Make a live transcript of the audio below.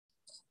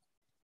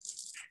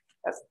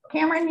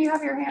Cameron, you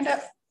have your hand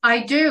up?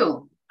 I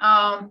do.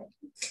 Have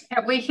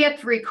we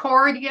hit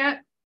record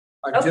yet?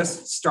 I'm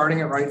just starting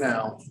it right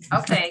now.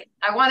 Okay.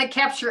 I want to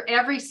capture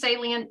every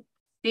salient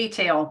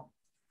detail.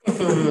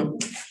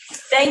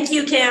 Thank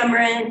you,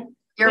 Cameron.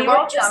 You're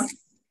welcome.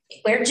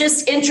 We're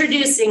just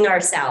introducing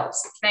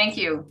ourselves. Thank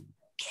you.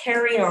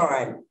 Carry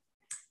on.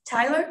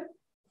 Tyler?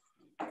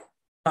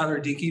 Tyler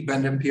Dickey,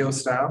 Bend MPO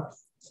staff.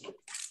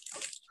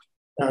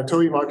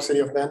 Toby Mark, City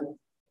of Bend.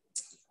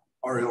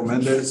 Ariel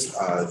Mendez,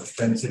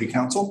 Bend City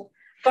Council.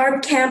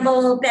 Barb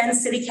Campbell, Bend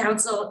City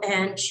Council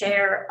and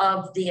Chair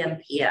of the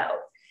MPO.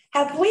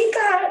 Have we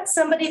got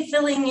somebody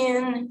filling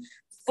in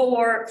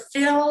for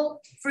Phil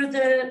for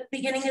the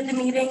beginning of the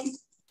meeting?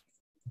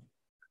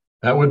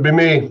 That would be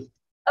me.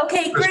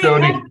 Okay, Chris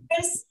great.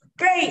 Chris,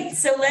 great.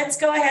 So let's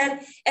go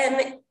ahead.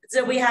 And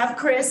so we have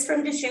Chris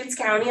from Deschutes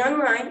County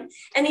online.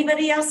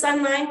 Anybody else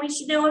online we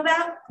should know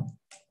about?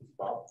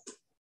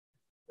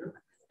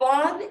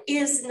 Bob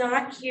is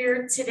not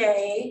here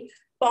today.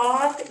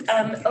 Bob,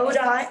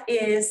 ODOT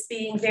is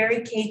being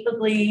very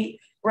capably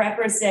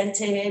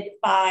represented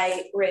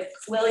by Rick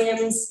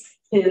Williams,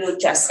 who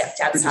just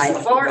stepped outside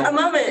for a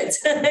moment.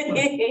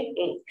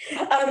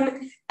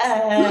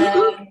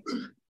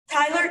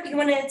 Tyler, you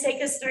want to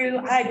take us through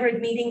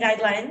hybrid meeting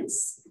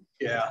guidelines?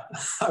 Yeah,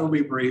 I will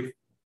be brief.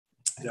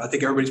 I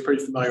think everybody's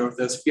pretty familiar with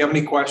this. If you have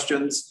any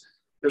questions,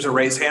 there's a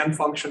raise hand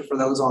function for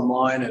those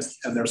online.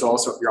 And there's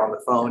also, if you're on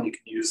the phone, you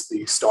can use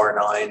the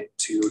 *9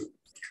 to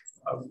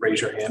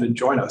raise your hand and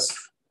join us.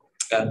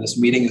 And this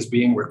meeting is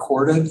being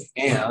recorded.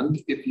 And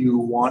if you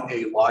want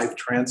a live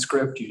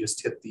transcript, you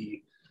just hit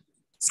the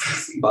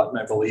button,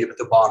 I believe, at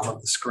the bottom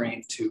of the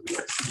screen to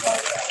see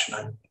live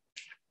action.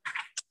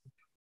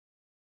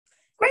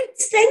 Great,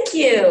 thank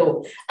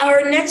you.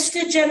 Our next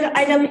agenda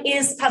item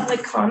is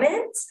public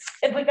comment.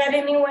 Have we got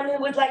anyone who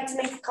would like to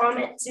make a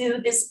comment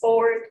to this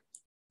board?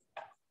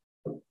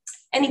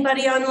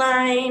 Anybody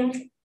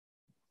online?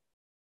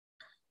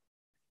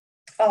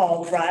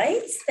 All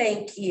right,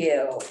 thank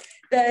you.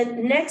 The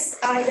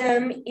next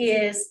item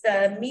is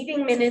the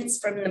meeting minutes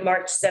from the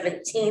March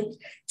 17th,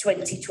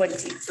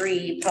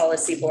 2023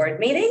 policy board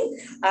meeting.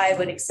 I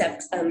would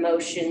accept a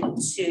motion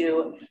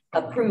to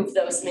approve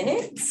those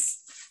minutes.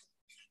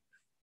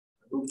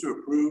 Move to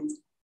approve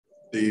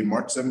the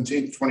March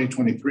 17th,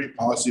 2023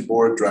 policy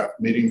board draft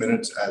meeting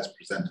minutes as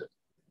presented.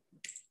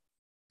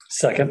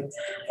 Second.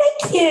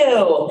 Thank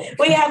you.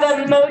 We have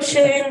a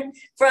motion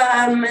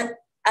from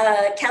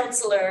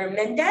Councilor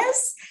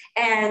Mendez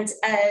and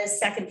a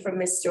second from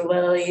Mr.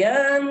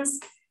 Williams.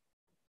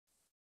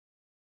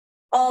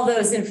 All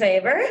those in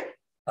favor?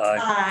 Aye.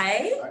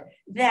 Aye.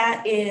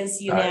 That is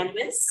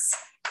unanimous. Aye.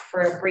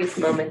 For a brief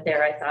moment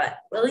there, I thought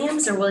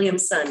Williams or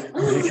Williamson.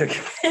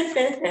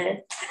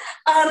 The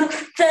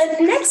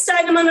next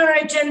item on our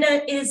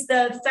agenda is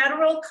the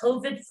federal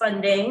COVID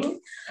funding.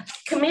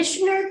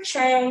 Commissioner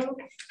Chang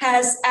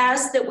has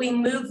asked that we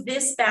move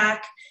this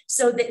back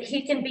so that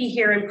he can be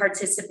here and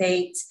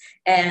participate.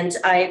 And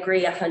I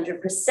agree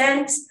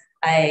 100%.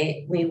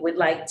 We would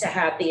like to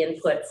have the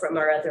input from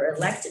our other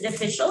elected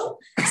official.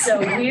 So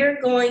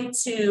we're going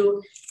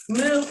to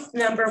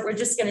we're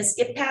just going to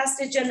skip past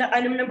agenda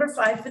item number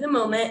 5 for the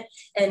moment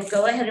and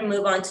go ahead and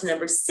move on to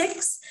number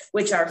 6,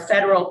 which are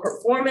federal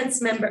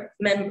performance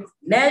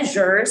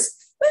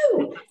measures.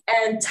 Woo!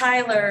 And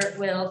Tyler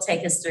will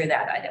take us through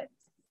that item.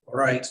 All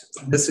right.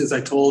 This is,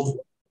 I told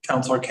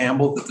Councilor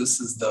Campbell that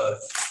this is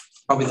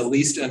probably the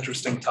least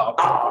interesting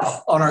topic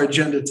on our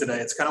agenda today.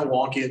 It's kind of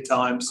wonky at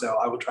times, so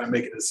I will try and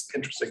make it as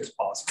interesting as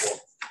possible.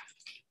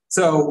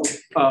 So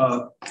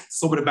a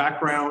little bit of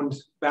background.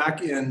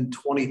 Back in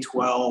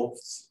 2012,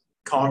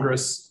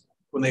 Congress,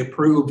 when they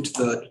approved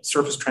the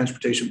Surface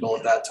Transportation Bill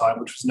at that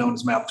time, which was known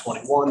as MAP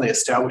 21, they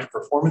established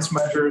performance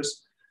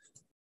measures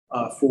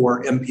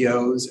for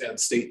MPOs and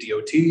state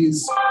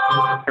DOTs,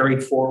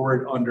 carried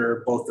forward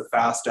under both the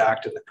FAST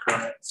Act and the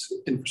current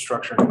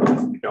Infrastructure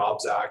and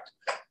Jobs Act.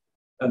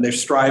 And they're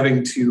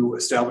striving to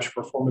establish a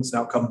performance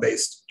and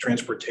outcome-based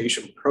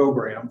transportation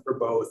program for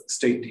both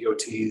state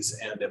DOTs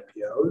and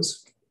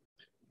MPOs.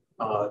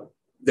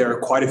 There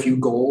are quite a few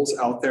goals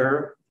out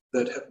there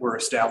that were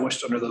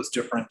established under those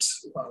different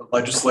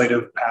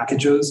legislative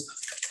packages.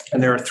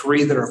 And there are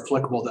 3 that are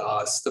applicable to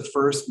us. The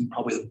first and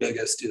probably the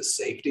biggest is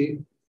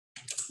safety.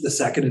 The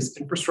second is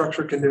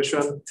infrastructure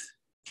condition.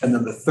 And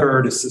then the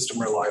third is system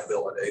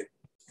reliability.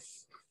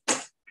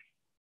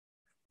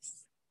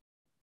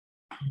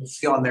 You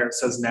see on there, it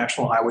says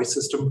National Highway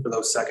System for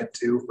those second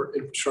 2 for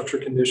infrastructure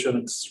condition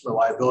and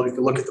reliability. If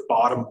you look at the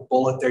bottom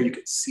bullet there, you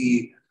can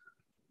see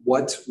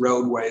what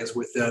roadways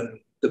within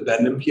the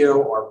Bend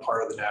MPO are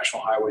part of the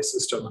National Highway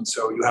System. And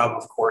so you have,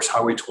 of course,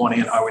 Highway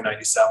 20 and Highway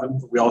 97.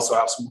 But we also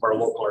have some of our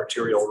local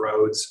arterial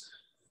roads,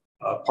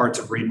 parts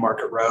of Reed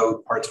Market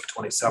Road, parts of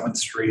 27th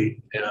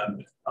Street,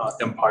 and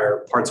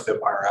parts of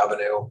Empire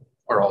Avenue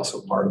are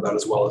also part of that,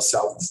 as well as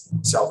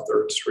South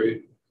 3rd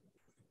Street.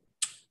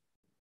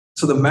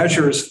 So the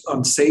measures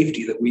on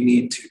safety that we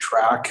need to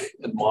track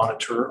and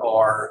monitor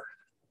are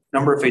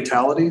number of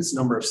fatalities,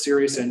 number of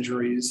serious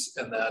injuries,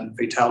 and then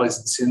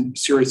fatalities and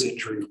serious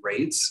injury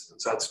rates.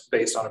 So that's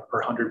based on a per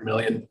 100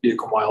 million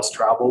vehicle miles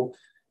traveled.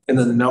 And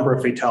then the number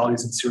of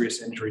fatalities and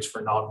serious injuries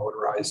for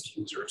non-motorized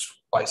users,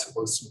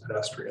 bicyclists and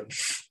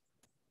pedestrians.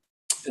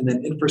 And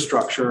then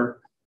infrastructure,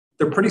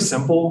 they're pretty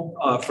simple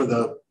for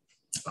the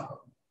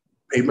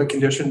pavement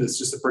condition. It's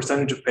just a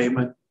percentage of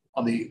pavement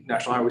on the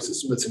national highway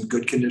system that's in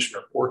good condition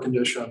or poor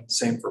condition.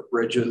 Same for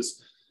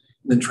bridges.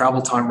 And then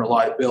travel time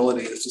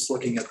reliability is just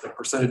looking at the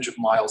percentage of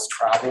miles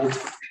traveled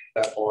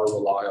that are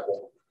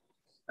reliable.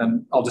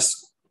 And I'll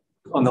just,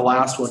 on the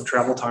last one,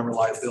 travel time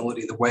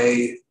reliability, the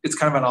way, it's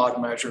kind of an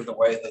odd measure, the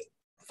way that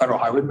Federal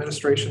Highway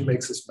Administration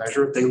makes this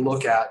measure. They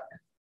look at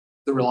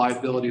the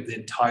reliability of the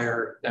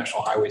entire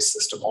national highway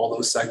system, all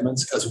those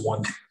segments as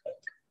one.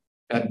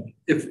 And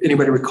if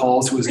anybody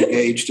recalls who was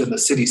engaged in the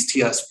city's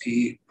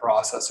TSP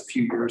process a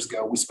few years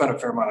ago, we spent a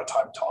fair amount of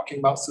time talking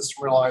about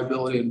system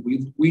reliability, and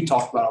we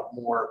talked about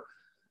more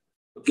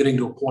of getting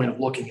to a point of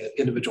looking at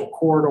individual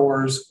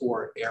corridors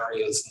or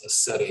areas in the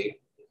city.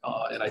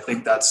 And I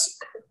think that's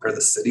where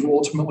the city will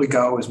ultimately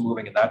go, is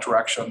moving in that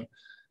direction.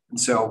 And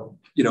so,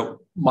 you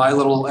know, my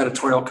little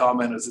editorial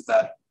comment is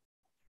that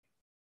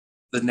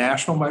the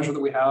national measure that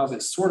we have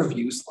is sort of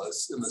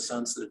useless in the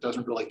sense that it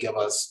doesn't really give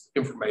us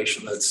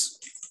information that's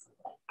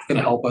going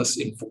to help us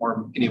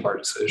inform any of our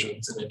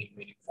decisions in any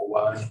meaningful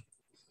way.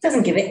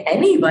 Doesn't give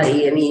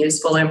anybody any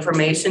useful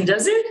information,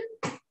 does it?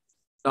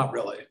 Not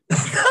really.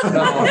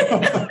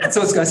 No.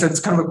 So as I said, it's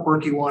kind of a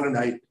quirky one,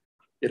 and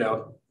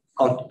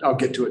I'll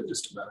get to it in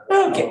just a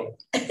minute. Okay.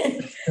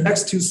 The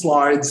next two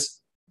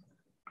slides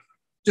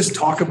just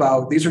talk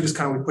about, these are just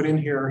kind of, we put in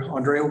here,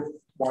 Andre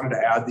wanted to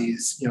add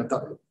these,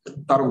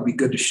 thought it would be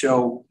good to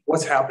show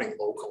what's happening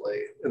locally.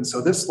 And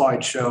so this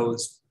slide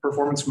shows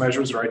performance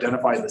measures are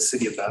identified in the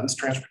city of Bend's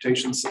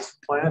transportation system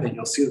plan, and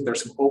you'll see that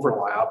there's some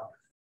overlap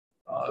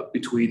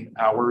between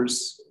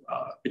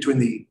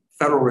the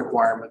federal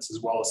requirements as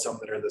well as some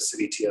that are in the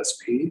city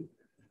TSP.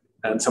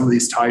 And some of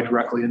these tie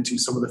directly into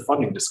some of the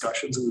funding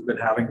discussions that we've been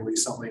having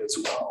recently as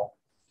well.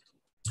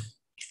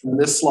 And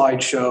this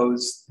slide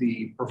shows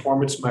the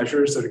performance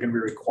measures that are going to be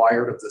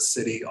required of the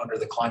city under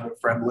the climate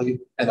friendly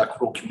and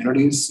equitable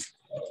communities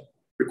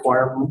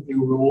require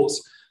new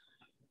rules.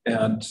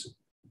 And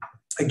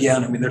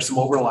again, I mean, there's some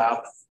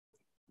overlap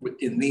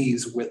in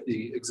these with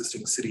the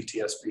existing city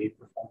TSP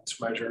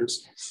performance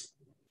measures.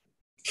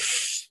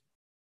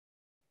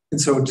 And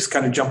so just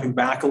kind of jumping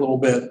back a little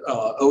bit,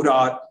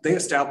 ODOT, they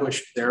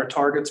established their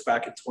targets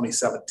back in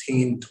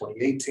 2017,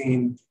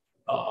 2018.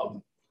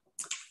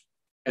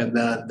 And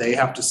then they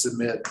have to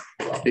submit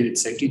updated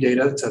safety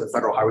data to the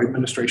Federal Highway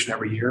Administration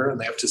every year,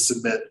 and they have to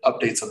submit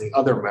updates on the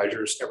other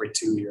measures every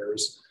 2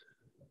 years.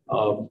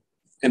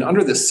 And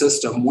under this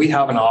system, we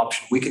have an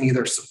option. We can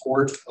either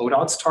support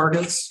ODOT's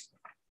targets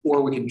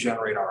or we can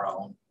generate our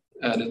own.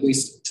 And at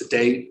least to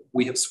date,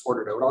 we have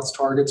supported ODOT's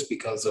targets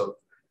because of,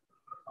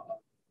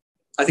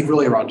 I think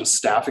really around just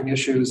staffing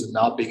issues and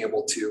not being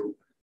able to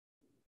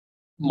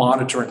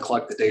monitor and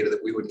collect the data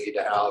that we would need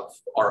to have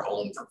our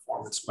own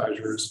performance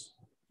measures.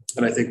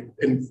 And I think,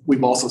 and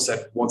we've also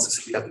said once the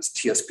city had this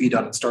TSP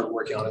done and started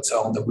working on its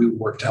own, that we would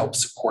work to help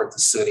support the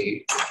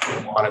city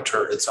to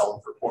monitor its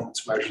own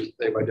performance measures that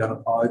they've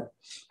identified.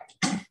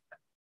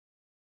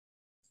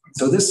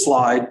 So this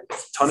slide, a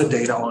ton of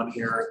data on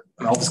here,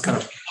 and I'll just kind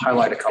of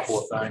highlight a couple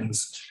of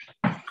things.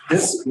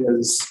 This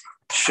is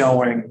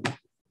showing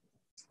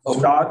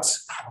ODOT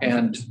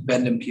and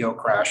Bend MPO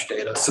crash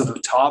data. So the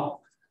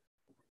top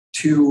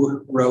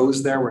two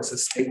rows there where it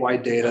says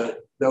statewide data,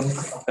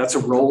 that's a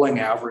rolling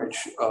average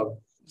of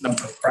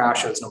number of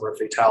crashes, number of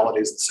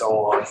fatalities, and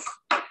so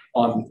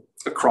on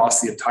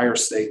across the entire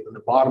state. And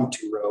the bottom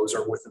two rows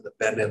are within the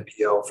Bend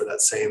MPO for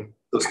those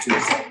two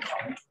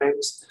time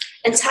frames.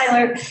 And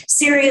Tyler,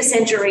 serious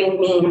injury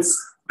means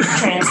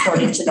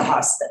transported to the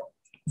hospital.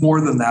 More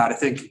than that, I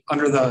think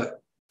under the,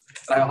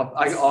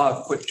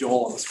 I'll put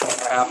Joel on the spot.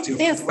 I have to.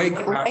 It's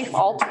life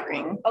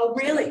altering. Oh,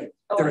 really?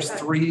 Oh, There's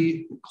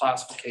three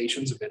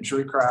classifications of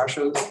injury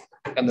crashes,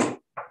 and the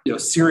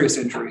serious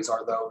injuries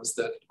are those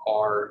that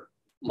are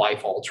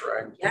life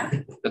altering. Yeah.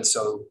 And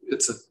so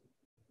it's a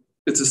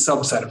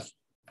subset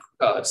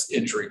of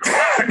injury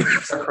crashes.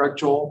 Is that correct,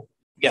 Joel?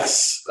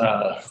 Yes.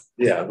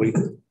 Yeah.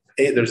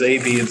 There's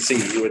A, B, and C.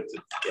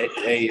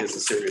 A is a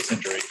serious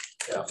injury.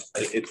 Yeah.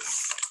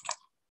 It's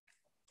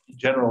in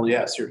general,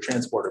 yes, you're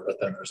transported, but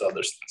then there's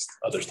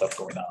other stuff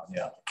going on.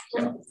 Yeah.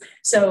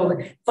 So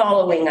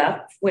following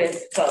up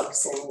with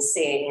folks and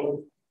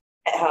seeing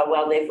how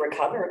well they've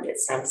recovered, it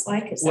sounds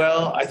like.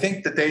 Well, I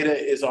think the data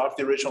is off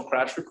the original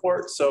crash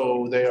report,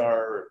 so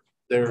there's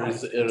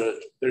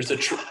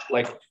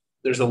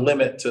a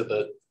limit to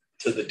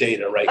the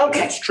data, right?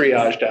 Okay. It's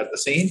triaged at the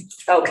scene.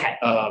 Okay.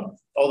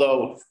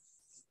 Although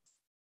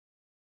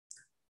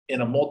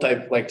in a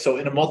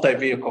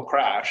multi-vehicle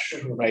crash,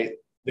 right,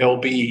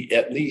 there'll be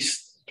at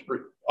least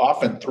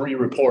often three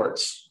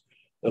reports.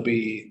 There'll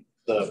be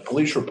the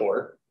police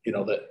report,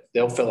 that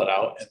they'll fill it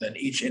out, and then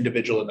each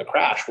individual in the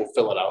crash will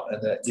fill it out,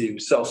 and then you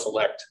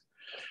self-select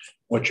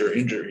what your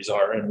injuries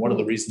are. And one of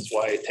the reasons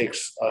why it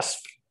takes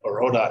us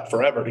or ODOT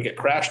forever to get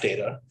crash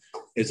data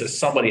is that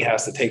somebody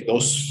has to take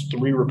those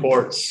 3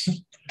 reports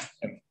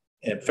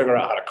and figure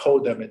out how to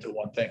code them into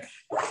one thing.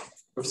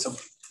 If some,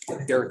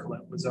 Eric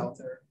Lynn was out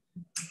there.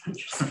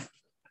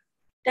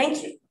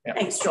 Thank you. Yeah.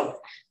 Thanks, Joel.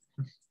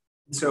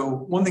 So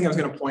one thing I was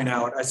going to point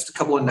out, just a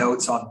couple of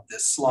notes on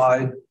this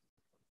slide.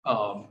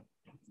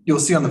 You'll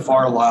see on the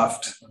far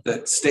left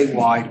that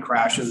statewide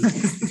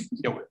crashes,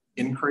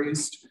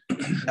 increased.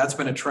 That's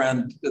been a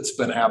trend that's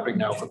been happening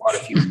now for quite a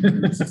few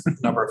years. The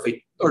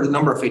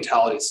number of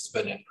fatalities has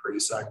been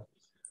increasing.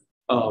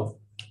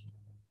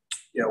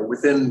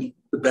 Within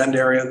the Bend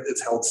area,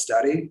 it's held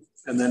steady.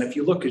 And then if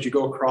you look, as you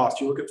go across,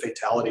 you look at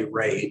fatality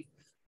rate.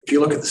 If you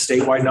look at the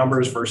statewide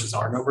numbers versus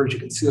our numbers, you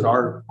can see that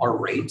our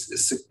rate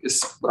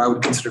is what I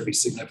would consider to be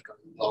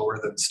significantly lower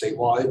than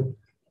statewide. And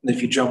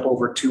if you jump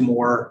over 2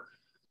 more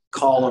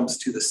columns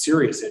to the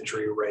serious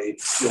injury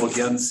rate, you'll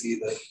again see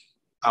that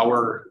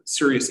our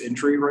serious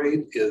injury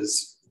rate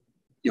is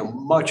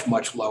much,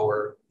 much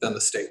lower than the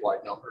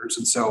statewide numbers.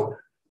 And so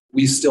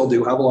we still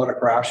do have a lot of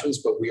crashes,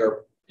 but we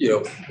are,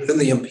 within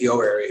the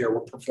MPO area here,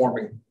 we're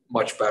performing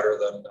much better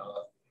than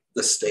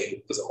the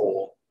state as a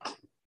whole.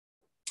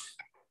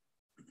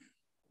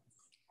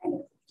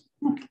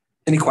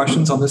 Any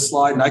questions on this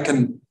slide?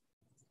 And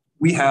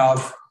we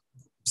have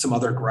some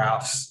other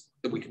graphs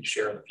that we can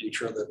share in the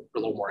future that are a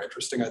little more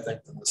interesting, I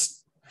think, than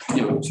this.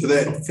 So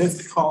that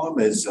 5th column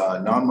is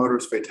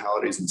non-motorist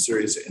fatalities and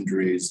serious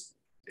injuries.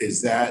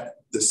 Is that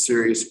the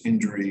serious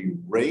injury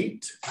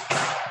rate?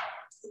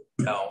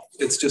 No,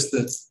 it's just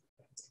the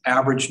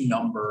average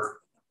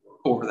number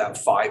over that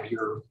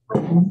 5-year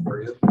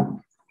period.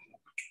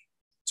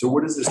 So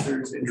what does the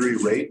serious injury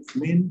rate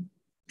mean?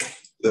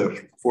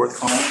 The 4th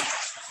column?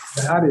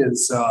 That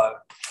is,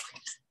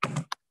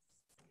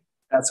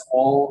 that's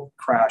all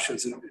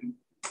crashes that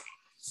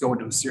go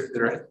into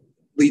that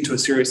lead to a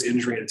serious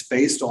injury, and it's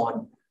based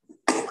on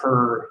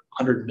per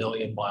 100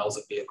 million miles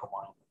of vehicle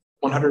mile.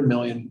 100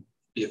 million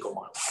vehicle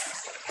miles.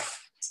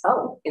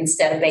 Oh,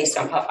 instead of based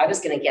on, I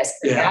was going to guess.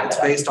 Yeah, it's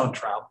based on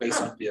travel,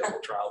 based on vehicle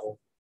travel.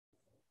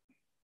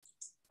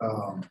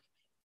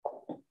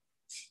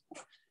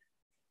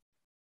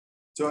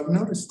 So I've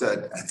noticed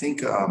that I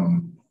think,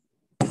 and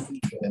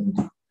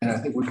I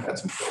think we've had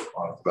some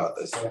correspondence about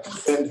this.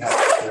 Bend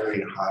has a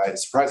very high,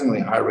 surprisingly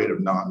high rate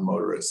of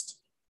non-motorist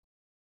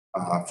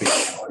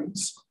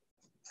fatalities.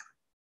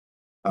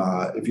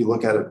 If you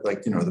look at it,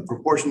 like, the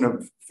proportion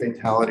of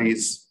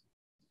fatalities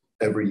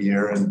every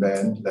year in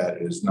Bend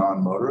that is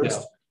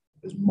non-motorist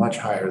is much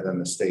higher than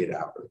the state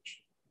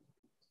average.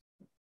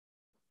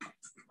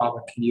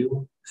 Can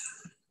you?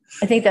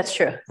 I think that's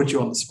true. Put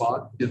you on the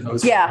spot.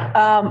 Yeah,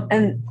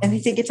 and I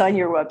think it's on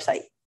your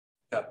website.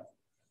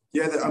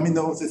 Yeah,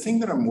 the thing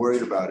that I'm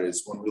worried about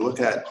is when we look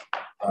at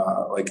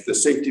like the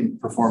safety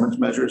performance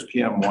measures,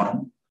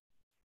 PM1,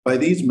 by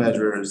these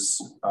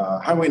measures,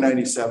 Highway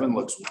 97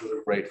 looks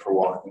really great for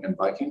walking and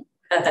biking.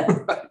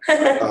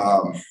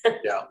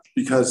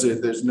 Because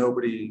there's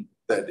nobody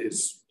that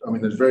is,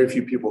 there's very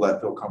few people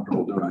that feel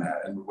comfortable doing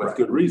that, and with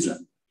good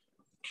reason.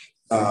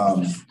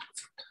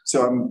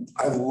 So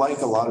I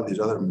like a lot of these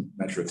other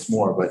metrics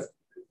more, but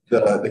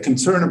the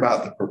concern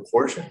about the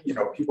proportion,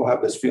 people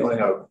have this feeling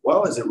of,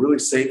 well, is it really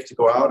safe to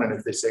go out? And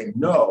if they say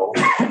no,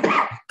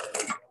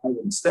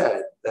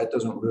 instead, that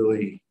doesn't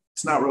really,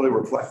 it's not really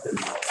reflected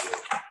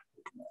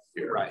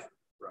here. Right.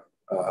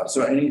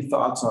 So any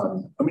thoughts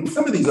on,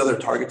 some of these other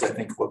targets I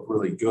think look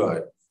really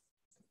good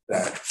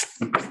that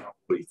we can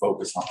really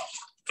focus on.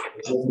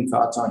 Any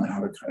thoughts on how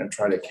to kind of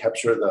try to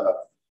capture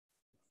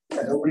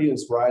nobody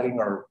is riding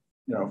or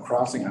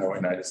crossing Highway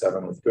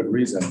 97 with good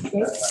reason, at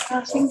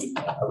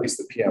least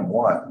the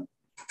PM1,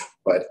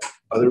 but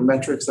other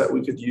metrics that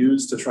we could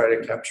use to try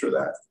to capture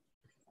that.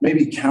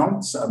 Maybe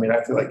counts. I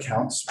feel like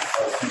counts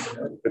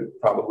could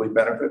probably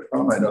benefit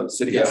from. I know the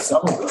city has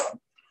some of them.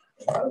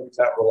 Is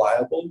that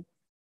reliable?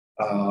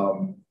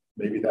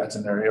 Maybe that's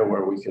an area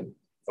where we could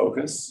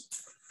focus.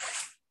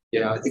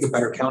 Yeah, I think a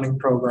better counting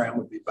program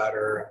would be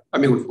better.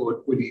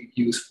 Would be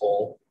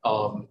useful.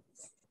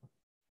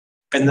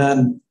 And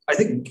then I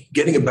think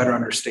getting a better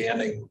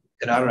understanding,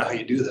 and I don't know how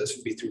you do this,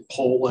 would be through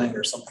polling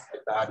or something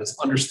like that, is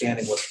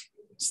understanding what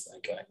is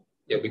thinking.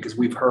 Because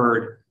we've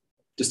heard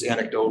just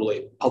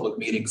anecdotally public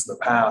meetings in the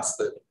past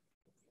that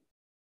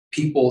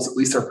people's, at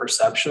least their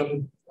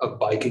perception of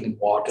biking and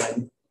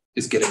walking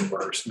is getting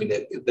worse.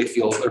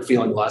 They're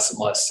feeling less and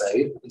less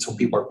safe. And so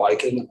people are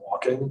biking and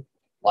walking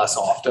less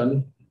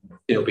often,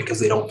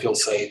 because they don't feel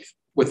safe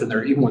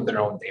even within their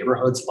own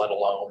neighborhoods, let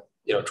alone,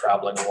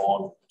 traveling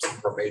along some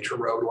of our major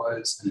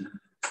roadways.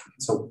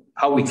 So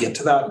how we get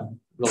to that and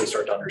really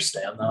start to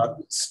understand that,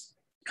 it's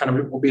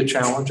will be a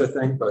challenge, I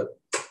think, but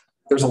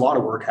there's a lot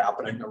of work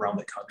happening around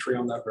the country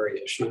on that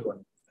very issue.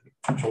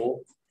 And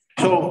Joel.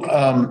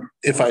 So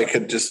if I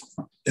could just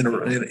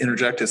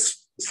interject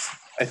this,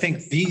 I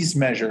think these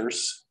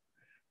measures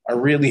are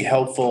really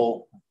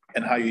helpful,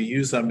 and how you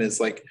use them is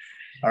like,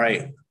 all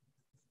right,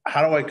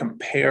 how do I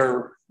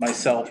compare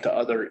myself to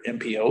other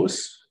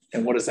MPOs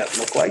and what does that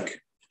look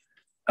like?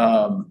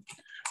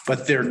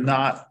 But they're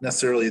not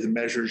necessarily the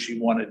measures you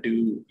want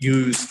to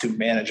use to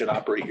manage and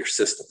operate your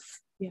system.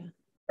 Yeah.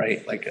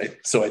 Right.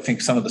 Like, so I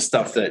think some of the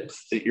stuff that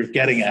you're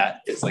getting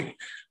at is like,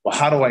 well,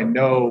 how do I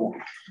know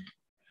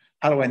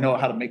how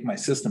to make my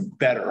system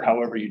better?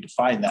 However you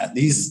define that.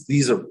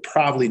 These are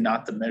probably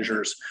not the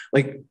measures.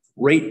 Like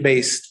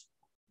rate-based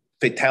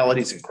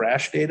fatalities and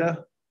crash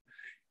data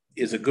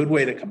is a good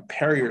way to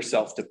compare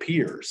yourself to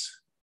peers,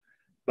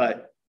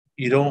 but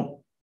you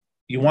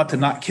want to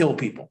not kill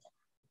people.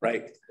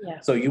 Right.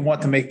 Yeah. So you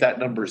want to make that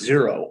number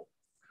 0.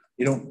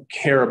 You don't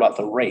care about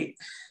the rate,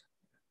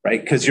 right?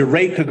 Because your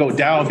rate could go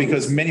down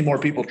because many more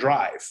people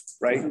drive,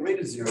 right? The rate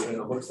is 0, and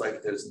it looks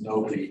like there's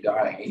nobody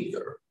dying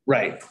either.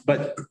 Right.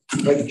 But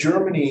like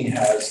Germany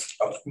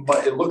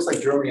it looks like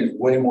Germany is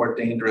way more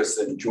dangerous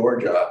than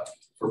Georgia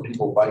for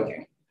people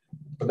biking.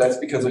 But that's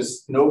because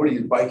there's nobody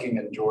biking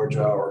in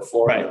Georgia or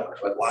Florida, right.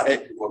 But lots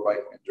of people are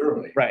biking in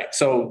Germany. Right.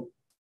 So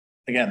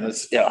again,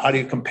 how do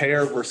you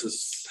compare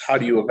versus how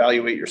do you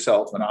evaluate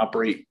yourself and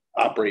operate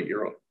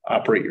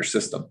your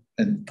system?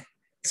 And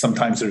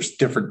sometimes there's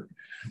different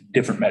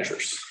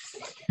measures.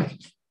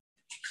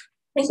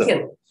 Thank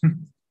you.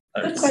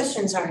 Good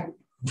questions, Art.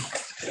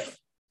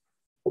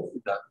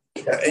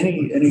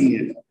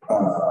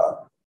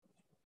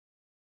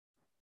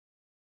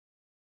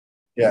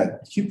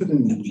 Keep it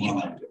in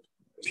mind,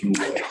 if you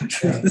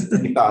will.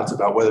 Any thoughts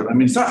about whether, I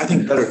mean, it's not, I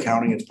think better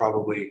counting is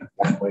probably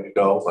one way to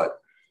go, but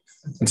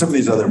and some of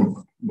these other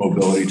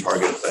mobility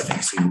targets I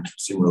think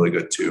seem really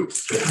good too.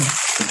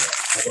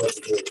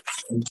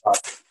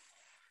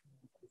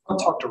 I'll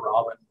talk to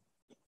Robin,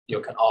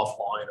 kind of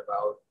offline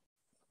about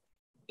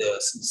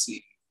this and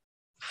see.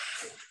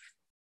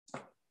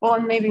 Well,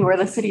 and maybe where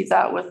the city's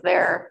at with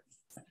the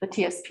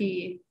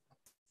TSP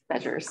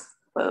measures,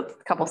 the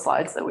couple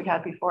slides that we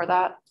had before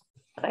that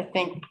I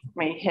think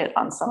may hit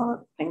on some of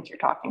the things you're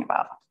talking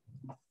about.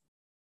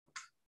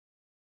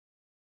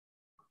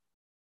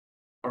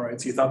 All right,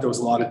 so you thought there was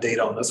a lot of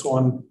data on this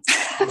one.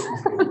 And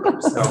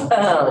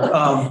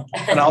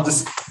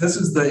this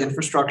is the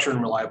infrastructure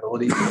and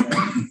reliability.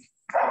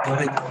 I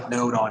think the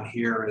note on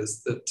here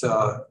is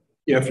that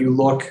if you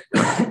look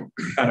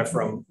kind of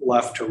from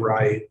left to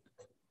right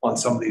on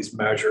some of these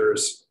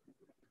measures,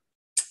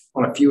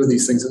 on a few of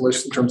these things, at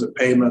least in terms of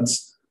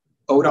payments,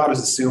 ODOT is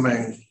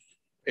assuming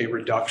a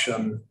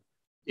reduction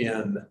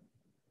in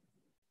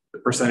the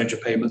percentage of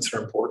payments that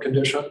are in poor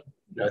condition.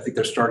 I think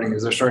as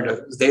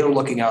they are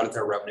looking out at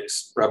their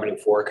revenue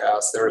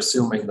forecast, they're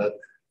assuming that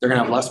they're going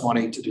to have less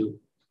money to do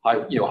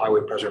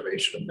highway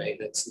preservation and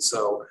maintenance. And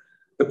so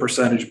the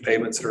percentage of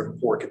payments that are in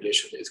poor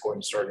condition is going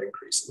to start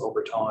increasing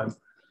over time.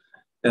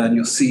 And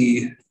you'll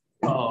see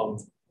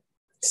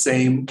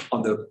same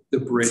on the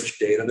bridge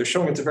data. They're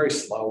showing it's a very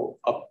slow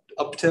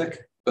uptick,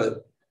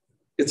 but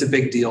it's a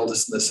big deal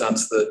just in the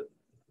sense that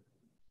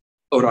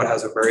ODOT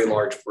has a very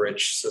large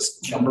bridge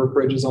system, number of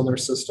bridges on their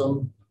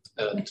system.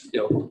 And,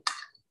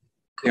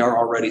 they are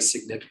already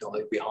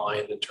significantly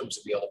behind in terms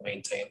of being able to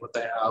maintain what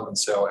they have. And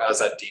so as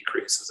that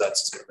decreases,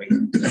 that's just going to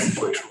make the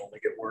situation only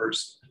get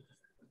worse.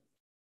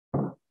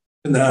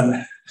 And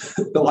then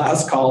the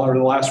last column or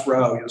the last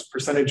row is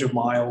percentage of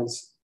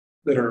miles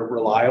that are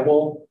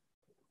reliable.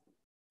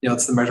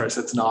 It's the measure I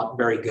said it's not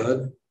very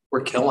good.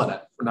 We're killing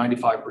it. We're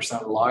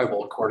 95%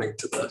 reliable according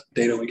to the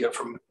data we get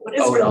from What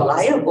does ODOT.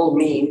 reliable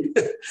mean?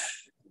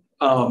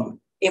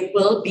 It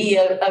will be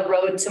a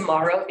road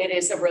tomorrow. It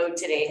is a road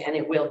today, and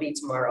it will be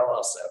tomorrow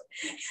also.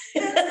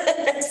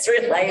 That's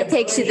reliable. It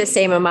takes you the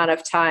same amount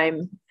of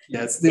time.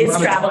 Yeah, it's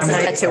travel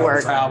time to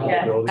work.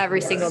 Yeah. Every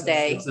single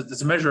day.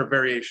 It's a measure of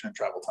variation in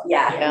travel time.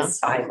 Yeah,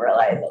 it's time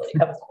reliability,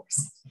 of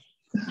course.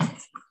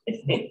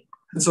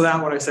 And so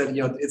that what I said,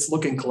 it's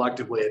looking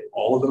collectively at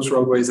all of those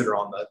roadways that are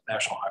on the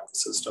national highway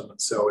system.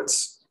 And so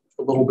it's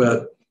a little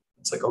bit,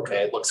 it's like,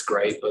 okay, it looks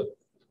great, but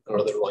I don't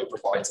know that it really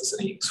provides us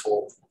any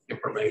useful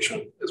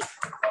information as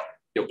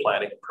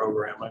planning and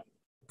programming.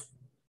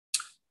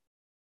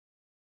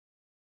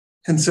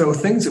 And so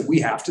things that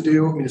we have to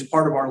do, as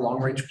part of our long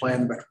range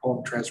plan, the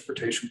Metropolitan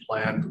Transportation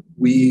Plan,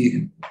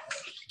 we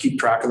keep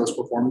track of those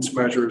performance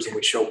measures and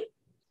we show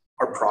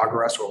our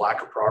progress or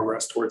lack of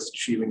progress towards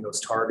achieving those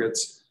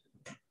targets.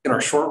 In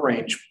our short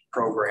range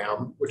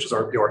program, which is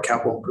our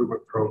capital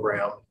improvement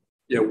program,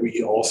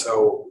 we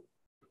also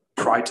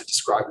try to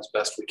describe as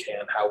best we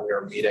can how we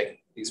are meeting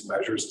these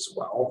measures as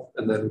well.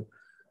 And then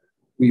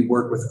we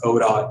work with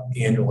ODOT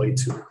annually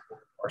to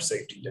report our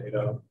safety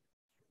data.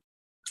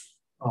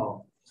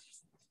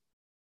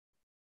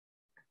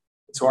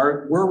 So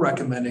we're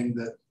recommending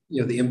that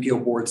the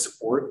MPO board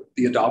support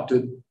the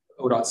adopted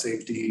ODOT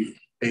safety,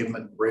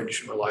 pavement,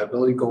 bridge, and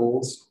reliability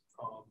goals.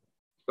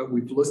 But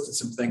we've listed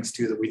some things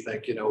too that we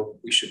think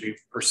we should be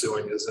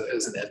pursuing as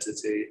an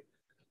entity.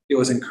 It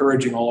was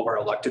encouraging all of our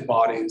elected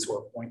bodies or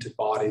appointed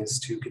bodies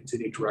to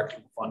continue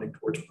directing funding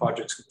towards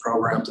projects and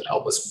programs that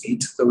help us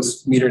meet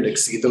and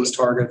exceed those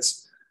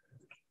targets.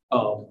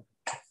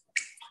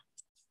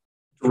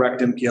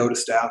 Direct MPO to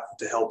staff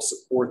to help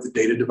support the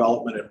data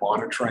development and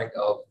monitoring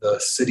of the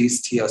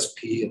city's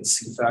TSP and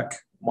CFEC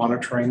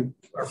monitoring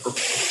or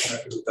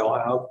that they'll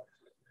have.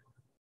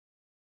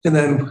 And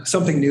then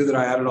something new that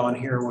I added on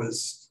here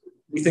was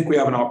we think we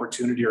have an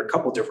opportunity or a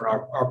couple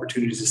different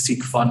opportunities to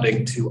seek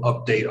funding to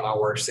update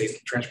our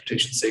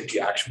transportation safety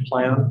action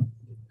plan.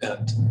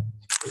 And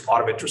there's a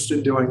lot of interest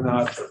in doing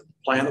that. The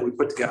plan that we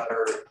put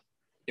together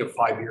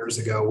 5 years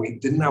ago, we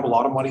didn't have a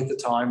lot of money at the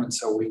time. And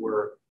so we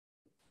were,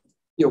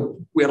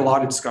 we had a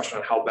lot of discussion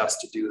on how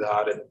best to do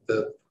that. And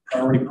the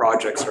priority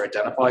projects are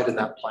identified in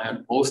that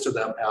plan. Most of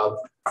them have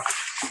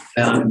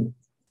been,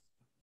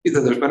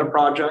 either there's been a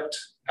project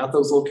at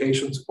those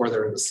locations or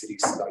they're in the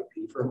city's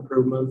CIP for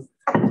improvement.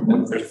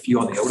 And there's a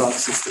few on the ODOT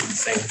system, the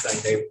same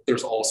thing.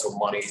 There's also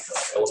money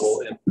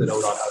available and that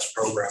ODOT has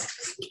programs.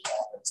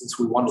 Since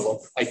we want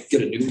to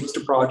get a new list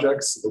of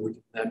projects so that we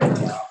can then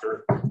go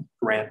after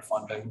grant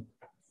funding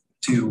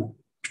to,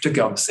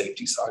 particularly on the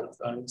safety side of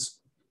things.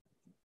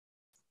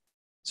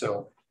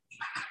 So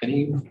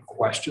any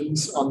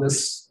questions on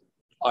this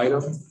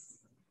item?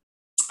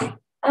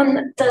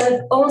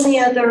 The only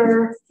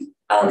other,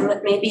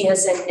 maybe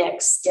as a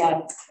next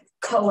step,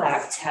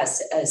 COACT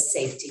has a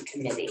safety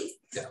committee.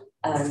 Yeah.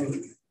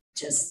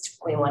 Just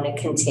we want to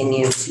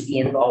continue to be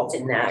involved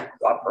in that,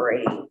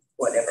 cooperate,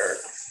 whatever,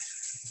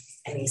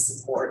 any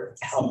support,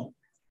 help.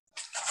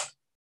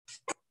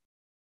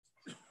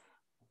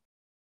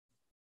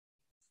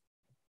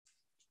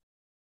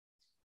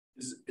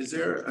 Is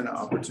there an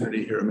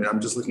opportunity here? I mean, I'm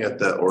just looking at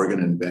the Oregon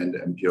and Bend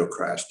MPO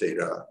crash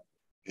data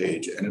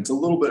page, and it's a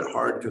little bit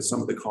hard because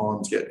some of the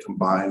columns get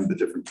combined, the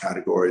different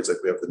categories, like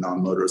we have the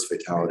non-motorist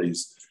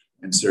fatalities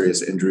and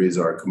serious injuries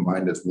are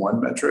combined as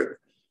one metric.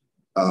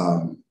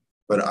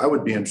 But I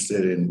would be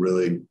interested in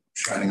really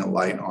shining a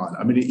light on,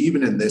 I mean,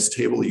 even in this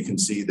table, you can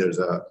see there's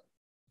the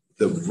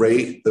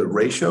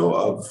ratio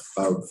of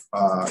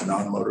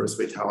non-motorist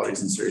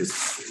fatalities and serious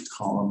injuries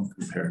column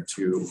compared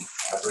to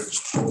average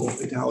total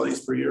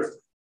fatalities per year.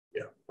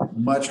 Yeah,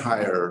 much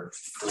higher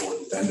for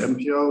Bend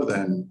MPO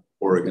than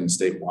Oregon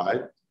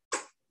statewide.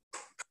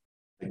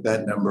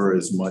 That number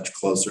is much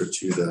closer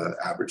to the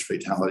average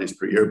fatalities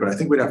per year, but I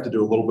think we'd have to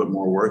do a little bit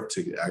more work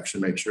to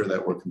actually make sure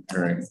that we're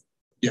comparing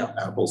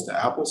apples to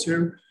apples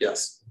here.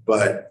 Yes.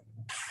 But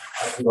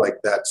I feel like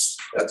that's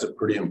a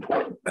pretty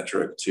important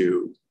metric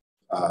to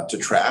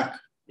track.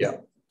 Yeah.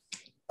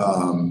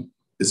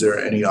 Is there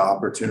any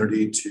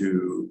opportunity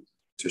to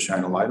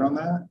shine a light on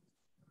that?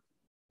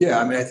 Yeah,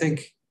 I mean, I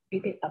think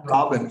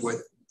Robin,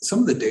 with some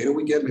of the data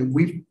we get, I mean,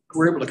 we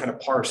were able to kind of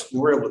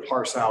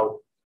parse out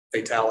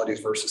fatalities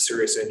versus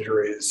serious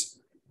injuries,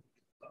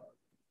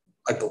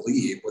 I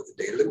believe, with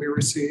the data that we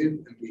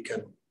received, and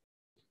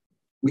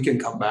we can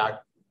come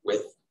back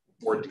with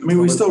more detail. I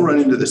mean, we still run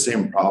into the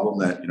same problem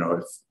that,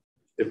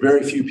 if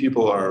very few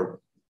people are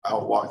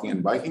out walking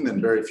and biking,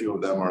 then very few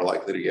of them are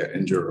likely to get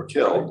injured or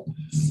killed.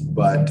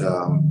 But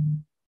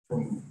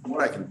from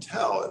what I can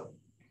tell,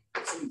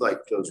 it seems like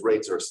those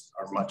rates are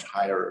much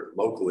higher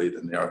locally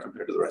than they are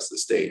compared to the rest of the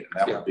state. And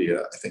that would be,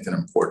 I think, an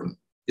important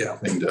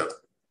thing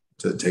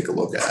to take a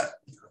look at.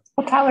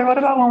 Well, Tyler, what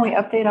about when we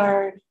update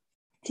our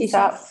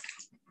TSAP,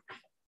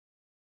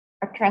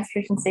 our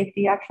Transportation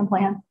Safety Action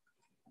Plan?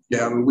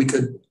 Yeah, I mean, we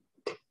could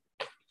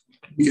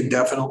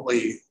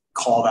definitely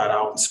call that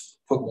out and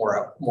put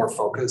more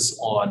focus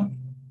on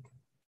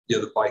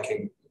the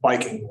biking,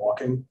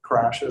 walking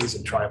crashes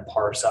and try and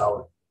parse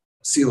out,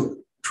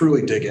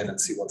 truly dig in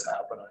and see what's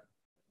happening.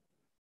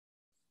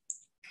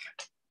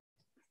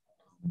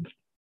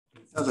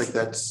 It sounds like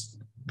that's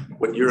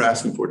what you're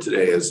asking for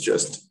today is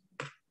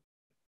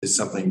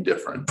something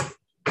different.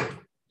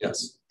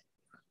 Yes.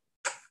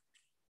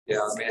 Yeah,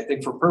 I mean, I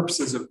think for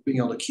purposes of being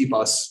able to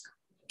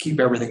keep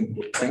everything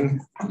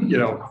moving,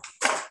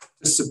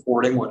 just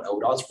supporting what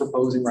ODOT's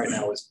proposing right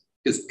now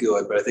is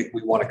good, but I think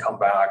we want to come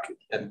back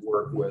and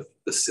work with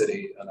the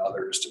city and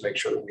others to make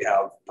sure that we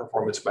have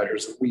performance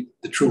measures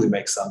that truly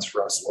make sense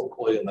for us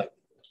locally, and that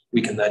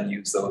we can then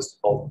use those to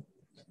help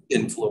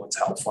influence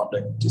how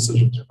funding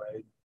decisions are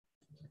made.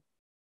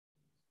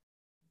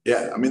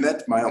 Yeah, I mean,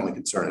 that's my only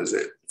concern is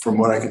from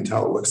what I can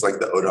tell, it looks like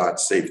the ODOT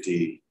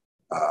safety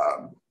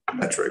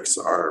metrics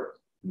are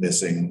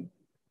missing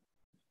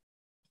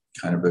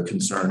kind of a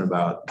concern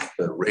about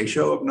the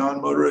ratio of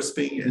non-motorists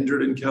being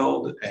injured and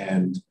killed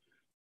and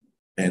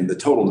the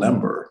total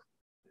number,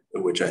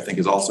 which I think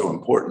is also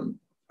important.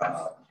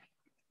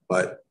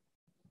 But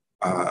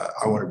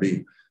I want to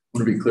be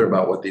clear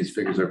about what these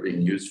figures are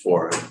being used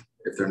for.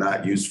 If they're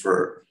not used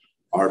for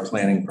our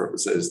planning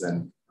purposes,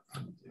 then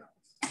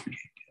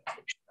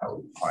I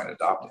would be fine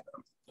adopting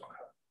them.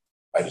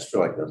 I just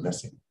feel like they're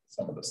missing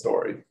some of the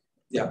story.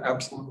 Yeah,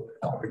 absolutely.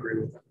 I would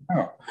agree with that.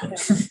 Oh.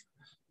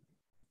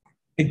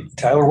 Hey,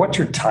 Tyler, what's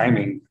your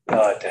timing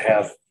to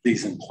have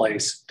these in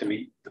place to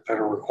meet the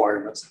federal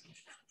requirements?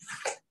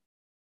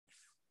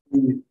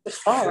 This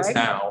fall, right?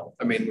 Now,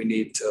 I mean, we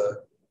need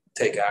to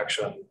take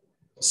action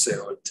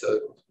soon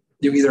to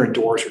either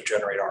endorse or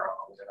generate our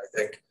own. And I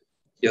think,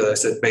 as I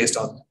said, based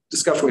on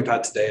discussion we've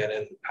had today and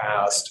in the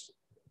past,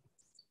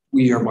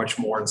 we are much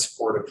more in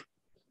support of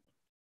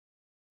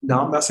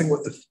not messing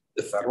with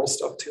the federal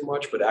stuff too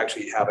much, but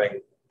actually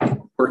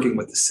working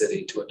with the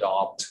city to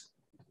adopt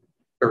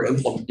or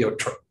implement,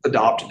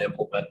 adopt and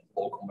implement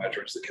local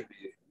measures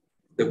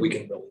that we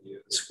can really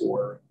use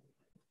for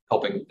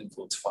helping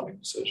influence funding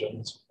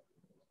decisions.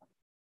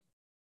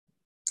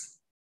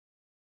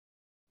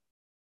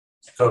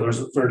 So is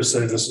it fair to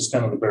say this is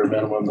kind of the bare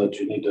minimum that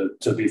you need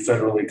to be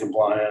federally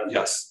compliant?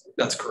 Yes,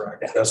 that's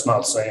correct. That's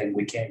not saying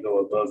we can't go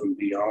above and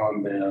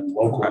beyond then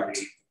locally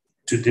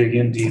to dig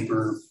in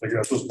deeper, figure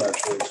out those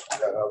metrics,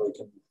 figure out how they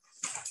can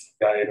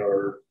guide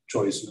our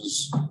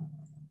choices.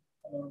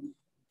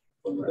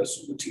 Whether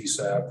that's the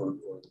TSAP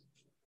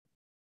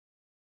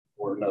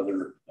or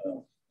another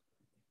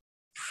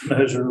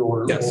measure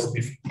or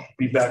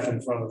be back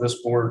in front of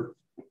this board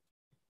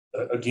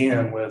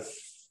again with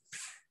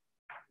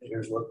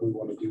here's what we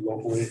want to do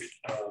locally.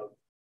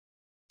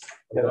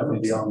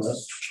 Beyond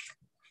this.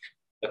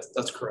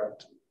 That's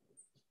correct.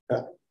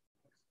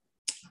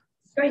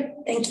 Great,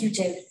 thank you,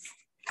 David.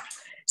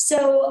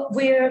 So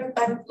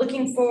I'm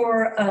looking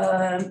for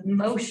a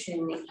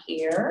motion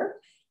here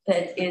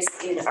that is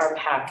in our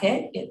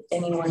packet. If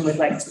anyone would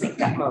like to make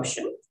that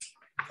motion.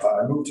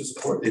 I move to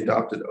support the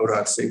adopted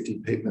ODOT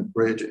safety pavement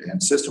bridge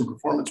and system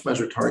performance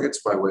measure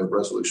targets by way of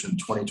resolution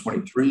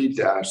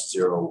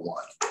 2023-01.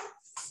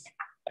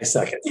 I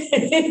second.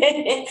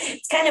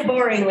 It's kind of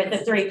boring with the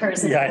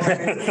three-person board.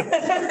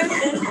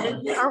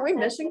 Are we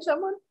missing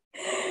someone?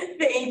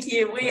 Thank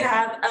you. We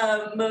have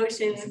a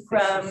motion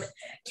from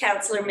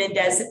Councilor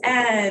Mendez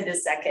and a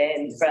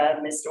second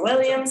from Mr.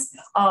 Williams.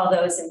 All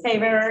those in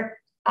favor?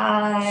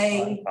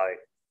 Aye.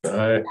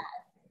 Aye.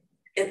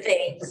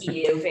 Thank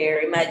you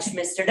very much,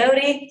 Mr.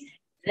 Doty.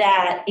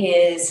 That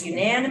is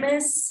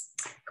unanimous.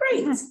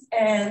 Great.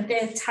 And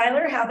then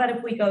Tyler, how about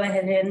if we go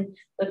ahead and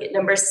look at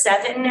number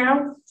 7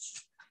 now?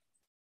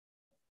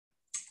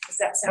 Does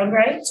that sound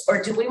right?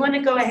 Or do we want to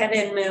go ahead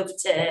and move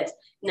to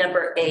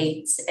number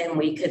 8 and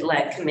we could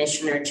let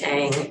Commissioner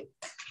Chang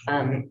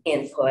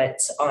input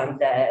on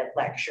the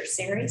lecture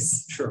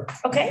series? Sure.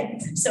 Okay,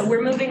 so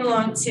we're moving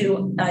along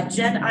to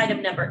agenda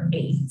item number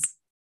 8.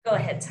 Go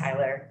ahead,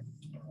 Tyler.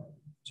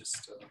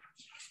 Just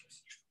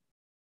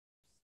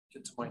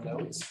get to my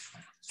notes.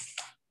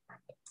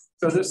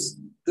 So this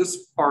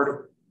part of,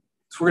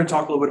 so we're going to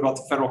talk a little bit about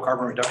the federal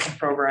carbon reduction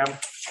program.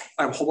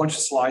 I have a whole bunch of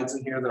slides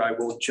in here that I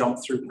will jump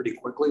through pretty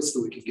quickly so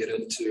that we can get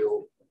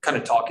into kind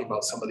of talking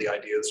about some of the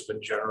ideas that have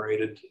been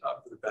generated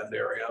for the Bend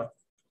area.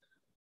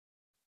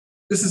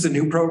 This is a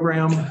new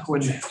program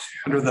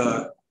under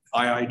the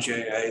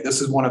IIJA. This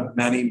is one of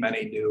many,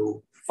 many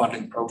new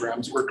funding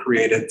programs that were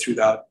created through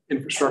that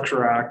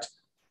Infrastructure Act.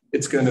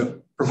 It's going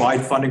to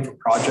provide funding for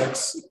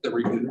projects that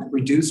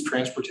reduce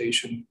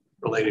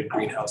transportation-related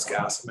greenhouse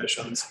gas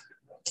emissions.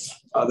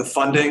 The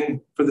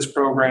funding for this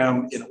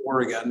program in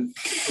Oregon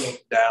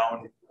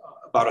down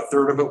about a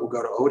third of it will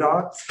go to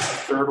ODOT, a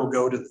third will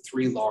go to the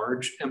 3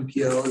 large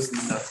MPOs,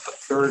 and a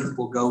third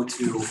will go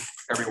to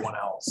everyone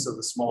else. So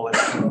the small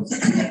MPOs,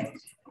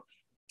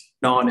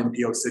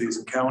 non-MPO cities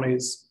and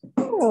counties.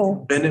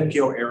 Oh. Bend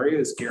MPO area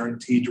is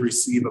guaranteed to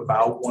receive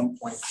about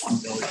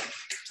 1.1 million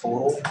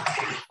total,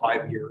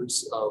 5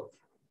 years of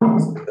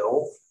the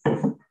bill.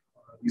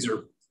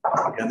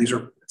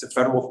 It's a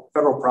federal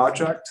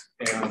project,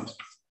 and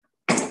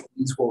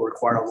these will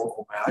require a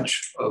local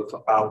match of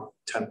about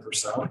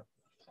 10%.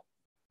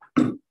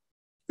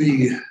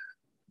 The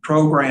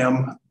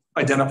program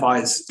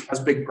has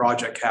big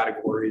project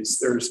categories.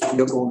 There's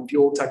vehicle and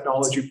fuel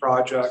technology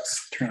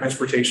projects,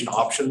 transportation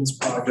options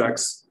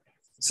projects,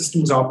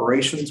 systems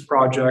operations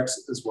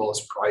projects, as well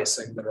as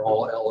pricing that are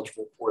all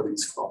eligible for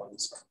these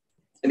funds.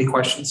 Any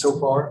questions so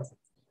far?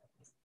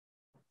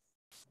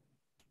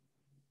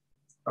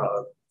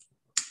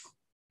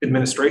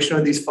 Administration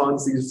of these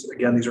funds, these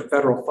are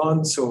federal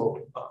funds,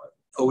 so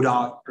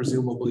ODOT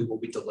presumably will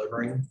be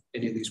delivering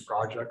any of these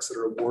projects that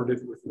are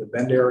awarded within the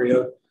Bend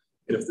area.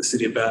 And if the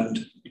city of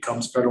Bend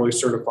becomes federally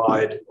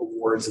certified,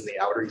 awards in the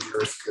outer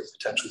years could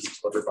potentially be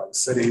delivered by the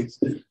city.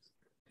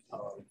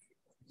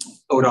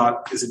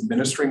 ODOT is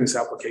administering this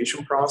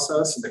application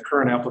process, and the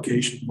current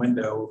application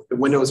window, the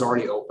window is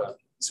already open.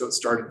 So it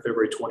started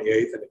February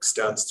 28th and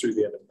extends through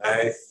the end of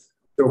May.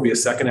 There will be a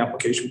second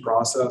application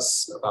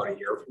process about a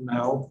year from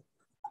now.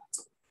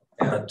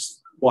 And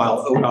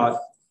while ODOT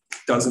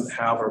doesn't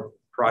have a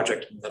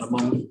project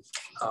minimum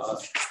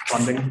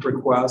funding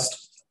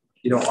request,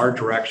 our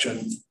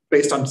direction,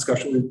 based on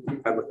discussion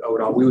we've had with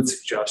ODOT, we would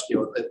suggest,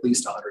 at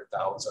least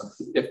 100,000,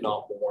 if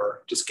not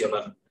more, just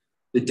given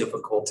the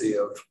difficulty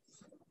of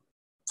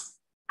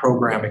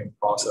programming,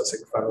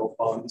 processing federal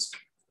funds.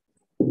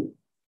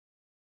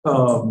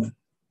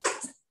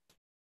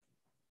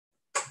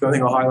 The only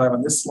thing I'll highlight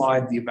on this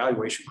slide, the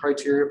evaluation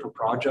criteria for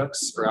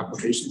projects or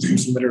applications you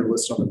submitted are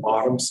listed on the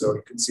bottom. So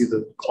you can see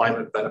the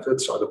climate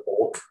benefits are the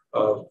bulk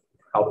of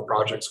how the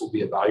projects will be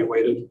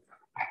evaluated.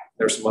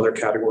 There's some other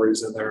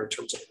categories in there in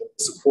terms of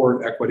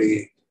support,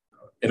 equity,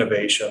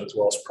 innovation, as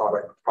well as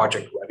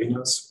project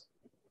readiness.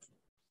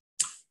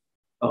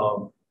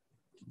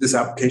 This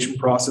application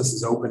process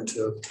is open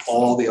to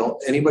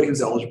anybody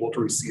who's eligible to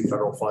receive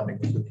federal funding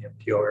within the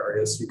MPO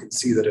area. So you can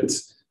see that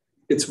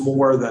it's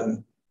more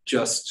than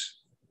just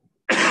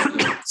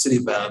City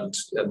of Bend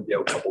and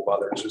a couple of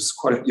others. There's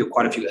quite a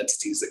few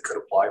entities that could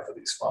apply for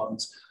these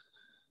funds.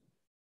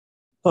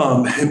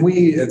 And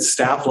we at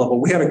staff level,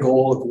 we had a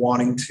goal of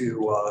wanting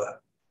to,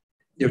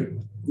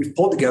 we've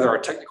pulled together our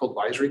technical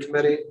advisory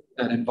committee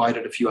and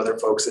invited a few other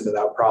folks into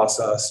that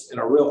process. And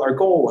our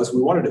goal was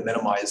we wanted to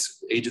minimize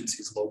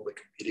agencies locally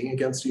competing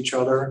against each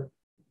other,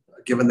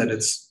 given that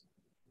it's,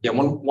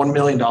 $1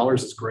 million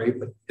is great,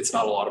 but it's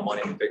not a lot of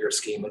money in the bigger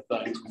scheme of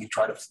things when you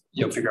try to,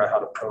 figure out how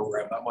to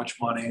program that much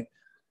money.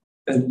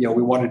 And,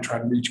 we wanted to try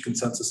and reach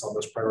consensus on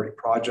those priority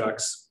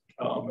projects.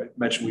 I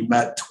mentioned we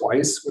met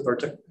twice with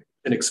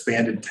an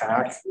expanded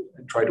TAC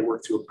and tried to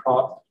work through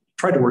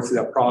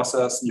that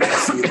process. And you can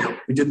see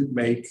that we didn't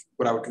make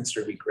what I would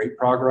consider to be great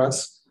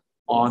progress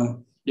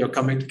on,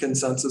 coming to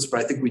consensus, but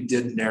I think we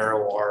did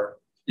narrow our,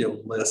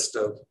 list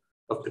of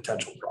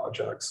potential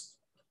projects.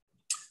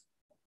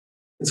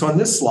 And so on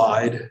this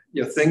slide,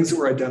 things that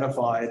were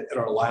identified at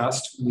our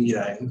last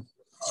meeting,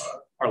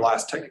 our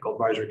last technical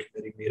advisory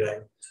committee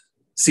meeting,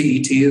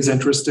 CET is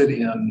interested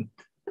in,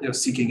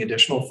 seeking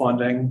additional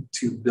funding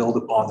to build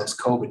upon those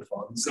COVID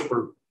funds that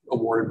were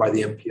awarded by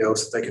the MPO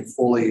so they can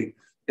fully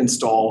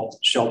install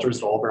shelters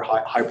at all of their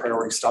high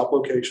priority stop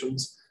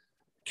locations.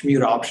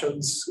 Commute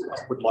Options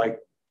would like,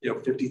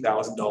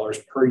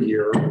 $50,000 per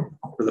year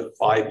for the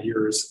 5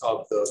 years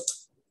of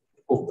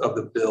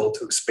the bill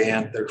to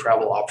expand their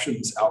travel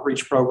options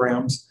outreach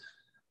programs,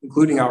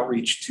 including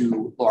outreach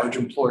to large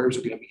employers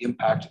who are going to be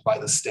impacted by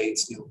the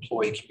state's new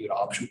employee commute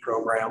option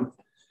program.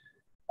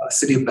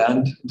 City of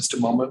Bend, in just a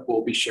moment,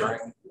 will be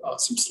sharing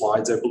some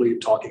slides, I believe,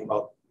 talking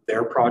about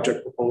their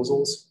project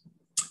proposals.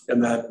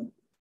 And then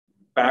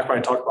back when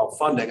I talked about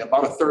funding,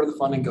 about a third of the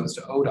funding goes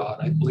to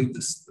ODOT. I believe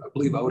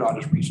ODOT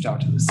has reached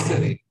out to the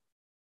city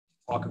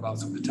to talk about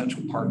some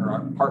potential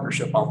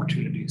partnership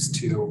opportunities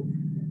to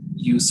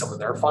use some of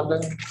their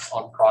funding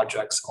on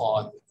projects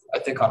on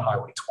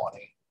Highway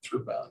 20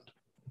 through Bend.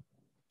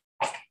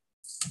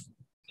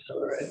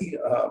 All right.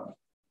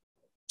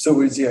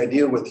 So is the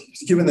idea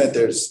given that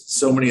there's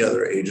so many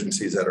other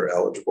agencies that are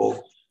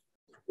eligible,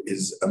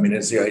 is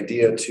the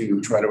idea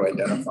to try to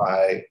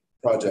identify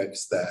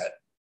projects that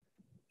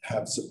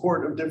have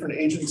support of different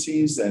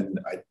agencies and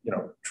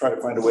try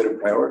to find a way to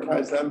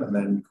prioritize them and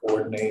then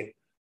coordinate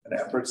an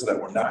effort so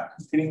that we're not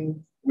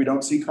competing, we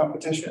don't see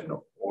competition?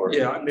 Or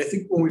yeah, I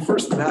think when we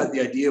first met,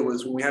 the idea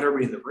was when we had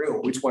everybody in the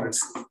room, we just wanted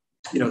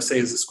to say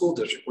as a school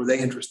district, were they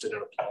interested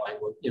in applying?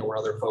 Were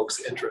other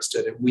folks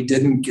interested? And we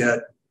didn't get,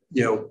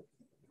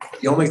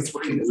 the only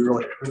three that we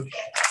really heard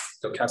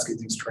about,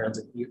 Cascade East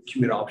Transit,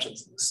 Commute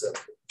Options in the city.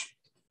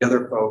 The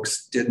other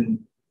folks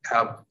didn't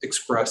have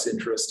express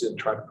interest in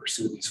trying to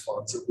pursue these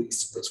funds, at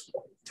least at this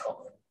point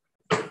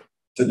in time.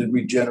 So did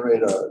we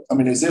generate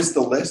is this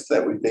the list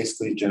that we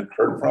basically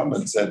heard from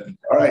and said,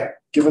 all right,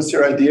 give us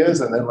your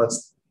ideas and then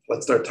let's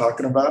start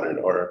talking about it?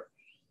 Or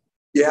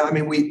yeah,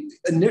 we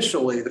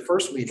initially, the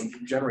first meeting,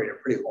 we generated a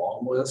pretty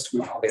long list.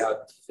 We probably had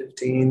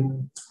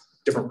 15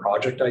 different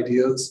project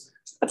ideas.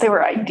 But they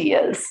were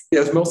ideas.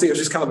 Yeah, it was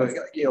just kind of a,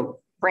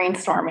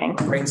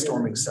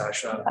 brainstorming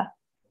session. Yeah.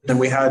 And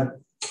we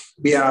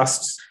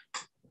asked,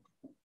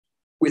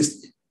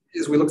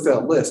 as we looked at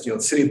that list,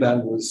 the City of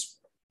Bend was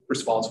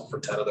responsible for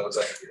 10 of those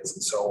ideas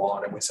and so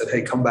on. And we said,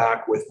 hey, come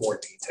back with more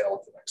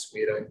detail at the next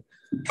meeting.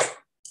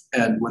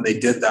 And when they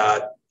did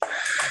that,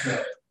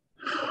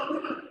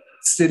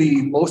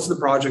 most of the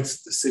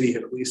projects the city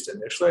had at least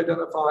initially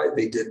identified,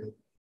 they didn't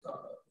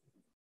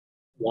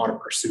want to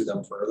pursue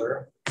them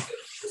further at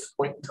this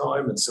point in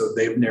time. And so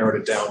they've narrowed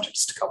it down to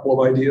just a couple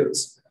of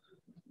ideas.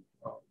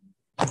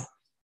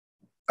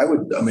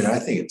 I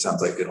think it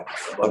sounds like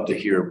I'd love to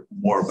hear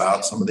more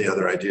about some of the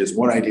other ideas.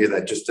 One idea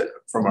that just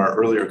from our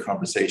earlier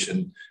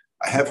conversation,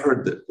 I have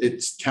heard that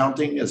it's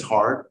counting is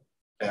hard.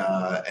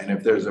 And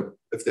if there's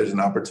an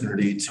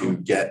opportunity to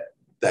get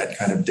that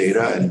kind of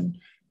data and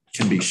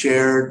can be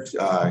shared,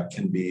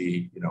 can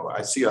be,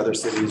 I see other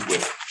cities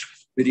with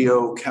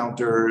video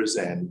counters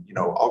and,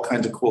 all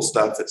kinds of cool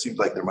stuff. It seems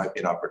like there might be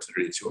an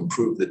opportunity to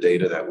improve the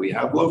data that we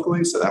have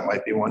locally. So that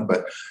might be one,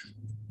 but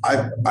I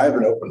have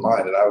an open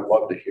mind and I would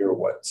love to hear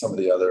what some of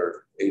the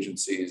other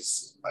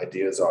agencies'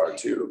 ideas are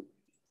too.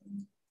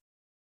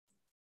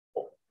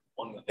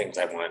 One of the things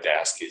I wanted to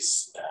ask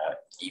is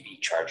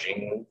EV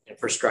charging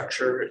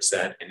infrastructure. Is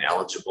that an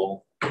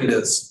eligible? It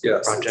is,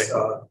 yes. Project?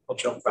 I'll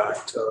jump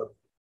back to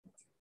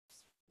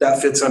that.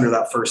 Fits under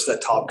that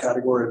top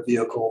category of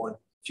vehicle and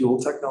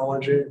fuel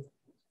technology.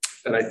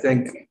 And I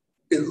think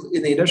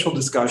in the initial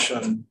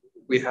discussion,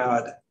 we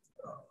had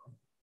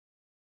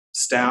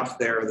staff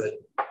there that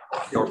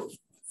are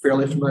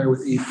fairly familiar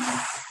with EV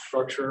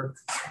infrastructure.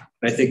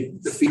 And I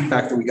think the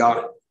feedback that we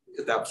got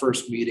at that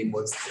first meeting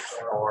was that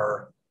there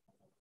are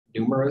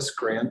numerous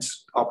grant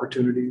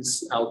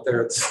opportunities out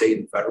there at the state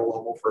and federal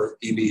level for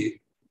EV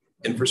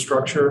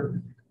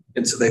infrastructure.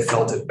 And so they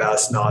felt it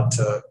best not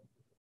to,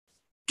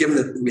 given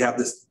that we have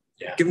this,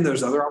 given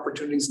there's other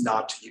opportunities,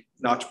 not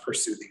to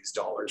pursue these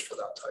dollars for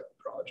that type of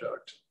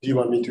project. Do you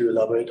want me to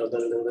elaborate on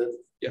that a little bit?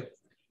 Yeah.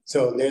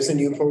 So there's a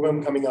new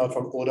program coming out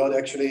from ODOT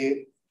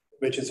actually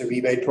which is a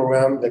rebate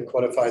program that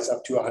qualifies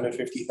up to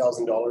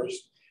 $150,000,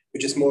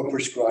 which is more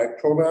prescribed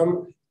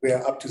program,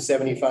 where up to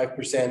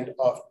 75%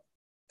 of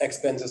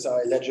expenses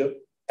are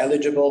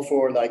eligible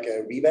for like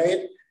a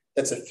rebate.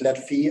 That's a flat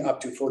fee up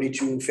to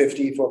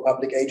 $42.50 for a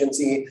public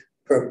agency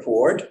per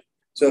port.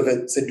 So if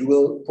it's a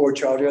dual port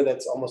charger,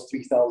 that's almost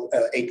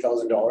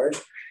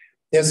 $8,000.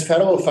 There's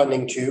federal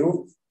funding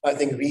too. I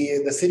think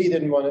the city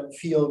didn't want to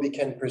feel we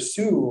can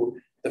pursue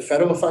the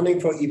federal funding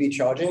for EV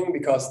charging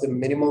because the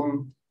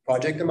minimum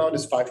project amount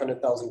is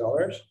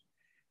 $500,000.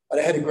 But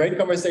I had a great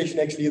conversation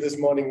actually this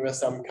morning with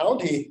some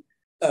county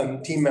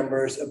team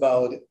members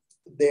about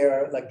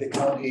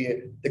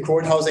the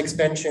courthouse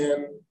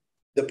expansion,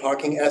 the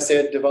parking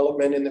asset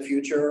development in the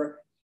future.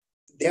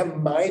 There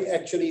might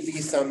actually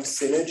be some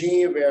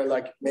synergy where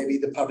like maybe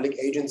the public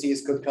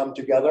agencies could come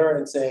together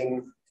and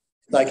saying,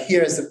 like,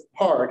 here's the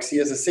parks,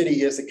 here's a city,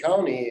 here's a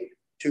county.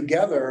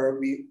 Together,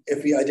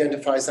 if we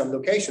identify some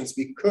locations,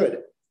 we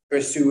could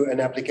pursue an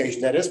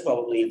application that is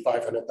probably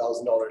 $500,000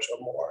 or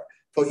more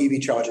for EV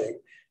charging.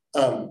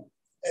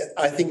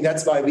 I think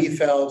that's why we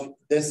felt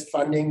this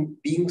funding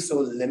being so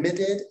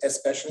limited,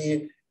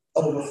 especially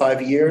over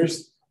 5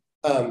 years,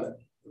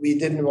 we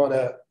didn't want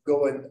to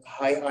go in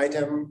high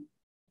item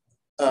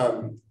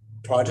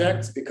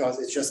projects because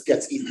it just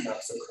gets eaten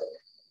up so quick.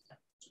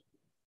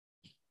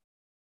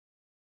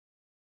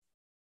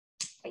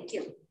 Thank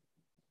you.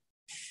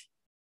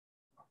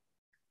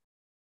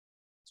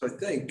 So I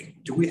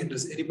think,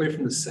 does anybody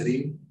from the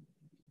city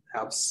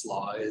have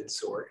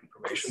slides or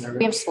information there?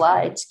 We have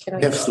slides. Can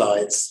We have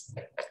slides,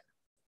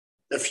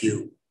 a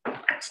few.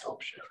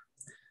 Stop share.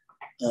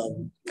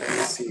 Let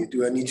me see,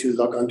 do I need to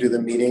log onto the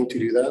meeting to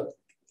do that?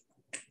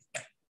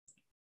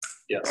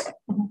 Yes.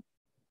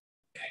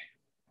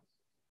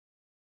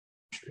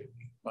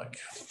 Mike.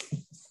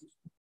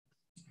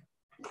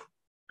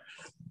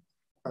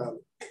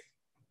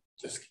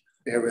 Just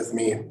bear with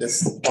me,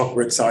 this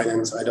awkward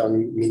silence, I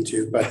don't mean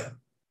to, but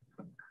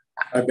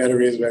my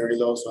battery is very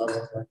low, so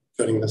I'm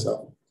turning this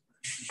off.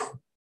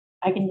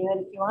 I can do it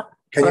if you want.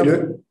 Can you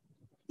do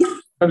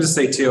it? I'll just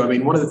say too, I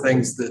mean, one of the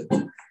things that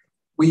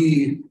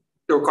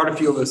there were quite a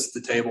few of us at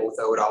the table with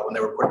ODOT when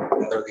they were putting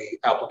together the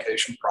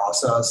application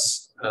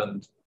process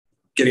and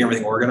getting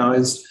everything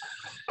organized.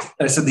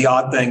 And I said, the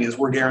odd thing is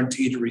we're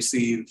guaranteed to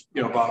receive,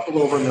 about a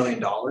little over $1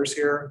 million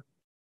here,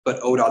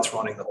 but ODOT's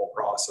running the whole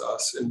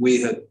process. And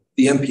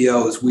the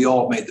MPOs, we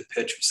all made the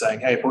pitch of saying,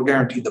 hey, if we're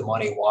guaranteed the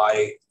money,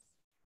 why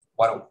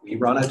don't we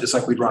run it? Just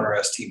like we'd run our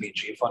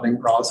STBG funding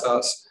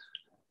process.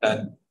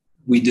 And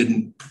we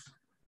didn't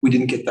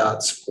get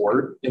that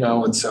support,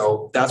 and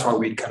so that's why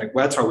we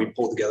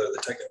pulled together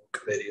the technical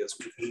committee, is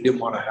we didn't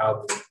want to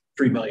have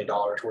 $3 million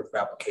worth of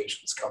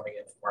applications coming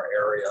in from our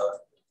area,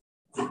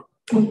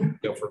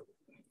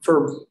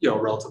 for a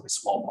relatively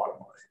small amount of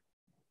money.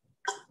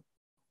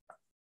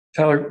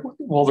 Tyler,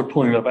 while they're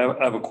pulling it up,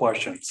 I have a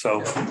question.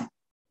 So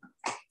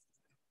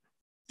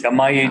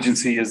my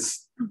agency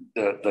is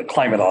the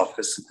climate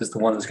office is the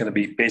one that's going to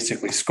be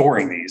basically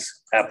scoring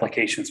these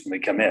applications when they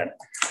come in.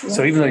 Yeah.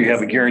 So even though you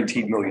have a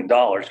guaranteed $1 million,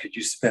 could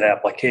you submit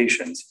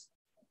applications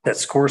that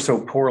score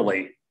so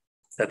poorly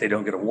that they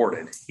don't get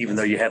awarded, even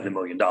though you have the $1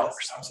 million?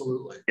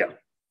 Absolutely. Yeah.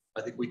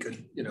 I think we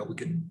could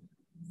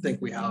think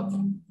we have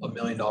 $1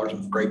 million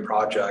of great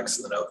projects,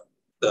 and then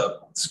the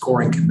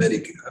scoring committee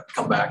could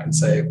come back and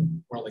say,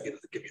 we're only going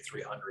to give you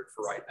 300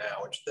 for right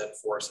now, which then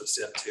force us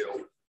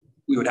into,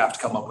 we would have to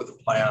come up with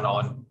a plan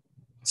on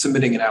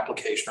submitting an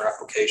application or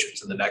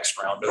applications in the next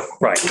round.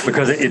 Right,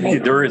 because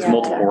there is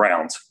multiple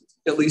rounds.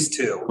 At least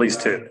two. At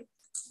least two.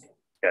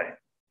 Okay.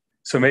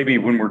 So maybe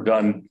when we're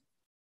done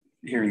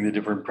hearing the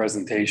different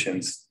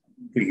presentations,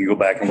 we can go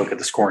back and look at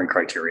the scoring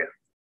criteria.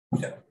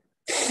 Yeah.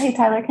 Hey,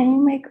 Tyler, can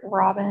you make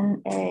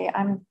Robin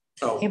I'm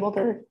able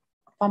to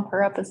bump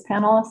her up as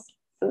panelist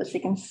so that she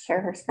can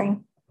share her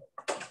screen?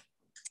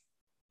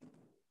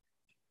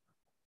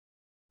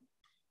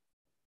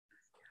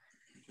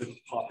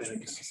 Just pop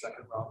in just a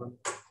second, Robin.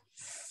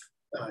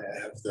 I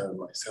have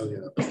my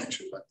cellular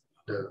connection, but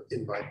the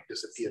invite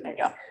disappeared. There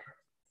you go.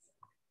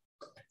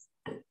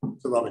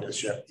 So Robin is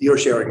sharing. You're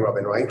sharing,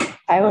 Robin, right?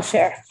 I will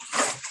share.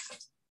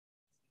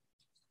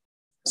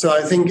 So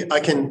I think I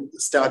can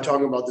start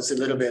talking about this a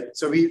little bit.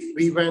 So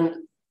we went,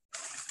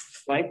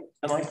 right?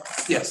 Am I?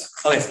 Yes.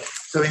 Okay.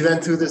 So we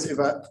went through this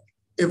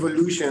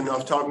evolution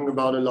of talking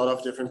about a lot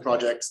of different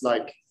projects,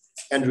 like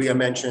Andrea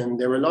mentioned.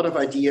 There were a lot of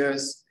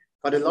ideas,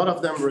 but a lot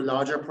of them were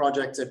larger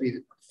projects that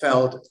we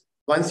felt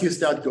once you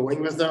start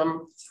going with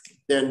them,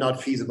 they're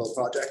not feasible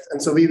projects.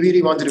 And so we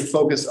really wanted to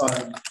focus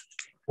on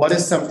what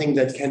is something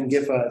that can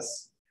give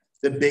us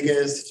the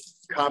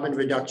biggest carbon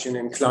reduction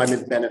and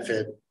climate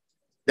benefit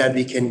that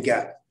we can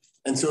get.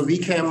 And so we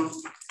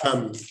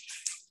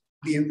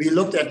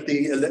looked at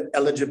the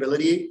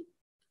eligibility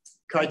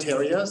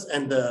criteria,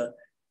 and the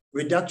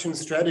reduction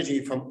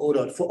strategy from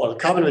ODOT, or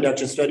carbon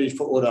reduction strategy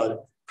for ODOT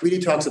really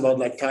talks about,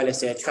 like Tyler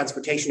said,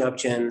 transportation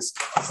options,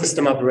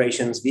 system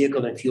operations,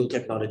 vehicle and fuel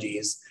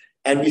technologies.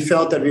 And we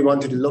felt that we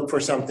wanted to look for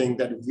something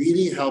that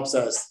really helps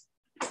us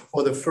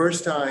for the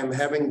first time,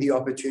 having the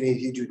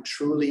opportunity to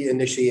truly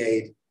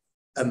initiate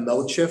a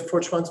mode shift for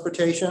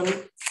transportation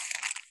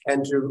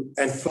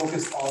and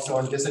focus also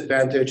on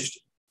disadvantaged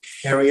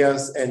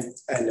areas and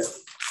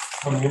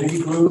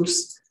community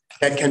groups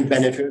that can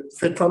benefit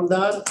from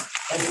that,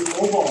 and to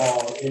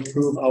overall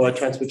improve our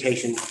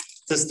transportation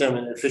system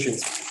and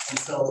efficiency. And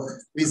so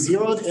we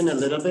zeroed in a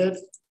little bit.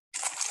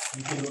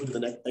 You can go to the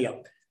next, yeah.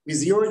 We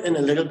zeroed in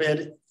a little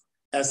bit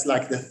as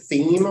like the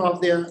theme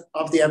of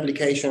the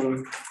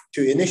application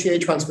to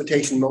initiate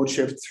transportation mode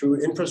shift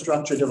through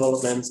infrastructure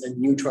developments and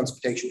new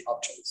transportation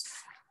options.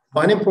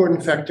 One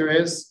important factor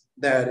is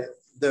that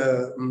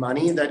the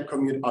money that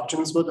commute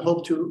options would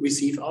hope to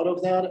receive out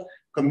of that,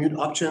 commute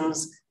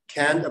options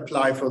can't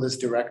apply for this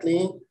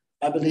directly,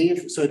 I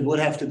believe. So it would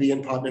have to be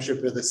in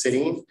partnership with the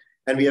city.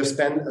 And we have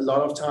spent a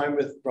lot of time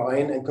with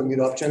Brian and commute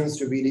options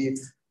to really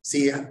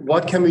see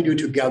what can we do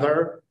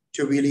together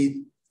to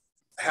really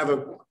have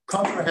a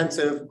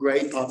comprehensive,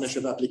 great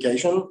partnership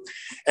application.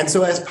 And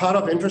so as part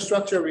of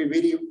infrastructure,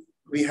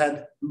 we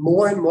had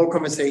more and more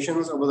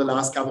conversations over the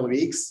last couple of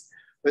weeks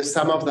with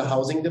some of the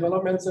housing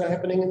developments that are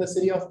happening in the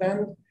city of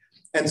Bend.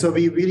 And so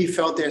we really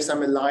felt there's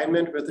some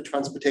alignment with the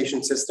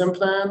transportation system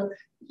plan.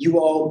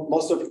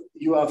 Most of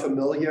you are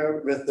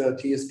familiar with the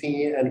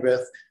TSP and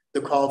with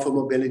the call for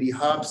mobility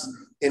hubs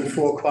in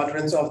 4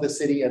 quadrants of the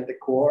city and the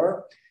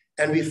core.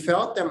 And we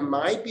felt there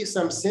might be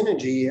some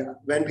synergy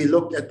when we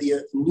looked at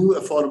the new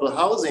affordable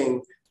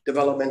housing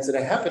developments that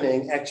are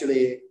happening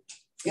actually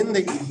in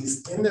the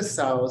east, in the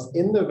south,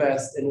 in the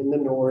west, and in the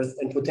north,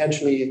 and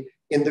potentially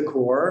in the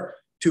core,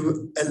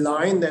 to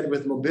align that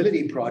with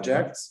mobility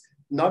projects,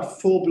 not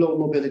full-blown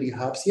mobility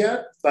hubs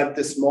yet, but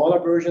the smaller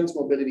versions,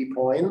 mobility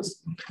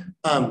points.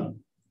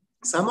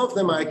 Some of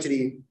them are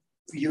actually,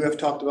 you have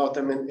talked about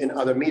them in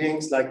other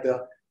meetings, like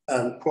the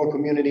Core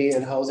Community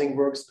and Housing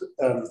Works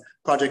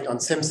project on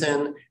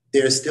Simpson.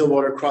 There's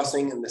Stillwater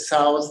Crossing in the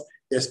south.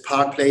 There's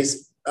Park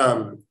Place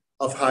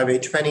of Highway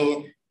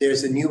 20.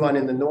 There's a new one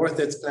in the north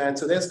that's planned.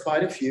 So there's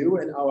quite a few.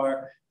 And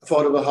our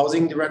affordable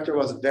housing director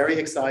was very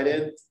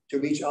excited to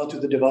reach out to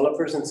the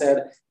developers and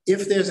said,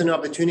 if there's an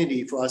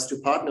opportunity for us to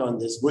partner on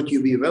this, would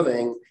you be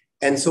willing?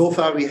 And so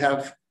far we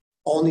have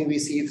only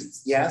received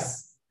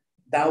yes.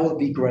 That would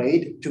be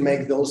great to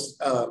make those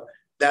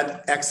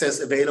that access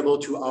available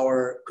to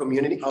our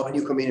community, our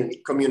new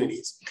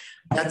communities.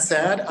 That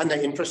said, under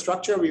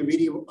infrastructure, we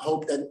really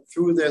hope that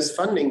through this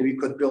funding, we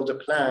could build a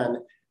plan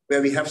where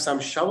we have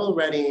some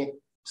shovel-ready,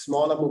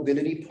 smaller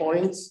mobility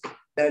points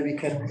that we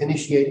can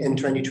initiate in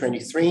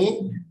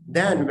 2023.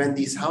 Then when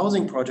these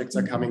housing projects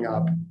are coming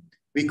up,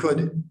 we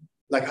could,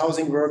 like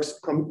Housing Works,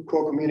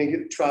 Core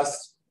Community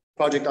Trust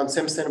project on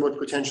Simpson would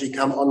potentially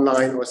come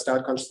online or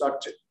start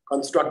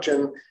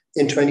construction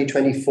in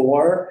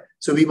 2024.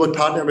 So we would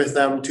partner with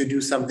them to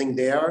do something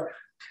there.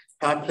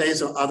 Park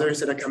Place or others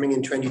that are coming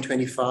in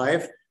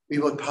 2025, we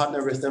would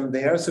partner with them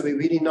there. So we're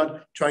really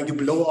not trying to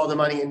blow all the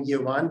money in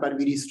year one, but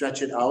really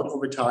stretch it out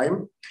over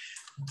time.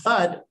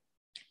 But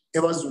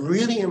it was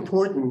really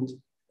important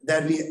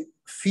that we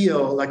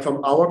feel like,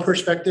 from our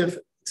perspective,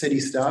 city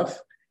staff,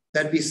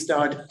 that we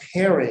start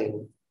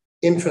pairing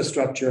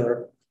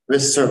infrastructure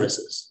with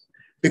services.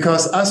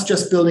 Because us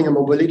just building a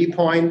mobility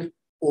point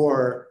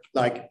or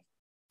like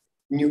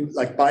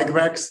bike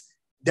racks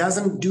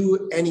doesn't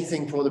do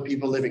anything for the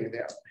people living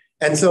there.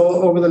 And so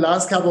over the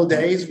last couple of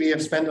days, we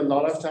have spent a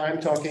lot of time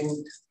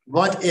talking,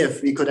 what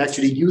if we could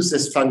actually use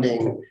this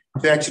funding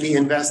to actually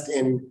invest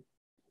in,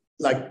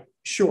 like,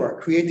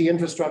 sure, create the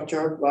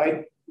infrastructure,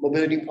 right?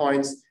 Mobility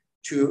points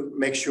to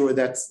make sure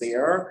that's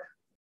there.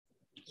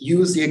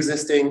 Use the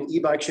existing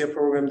e-bike share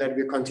program that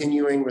we're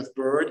continuing with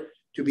Bird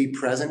to be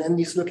present in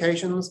these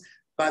locations,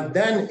 but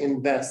then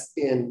invest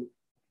in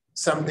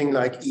something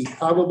like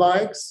e-cargo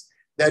bikes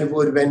that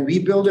would, when we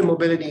build a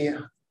mobility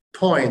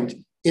point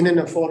in an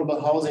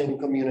affordable housing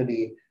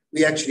community,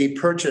 we actually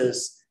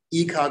purchase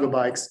e-cargo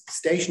bikes,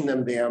 station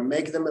them there,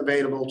 make them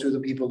available to the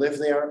people who live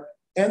there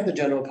and the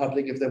general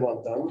public if they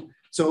want them.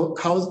 So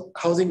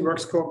Housing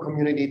Works Core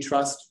Community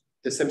Trust,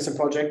 the Simpson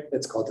Project,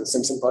 it's called the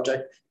Simpson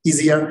Project,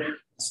 easier,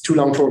 it's too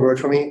long for a word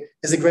for me,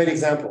 is a great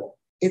example.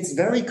 It's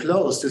very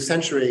close to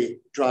Century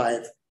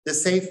Drive, the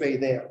Safeway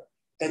there.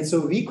 And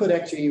so we could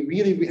actually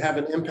really have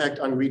an impact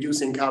on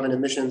reducing carbon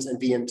emissions and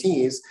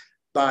VMTs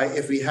by,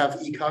 if we have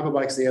e-cargo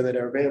bikes there that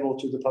are available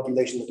to the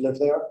population that live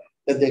there,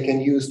 that they can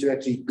use to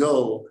actually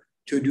go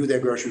to do their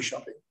grocery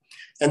shopping.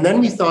 And then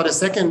we thought a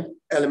second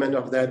element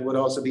of that would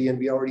also be, and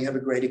we already have a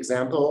great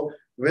example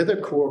with a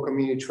Core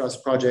Community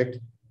Trust project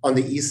on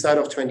the east side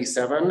of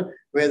 27,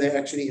 where they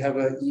actually have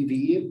an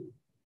EV,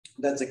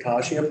 that's a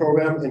car share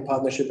program in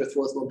partnership with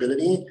Forth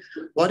Mobility.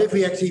 What if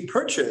we actually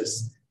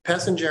purchase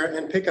passenger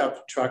and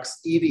pickup trucks,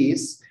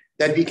 EVs,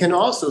 that we can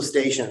also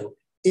station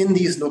in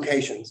these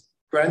locations?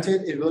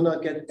 Granted, it will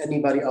not get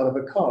anybody out of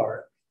a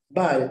car,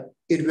 but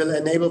it will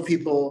enable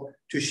people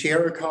to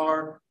share a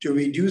car, to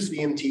reduce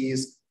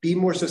VMTs, be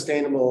more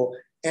sustainable,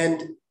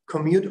 and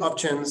commute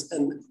options.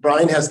 And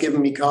Brian has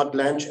given me carte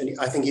blanche, and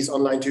I think he's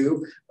online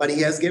too, but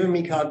he has given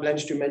me carte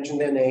blanche to mention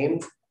their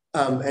name.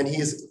 And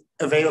he's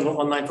available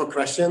online for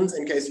questions,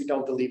 in case you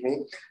don't believe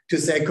me, to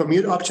say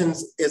Commute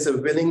Options is a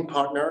willing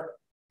partner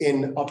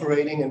in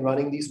operating and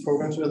running these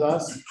programs with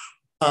us.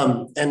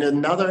 And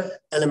another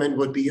element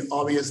would be,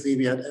 obviously,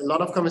 we had a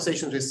lot of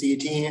conversations with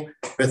CET,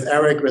 with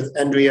Eric, with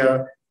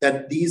Andrea,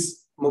 that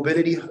these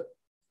mobility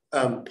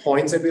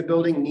points that we're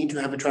building need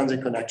to have a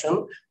transit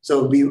connection.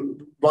 So we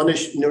want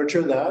to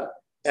nurture that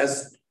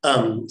as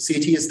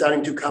CET is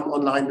starting to come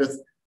online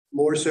with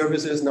more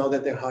services now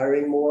that they're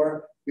hiring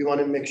more. We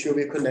want to make sure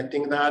we're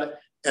connecting that.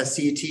 As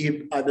CET,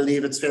 I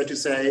believe it's fair to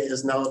say,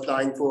 is now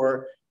applying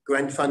for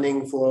grant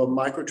funding for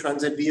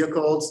microtransit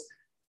vehicles.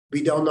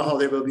 We don't know how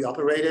they will be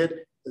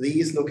operated.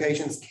 These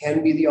locations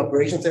can be the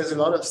operations. There's a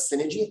lot of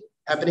synergy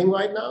happening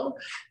right now.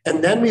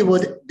 And then we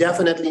would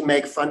definitely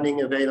make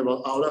funding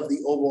available out of the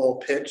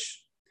overall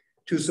pitch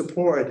to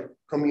support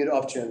Commute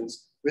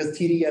Options with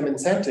TDM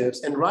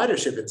incentives and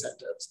ridership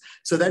incentives,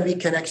 so that we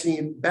can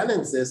actually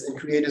balance this and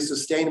create a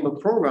sustainable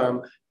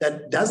program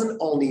that doesn't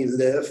only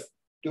live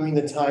during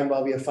the time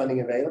while we have funding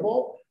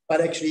available,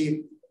 but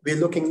actually we're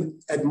looking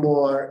at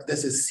more,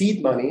 this is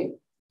seed money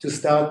to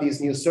start these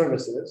new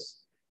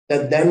services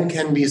that then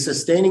can be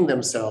sustaining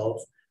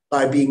themselves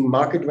by being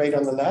market rate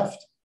on the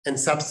left and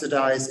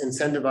subsidized,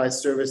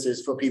 incentivized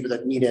services for people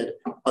that need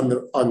it on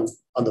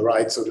the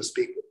right, so to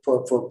speak,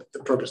 for the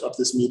purpose of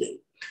this meeting.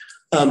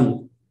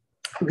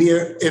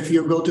 If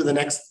you go to the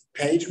next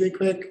page real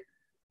quick,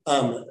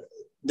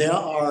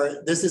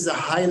 this is a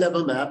high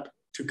level map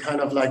to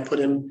kind of like put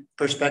in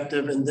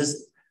perspective in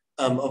this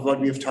of what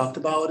we've talked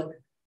about.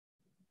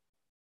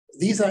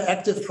 These are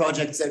active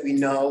projects that we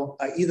know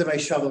are either by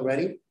shovel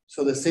ready.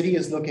 So the city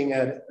is looking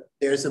at,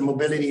 there's a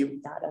mobility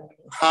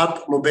hub,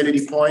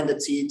 mobility point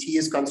that CET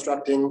is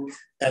constructing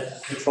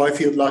at the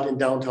Troyfield lot in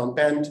downtown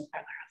Bend.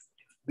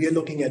 We are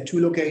looking at 2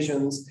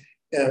 locations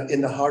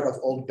in the heart of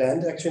Old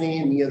Bend,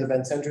 actually, near the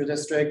Bend Central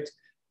District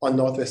on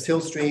Northwest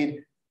Hill Street,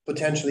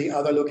 potentially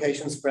other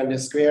locations, Brenda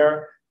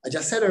Square. I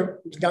just said,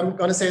 I'm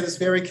gonna say this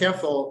very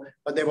careful,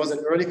 but there was an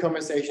early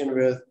conversation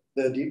with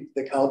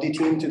the county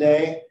team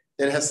today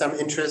that has some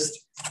interest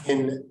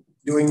in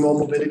doing more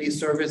mobility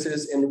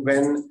services and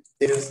when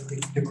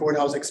the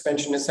courthouse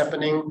expansion is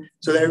happening,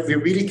 so that we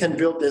really can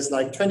build this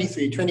like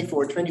 23,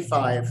 24,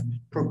 25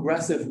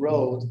 progressive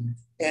road.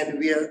 And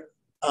we are,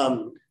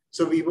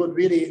 so we would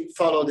really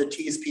follow the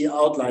TSP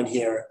outline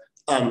here.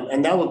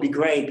 And that would be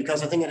great,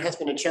 because I think it has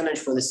been a challenge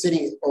for the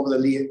city over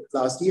the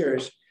last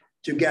years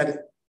to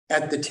get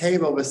at the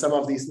table with some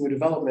of these new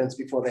developments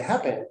before they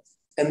happen.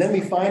 And then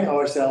we find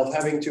ourselves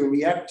having to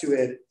react to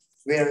it,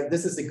 where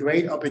this is a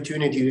great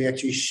opportunity to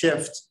actually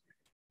shift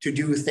to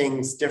do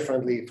things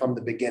differently from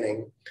the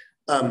beginning.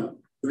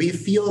 We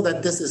feel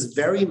that this is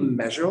very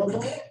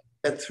measurable,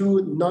 that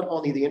through not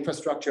only the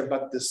infrastructure,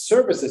 but the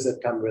services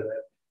that come with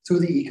it,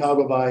 through the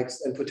e-cargo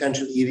bikes and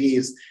potential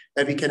EVs,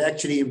 that we can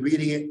actually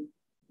really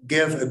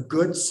give a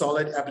good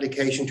solid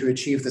application to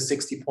achieve the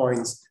 60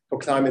 points for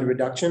climate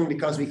reduction,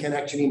 because we can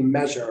actually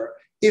measure,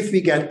 if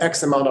we get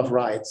X amount of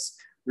rides,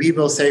 we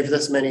will save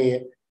this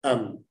many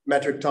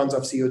metric tons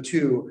of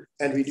CO2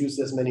 and reduce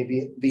this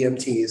many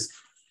VMTs.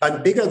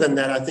 But bigger than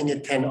that, I think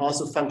it can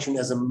also function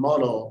as a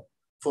model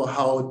for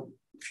how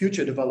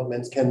future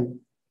developments can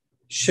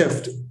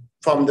shift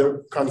from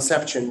the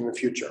conception in the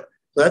future.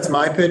 So that's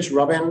my pitch.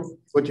 Robin,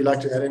 would you like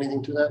to add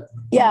anything to that?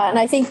 Yeah, and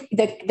I think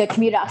the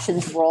Commute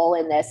Options role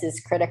in this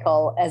is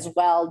critical as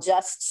well,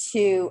 just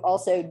to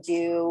also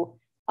do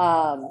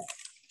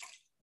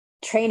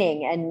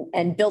training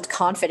and build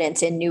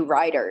confidence in new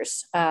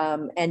riders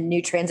and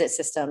new transit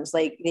systems.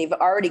 Like, they've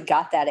already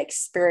got that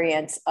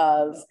experience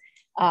of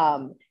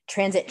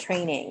transit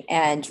training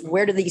and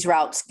where do these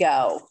routes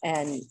go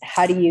and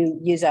how do you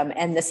use them?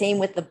 And the same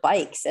with the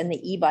bikes and the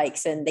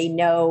e-bikes, and they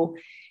know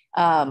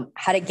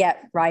how to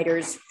get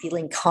riders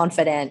feeling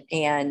confident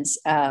and,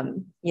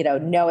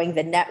 knowing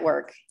the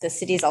network. The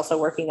city is also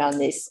working on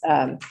this,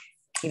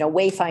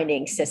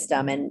 wayfinding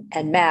system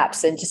and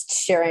maps, and just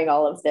sharing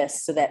all of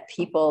this so that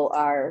people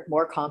are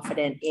more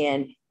confident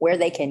in where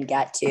they can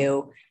get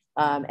to,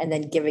 and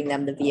then giving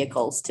them the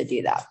vehicles to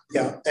do that.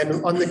 Yeah,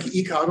 and on the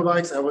e-cargo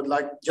bikes, I would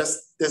like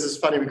this is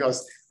funny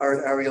because I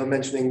heard Ariel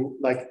mentioning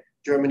like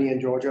Germany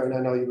and Georgia, and I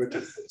know you were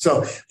too.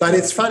 So, but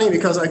it's funny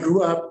because I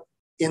grew up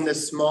in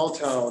this small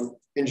town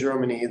in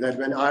Germany that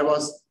when I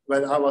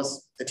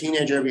was a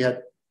teenager, we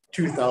had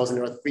 2,000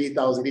 or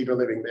 3,000 people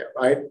living there,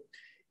 right?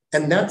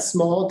 And that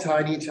small,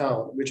 tiny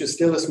town, which is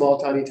still a small,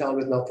 tiny town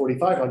with now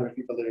 4,500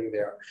 people living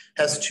there,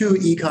 has 2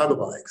 e-cargo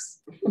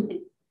bikes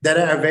that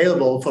are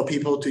available for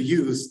people to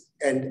use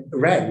and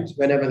rent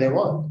whenever they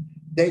want.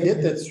 They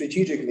did that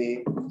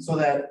strategically so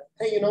that,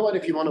 hey, you know what,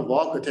 if you want to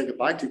walk or take a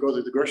bike to go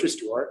to the grocery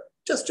store,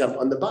 just jump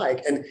on the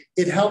bike. And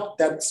it helped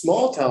that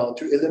small town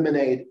to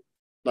eliminate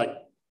like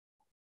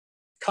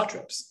car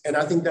trips. And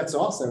I think that's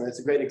awesome. It's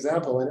a great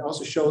example. And it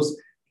also shows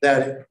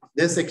that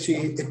this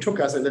actually, it took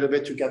us a little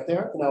bit to get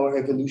there in our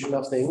evolution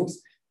of things.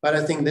 But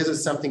I think this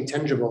is something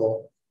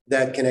tangible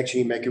that can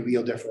actually make a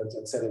real difference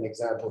and set an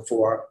example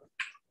for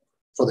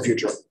the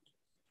future.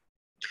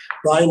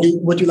 Ryan,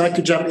 would you like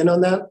to jump in on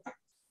that?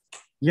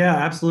 Yeah,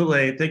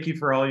 absolutely. Thank you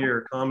for all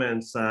your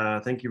comments.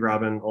 Thank you,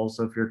 Robin,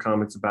 also for your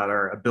comments about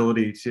our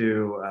ability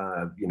to,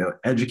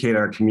 educate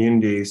our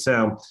community.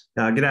 So,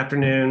 good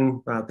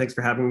afternoon. Thanks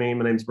for having me.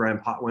 My name is Brian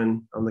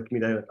Potwin. I'm the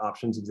Community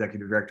Options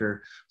Executive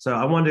Director. So,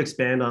 I wanted to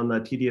expand on the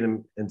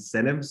TDM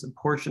incentives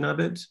portion of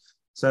it.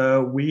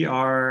 So,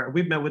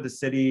 we've met with the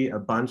city a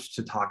bunch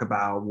to talk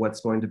about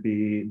what's going to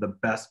be the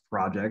best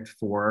project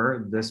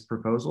for this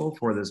proposal,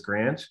 for this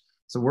grant.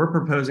 So, we're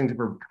proposing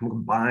to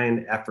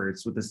combine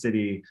efforts with the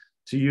city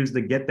to use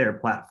the Get There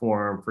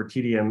platform for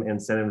TDM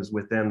incentives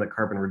within the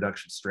carbon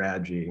reduction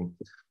strategy.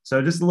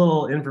 So just a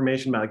little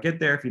information about Get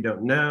There if you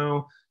don't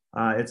know.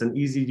 It's an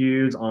easy to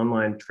use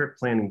online trip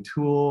planning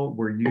tool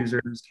where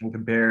users can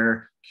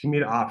compare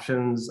commute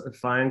options,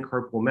 find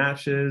carpool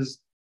matches,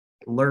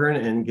 learn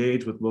and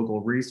engage with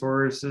local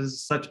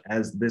resources such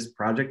as this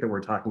project that we're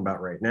talking about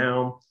right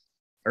now,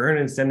 earn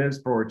incentives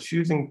for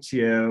choosing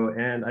TO.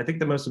 And I think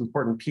the most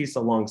important piece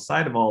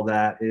alongside of all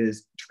that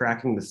is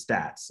tracking the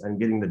stats and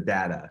getting the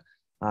data.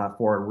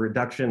 For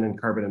reduction in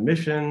carbon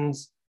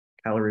emissions,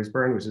 calories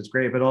burned, which is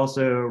great, but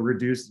also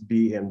reduced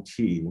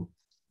BMT.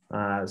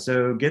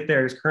 So Get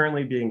There is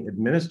currently being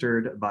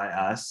administered by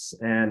us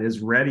and is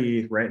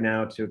ready right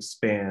now to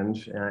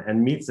expand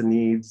and meets the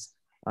needs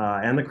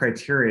and the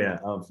criteria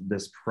of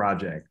this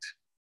project.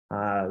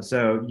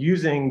 So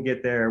using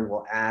Get There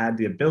will add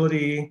the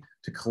ability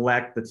to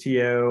collect the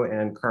TO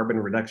and carbon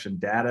reduction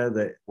data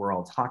that we're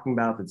all talking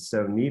about that's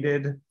so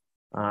needed.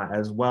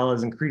 As well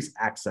as increase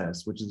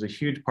access, which is a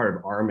huge part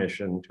of our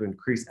mission to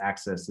increase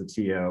access to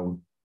TO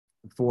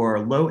for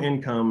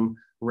low-income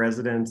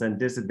residents and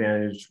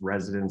disadvantaged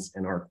residents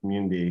in our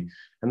community.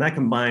 And that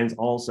combines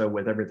also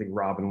with everything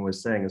Robin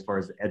was saying as far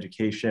as the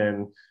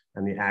education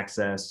and the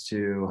access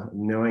to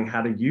knowing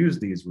how to use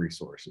these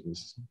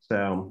resources.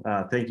 So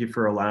thank you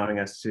for allowing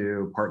us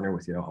to partner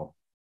with you all.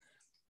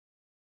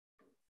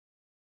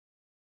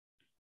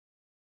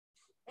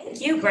 Thank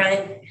you,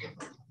 Brian.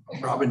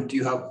 Robin, do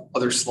you have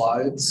other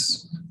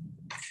slides?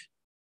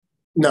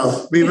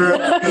 No, we were,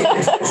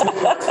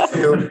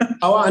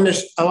 our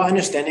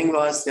understanding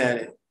was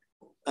that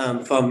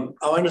from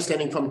our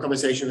understanding from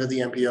conversation with the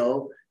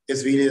MPO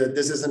is really that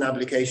this is an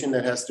application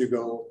that has to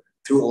go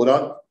through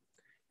ODOT,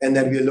 and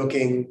that we're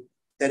looking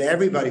that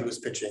everybody who's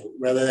pitching,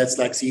 whether that's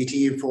like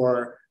CET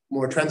for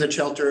more transit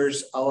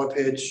shelters, our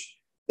pitch,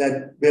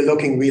 that we're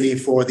looking really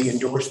for the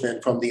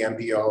endorsement from the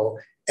MPO.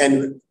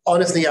 And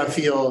honestly, I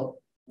feel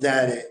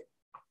that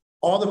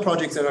all the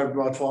projects that are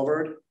brought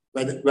forward,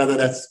 whether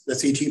that's the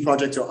CT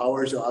projects or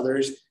ours or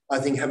others, I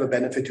think have a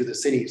benefit to the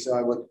city. So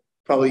I would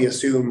probably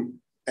assume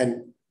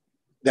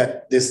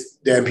that the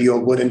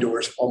MPO would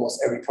endorse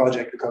almost every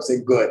project because they're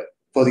good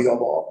for the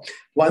overall.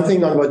 One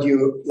thing on what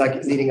you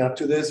like leading up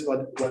to this,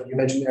 what you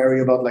mentioned,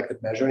 Ari, about like the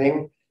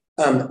measuring.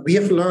 We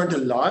have learned a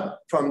lot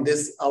from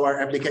this,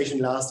 our application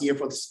last year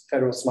for the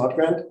federal smart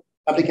grant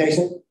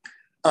application.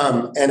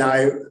 And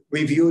I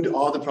reviewed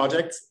all the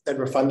projects that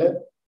were funded.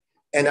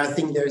 And I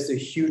think there's a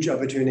huge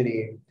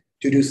opportunity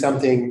to do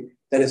something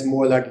that is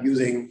more like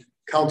using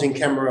counting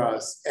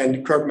cameras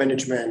and curb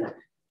management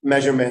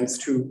measurements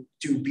to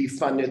be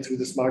funded through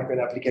the smart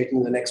grant application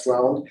in the next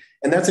round.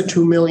 And that's a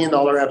 $2 million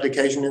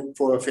application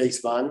for a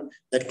phase 1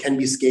 that can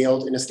be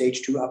scaled in a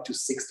stage 2 up to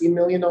 $16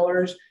 million.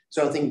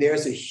 So I think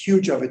there's a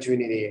huge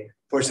opportunity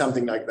for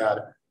something like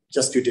that,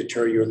 just to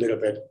deter you a little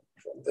bit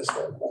from this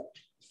one.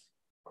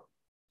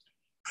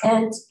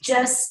 And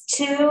just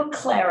to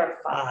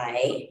clarify,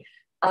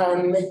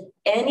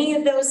 any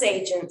of those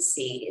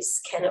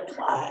agencies can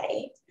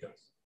apply.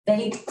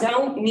 They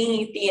don't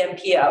need the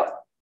MPO.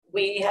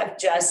 We have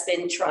just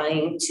been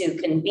trying to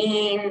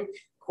convene,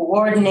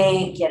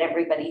 coordinate, get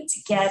everybody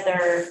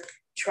together,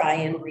 try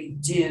and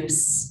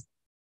reduce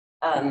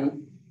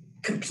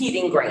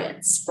competing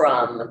grants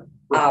from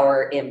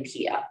our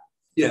MPO.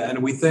 Yeah,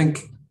 and we think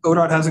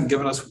ODOT hasn't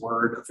given us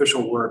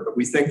official word, but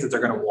we think that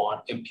they're going to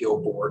want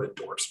MPO board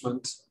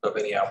endorsement of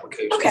any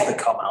applications that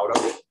come out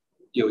of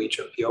each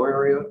MPO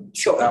area.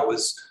 Sure. So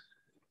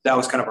that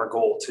was kind of our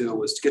goal too,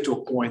 was to get to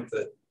a point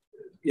that,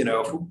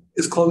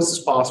 as close as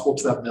possible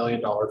to that $1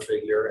 million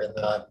figure, and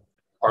then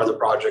are the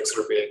projects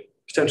that are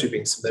potentially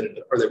being submitted,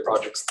 are they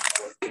projects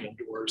that can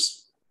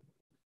endorse?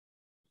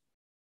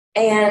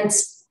 And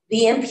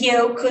the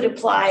MPO could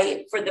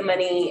apply for the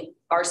money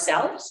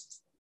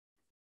ourselves.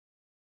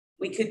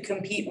 We could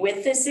compete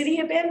with the city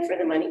of Bend for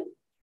the money.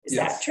 Is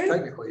that true?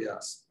 Technically,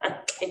 yes.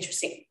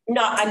 Interesting.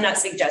 No, I'm not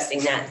suggesting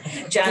that.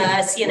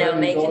 Just,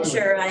 making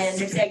sure I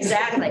understand.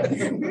 Exactly.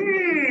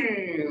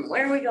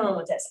 Where are we going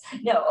with this?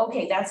 No,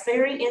 okay, that's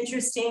very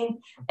interesting.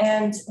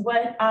 And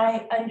what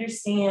I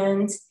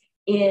understand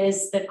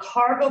is the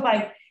cargo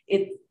bike,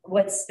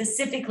 what's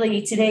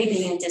specifically today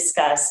being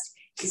discussed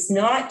is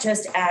not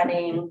just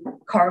adding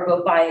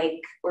cargo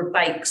bike or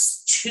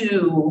bikes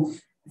to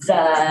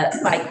the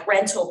bike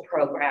rental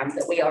program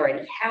that we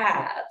already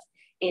have.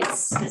 It's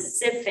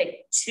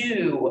specific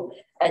to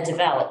a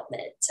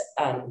development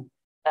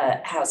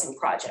housing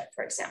project,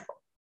 for example.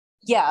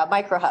 Yeah, a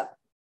micro hub.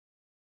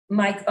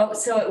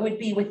 So it would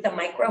be with the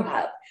micro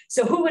hub.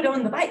 So who would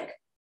own the bike?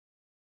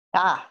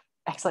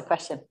 Excellent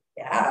question.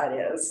 Yeah,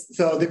 it is.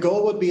 So the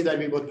goal would be that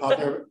we would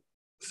partner,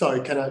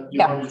 sorry, can I?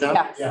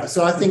 Yeah. Yeah,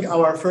 so I think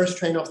our first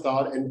train of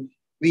thought, and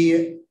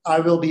I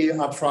will be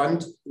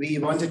upfront, we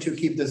wanted to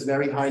keep this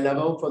very high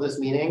level for this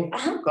meeting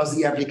because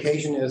the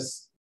application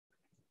is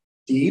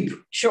deep.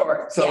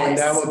 Sure. So and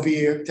that would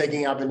be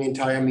taking up an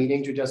entire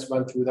meeting to just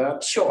run through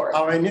that. Sure.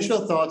 Our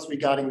initial thoughts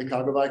regarding the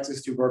cargo bikes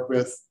is to work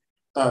with,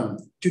 to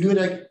do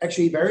it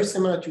actually very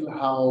similar to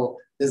how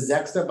the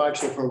Zexter bike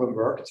shop program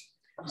worked.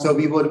 So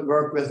we would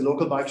work with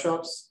local bike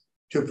shops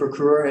to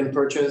procure and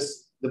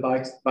purchase the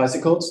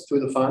bicycles through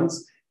the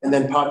funds, and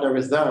then partner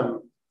with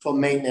them for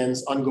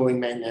maintenance, ongoing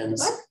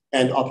maintenance,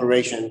 and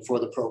operation for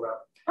the program.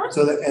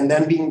 So that, and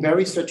then being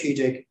very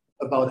strategic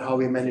about how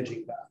we're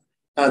managing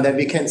that. That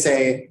we can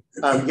say,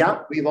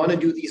 yeah, we want to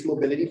do these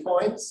mobility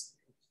points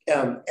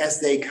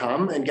as they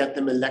come and get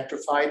them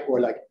electrified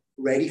or like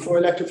ready for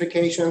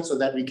electrification, so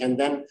that we can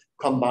then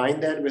combine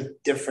that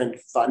with different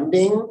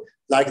funding,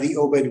 like the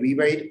OBED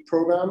rebate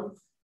program.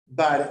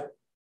 But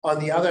on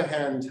the other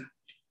hand,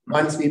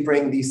 once we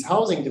bring these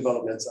housing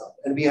developments up,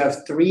 and we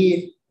have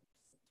 3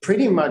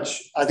 pretty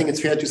much, I think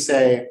it's fair to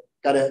say,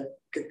 got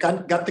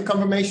the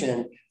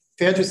confirmation,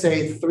 fair to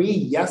say 3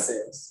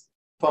 yeses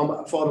from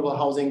affordable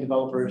housing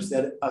developers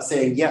that are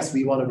saying, yes,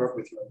 we want to work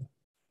with you.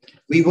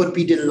 We would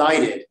be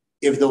delighted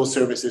if those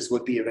services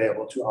would be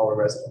available to our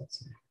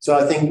residents. So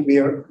I think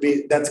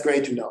that's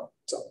great to know.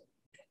 So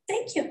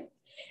thank you.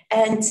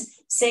 And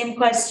same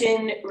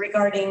question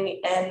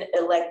regarding an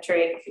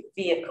electric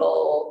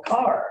vehicle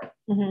car.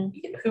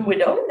 Who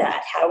would own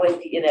that? How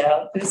would,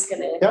 who's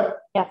gonna?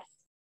 Yeah.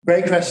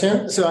 Great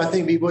question. So I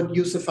think we would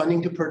use the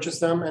funding to purchase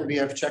them, and we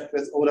have checked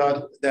with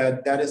ODOT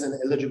that is an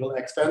eligible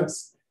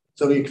expense.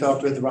 So we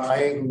talked with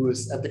Rai, who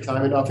is at the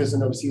climate office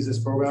and oversees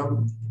this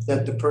program,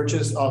 that the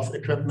purchase of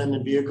equipment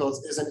and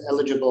vehicles is an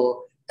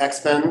eligible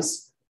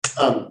expense.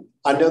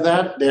 Under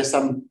that, there's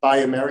some Buy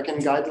American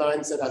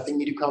guidelines that I think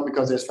need to come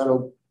because there's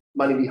federal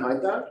money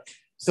behind that.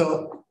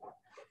 So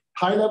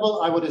high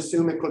level, I would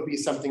assume it could be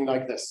something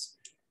like this.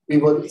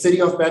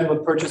 City of Bend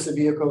would purchase the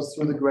vehicles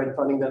through the grant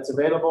funding that's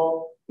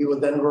available. We would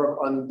then work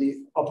on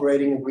the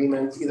operating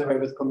agreements, either way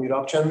with Commute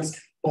Options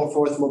or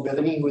Forth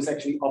Mobility, who is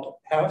actually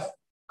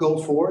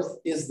Go Forth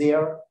is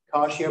their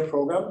car share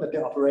program that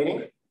they're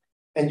operating.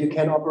 And you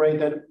can operate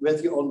that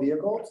with your own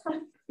vehicles.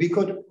 We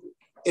could,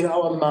 in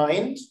our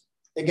mind,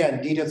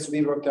 again, details to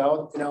be worked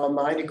out, in our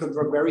mind, it could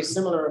work very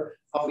similar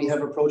how we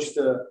have approached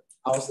the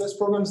houseless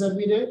programs that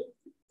we did,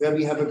 where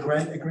we have a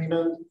grant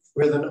agreement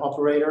with an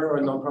operator or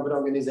a nonprofit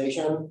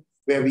organization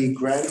where we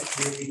could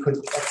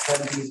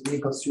extend these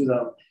vehicles to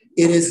them.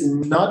 It is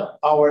not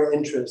our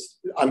interest,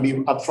 I'm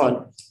being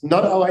upfront,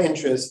 not our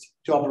interest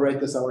to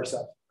operate this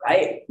ourselves.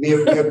 Right.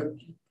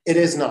 It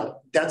is not.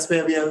 That's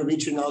where we are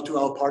reaching out to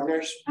our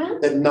partners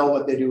that know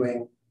what they're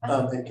doing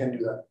and can do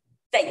that.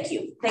 Thank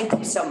you. Thank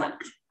you so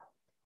much.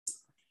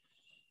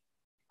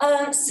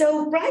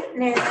 So right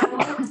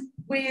now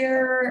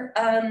we're,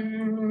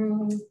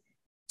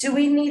 do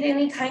we need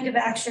any kind of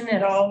action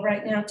at all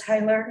right now,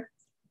 Tyler?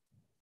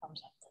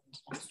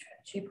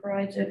 Strategy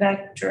provides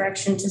a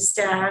direction to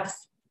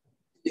staff.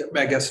 Yeah,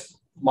 I guess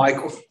my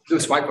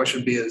question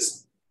would be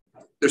is,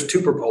 there's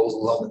 2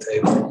 proposals on the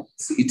table.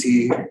 CET,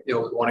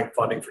 wanting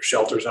funding for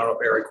shelters. I don't know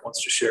if Eric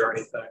wants to share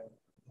anything,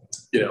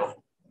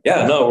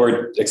 Yeah, no,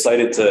 we're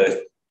excited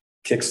to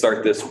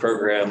kickstart this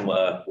program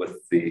with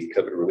the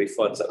COVID relief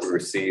funds that we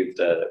received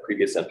at a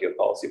previous MPO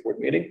policy board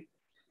meeting.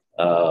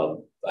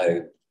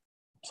 I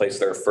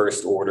placed our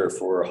first order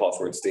for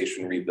Hawthorne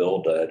Station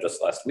rebuild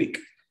just last week.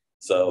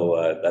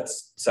 So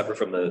that's separate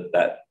from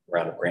that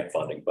round of grant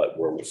funding, but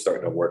we're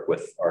starting to work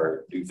with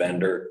our new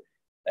vendor,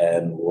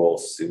 and we'll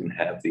soon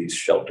have these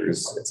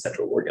shelters in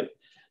Central Oregon.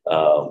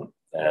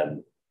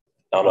 And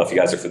I don't know if you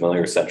guys are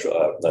familiar with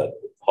the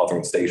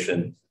Hawthorne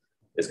Station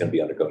is going to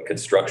be undergoing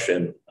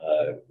construction,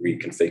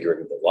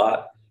 reconfiguring the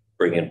lot,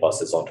 bringing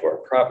buses onto our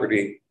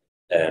property,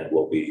 and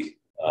we'll be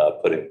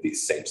putting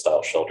these same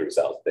style shelters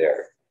out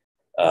there.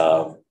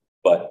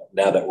 But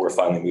now that we're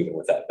finally moving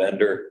with that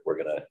vendor,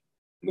 we're going to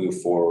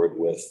move forward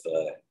with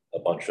a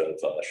bunch of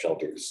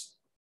shelters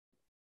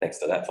thanks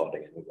to that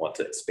funding, and we want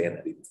to expand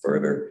that even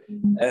further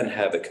and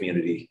have a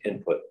community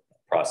input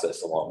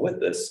process along with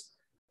this,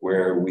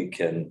 where we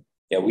can,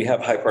 we have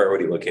high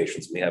priority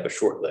locations, we have a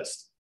short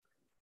list,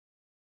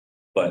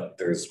 but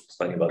there's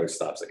plenty of other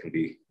stops that can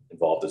be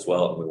involved as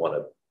well, and we want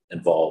to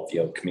involve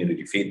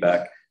community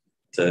feedback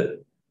to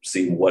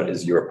see what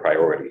is your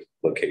priority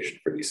location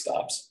for these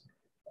stops.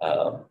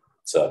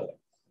 So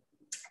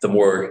the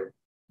more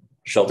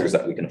shelters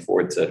that we can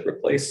afford to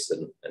replace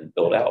and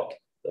build out,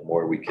 the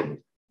more we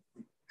can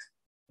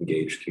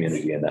engage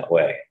community in that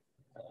way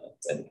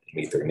and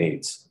meet their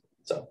needs.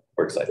 So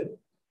we're excited.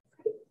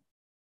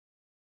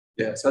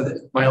 Yeah, so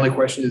my only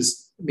question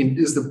is,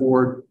 does the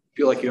board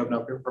feel like you have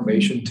enough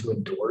information to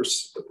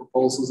endorse the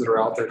proposals that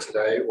are out there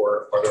today,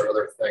 or are there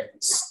other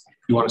things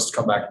you want us to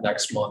come back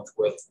next month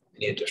with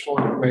any additional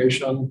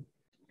information?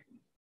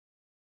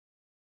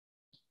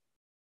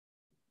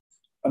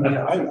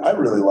 I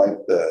really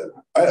like the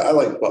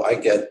I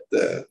get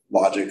the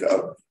logic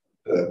of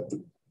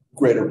the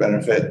greater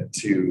benefit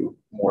to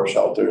more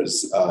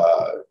shelters.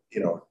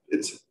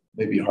 It's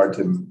maybe hard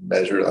to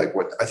measure like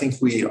what, I think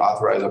we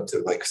authorize up to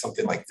like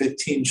something like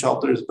 15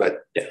 shelters,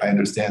 but I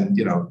understand,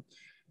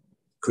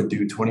 could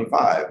do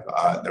 25.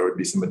 There would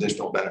be some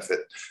additional benefit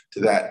to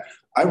that.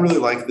 I really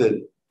like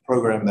the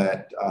program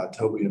that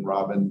Toby and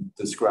Robin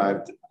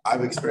described.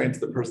 I've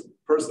experienced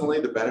personally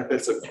the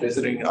benefits of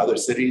visiting other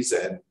cities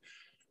and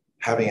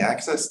having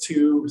access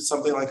to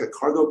something like a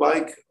cargo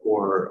bike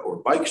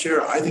or bike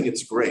share. I think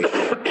it's great.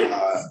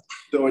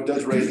 Though it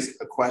does raise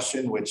a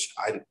question, which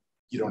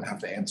you don't have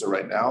to answer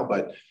right now,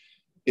 but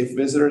if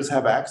visitors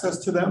have access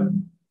to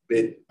them,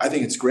 I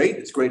think it's great.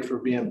 It's great for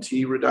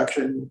BMT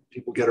reduction.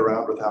 People get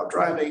around without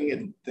driving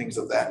and things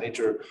of that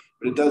nature,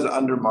 but it does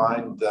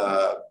undermine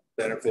the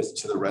benefits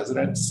to the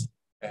residents.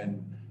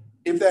 And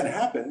if that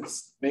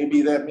happens,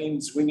 maybe that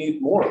means we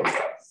need more of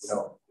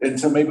that, and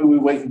so maybe we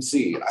wait and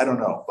see. I don't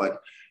know,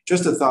 but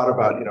just a thought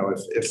about,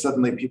 if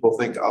suddenly people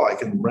think, oh, I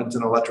can rent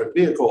an electric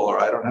vehicle,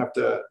 or I don't have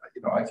to,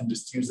 I can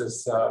just use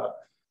this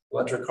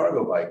electric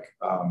cargo bike,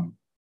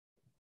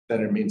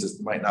 then it means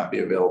it might not be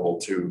available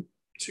to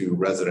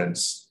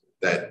residents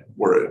that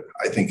were,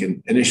 I think,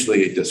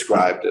 initially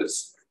described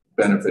as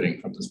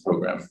benefiting from this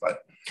program.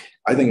 But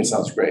I think it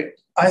sounds great.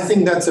 I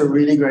think that's a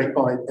really great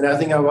point. And I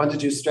think I wanted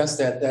to stress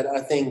that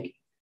I think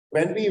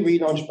when we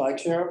relaunch bike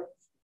share,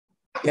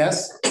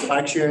 yes,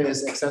 bike share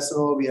is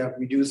accessible. We have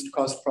reduced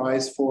cost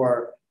price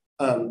for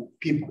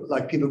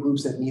people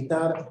groups that need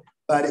that.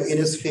 But it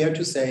is fair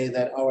to say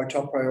that our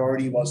top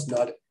priority was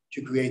not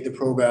to create the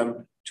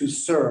program to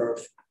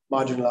serve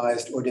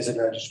marginalized or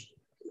disadvantaged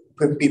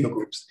people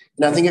groups.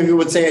 And I think if you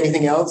would say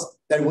anything else,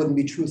 that wouldn't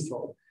be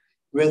truthful.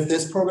 With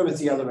this program, it's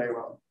the other way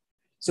around.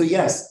 So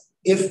yes,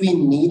 if we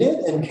need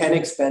it and can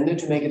expand it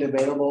to make it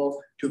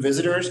available to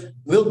visitors,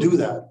 we'll do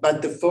that.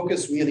 But the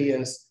focus really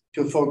is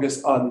to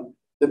focus on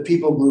the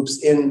people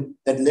groups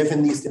that live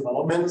in these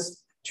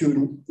developments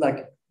to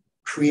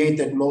create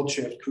that mode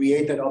shift,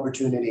 create that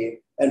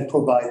opportunity, and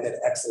provide that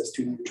access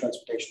to new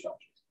transportation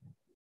options.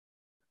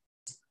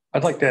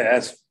 I'd like to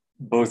ask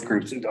both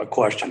groups a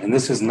question, and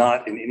this is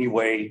not in any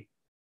way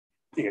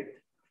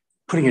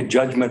putting a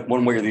judgment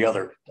one way or the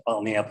other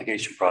on the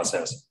application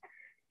process.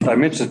 I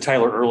mentioned to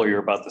Tyler earlier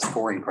about the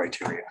scoring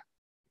criteria,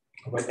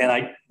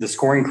 and the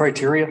scoring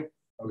criteria.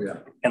 Oh yeah.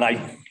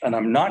 And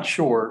I'm not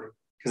sure,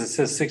 because it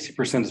says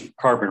 60% is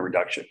carbon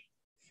reduction,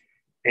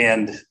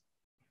 and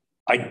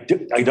I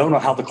don't know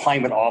how the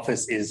climate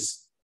office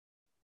is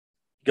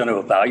going to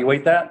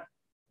evaluate that.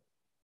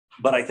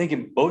 But I think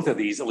in both of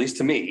these, at least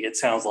to me, it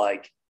sounds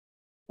like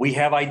we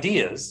have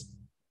ideas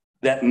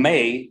that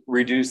may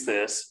reduce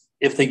this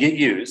if they get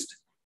used.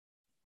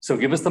 So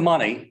give us the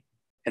money,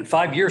 and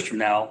 5 years from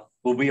now,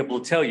 we'll be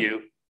able to tell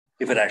you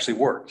if it actually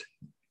worked.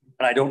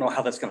 And I don't know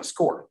how that's going to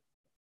score,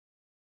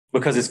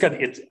 because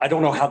I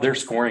don't know how they're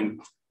scoring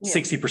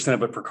 60%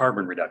 of it for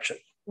carbon reduction.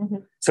 Mm-hmm.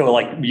 So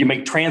like you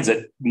make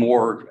transit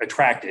more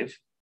attractive,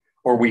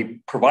 or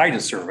we provide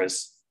a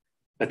service,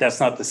 but that's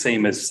not the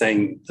same as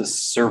saying the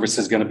service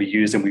is going to be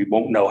used and we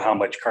won't know how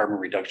much carbon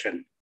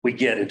reduction we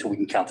get until we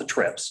can count the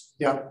trips.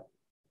 Yeah.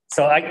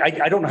 So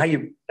I don't know how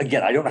I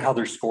don't know how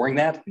they're scoring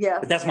that. Yeah.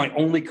 But that's my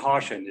only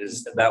caution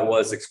is that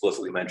was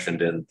explicitly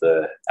mentioned in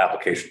the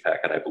application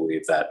packet, I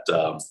believe, that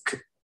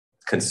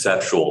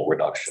conceptual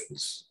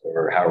reductions,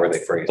 or however they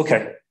phrase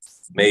it,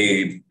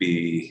 may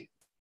be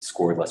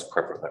scored less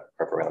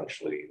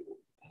preferentially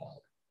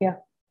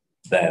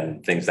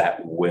than things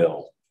that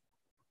will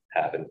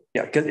happen.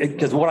 Yeah,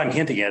 because what I'm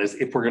hinting at is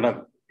if we're going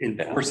to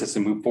enforce this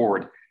and move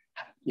forward,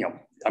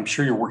 I'm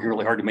sure you're working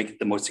really hard to make it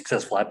the most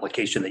successful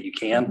application that you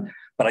can,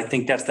 but I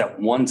think that's that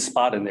one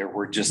spot in there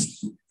where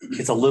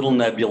it's a little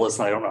nebulous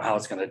and I don't know how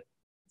it's going to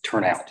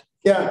turn out.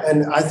 Yeah,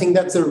 and I think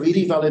that's a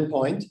really valid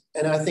point.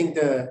 And I think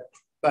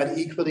but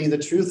equally the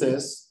truth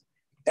is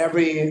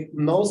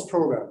most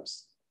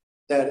programs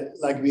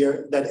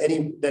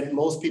that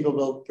most people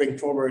will bring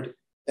forward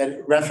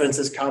that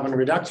references carbon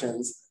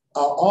reductions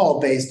are all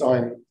based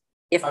on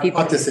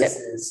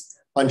hypotheses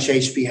on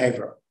changed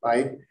behavior,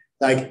 right?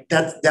 Like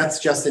that's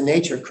just the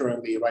nature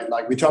currently, right?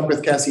 Like we talked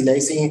with Cassie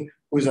Lacey,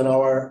 who's on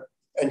our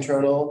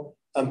internal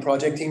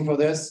project team for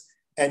this,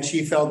 and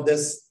she felt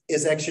this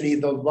is actually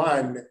the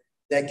one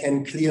that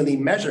can clearly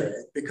measure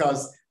it,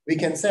 because we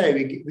can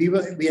say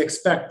we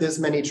expect this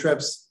many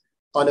trips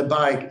on a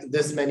bike,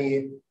 this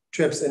many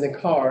trips in a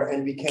car,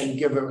 and we can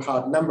give a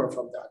hard number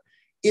from that.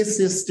 Is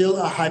this still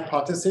a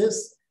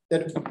hypothesis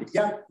that,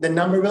 the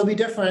number will be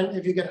different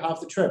if you get half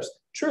the trips?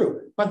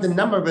 True, but the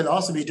number will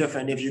also be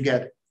different if you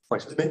get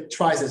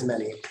twice as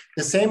many.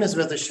 The same as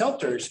with the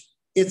shelters.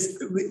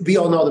 We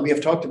all know that we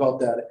have talked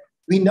about that.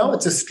 We know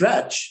it's a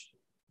stretch.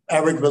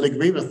 Eric will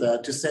agree with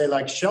that, to say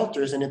like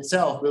shelters in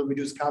itself will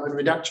reduce carbon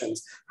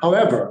reductions.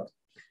 However,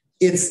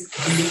 it's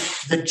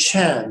the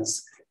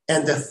chance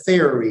and the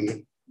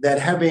theory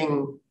that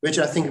which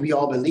I think we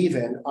all believe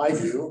in, I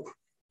do,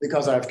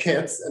 because I have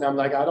kids, and I'm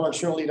like,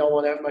 surely don't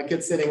want to have my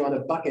kids sitting on a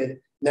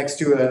bucket next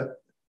to a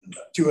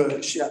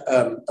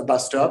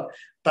bus stop.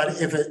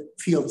 But if it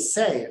feels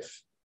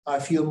safe, I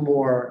feel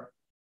more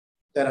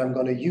that I'm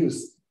going to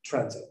use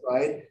transit,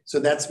 right? So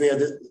that's where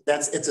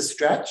it's a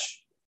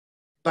stretch,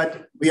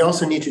 but we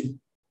also need to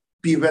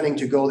be willing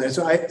to go there.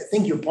 So I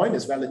think your point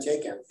is well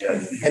taken.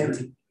 Yeah.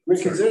 And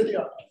Rick, is there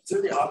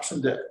the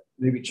option to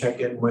maybe check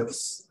in with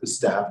the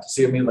staff to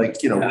see? I mean,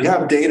 like, you know, we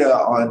have data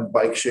on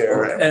bike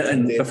share.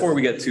 And before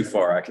we get too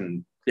far, I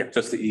can,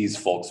 just to ease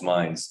folks'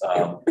 minds,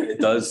 it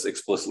does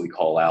explicitly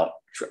call out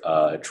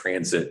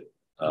transit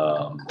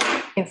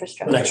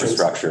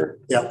infrastructure.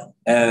 Yeah.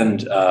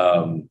 And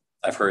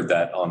I've heard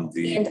that on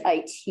the and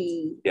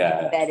IT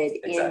embedded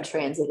in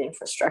transit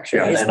infrastructure.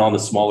 Yeah, and on the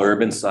small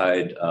urban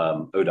side,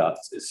 ODOT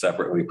is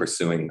separately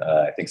pursuing,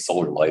 I think,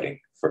 solar lighting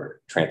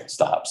for transit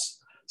stops.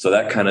 So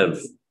that kind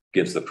of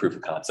gives the proof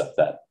of concept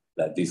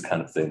that these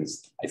kind of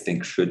things, I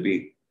think, should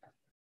be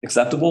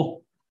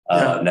acceptable.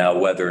 Now,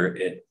 whether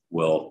it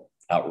will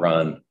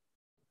outrun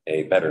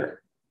a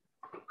better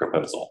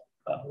proposal,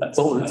 that's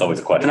always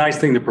a question. The nice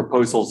thing, the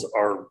proposals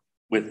are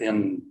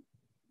within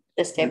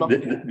this table,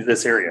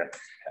 this area,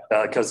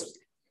 because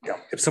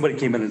if somebody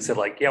came in and said,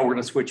 like, we're going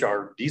to switch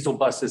our diesel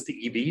buses to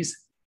EVs,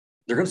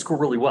 they're going to score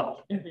really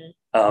well.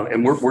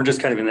 And we're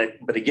just kind of in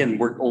that, but again,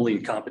 we're only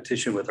in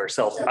competition with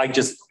ourselves. I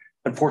just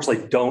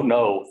unfortunately don't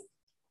know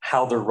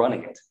how they're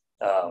running it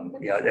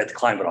at the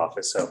climate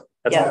office. So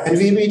that's all. And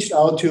we reached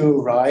out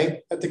to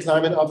Rye at the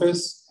climate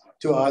office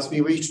to ask. We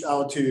reached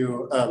out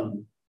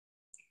to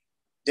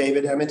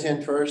David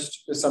Edmonton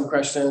first with some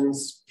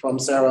questions from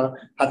Sarah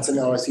Hudson,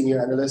 our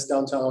senior analyst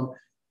downtown.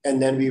 And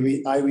then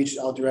I reached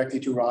out directly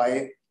to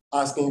Rye,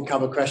 asking a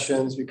couple of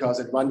questions, because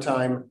at one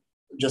time,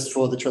 just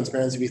for the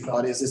transparency, we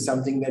thought, is this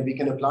something that we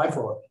can apply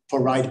for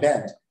Ride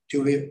Bend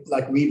to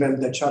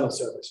revamp the shuttle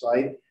service,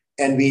 right?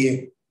 And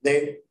the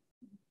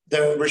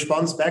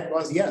response back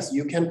was, yes,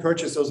 you can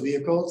purchase those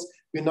vehicles.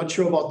 We're not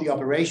sure about the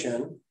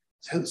operation.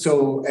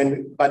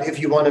 But if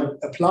you want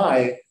to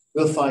apply,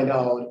 we'll find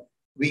out.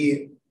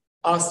 We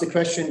asked the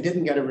question,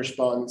 didn't get a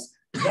response.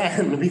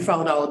 Then we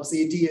found out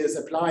CET is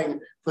applying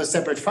for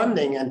separate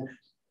funding. And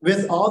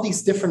with all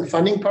these different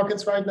funding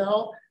pockets right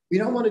now, we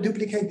don't want to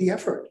duplicate the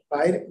effort,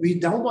 right? We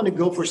don't want to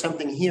go for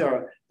something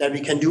here that we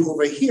can do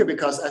over here,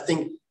 because I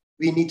think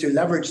we need to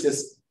leverage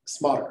this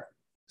smarter.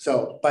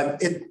 So,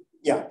 but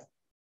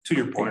to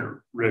your point,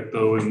 Rick,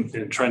 though,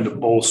 in trying to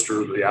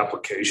bolster the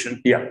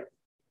application,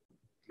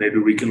 maybe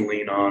we can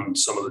lean on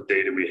some of the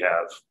data we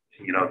have,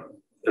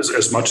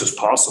 as much as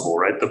possible,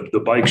 right? The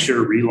bike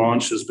share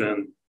relaunch has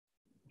been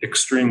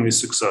extremely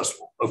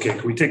successful. Okay,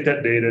 can we take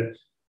that data?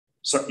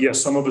 So,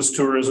 yes, some of it's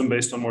tourism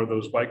based on where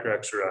those bike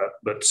racks are at,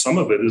 but some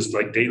of it is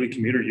like daily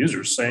commuter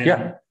users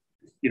saying,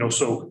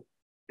 so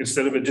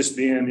instead of it just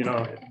being,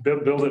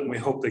 build it and we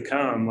hope they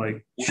come,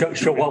 like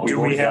show what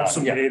we have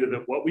some data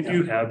that what we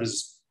do have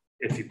is,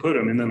 if you put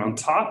them, and then on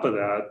top of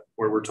that,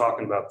 where we're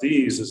talking about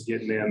these is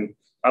getting in.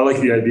 I like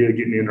the idea of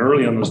getting in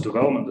early on those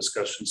development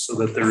discussions, so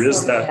that there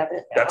is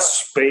that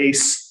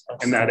space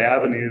and that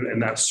avenue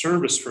and that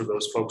service for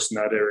those folks in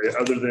that area,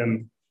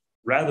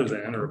 rather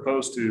than or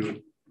opposed to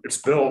it's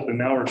built and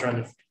now we're trying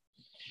to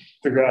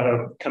figure out how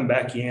to come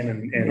back in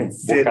and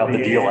work out the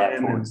deal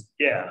afterwards.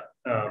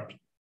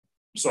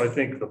 So I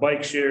think the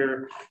bike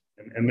share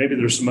and maybe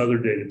there's some other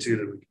data too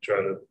that we can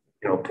try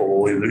to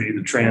pull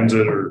either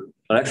transit or.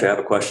 I actually have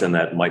a question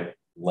that might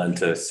lend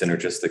to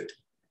synergistic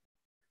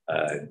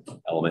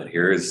element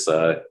here is,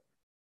 are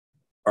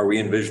we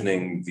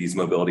envisioning these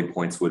mobility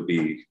points would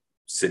be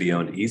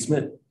city-owned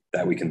easement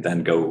that we can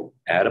then go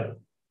add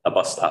a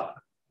bus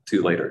stop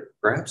to later,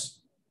 perhaps?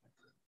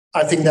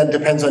 I think that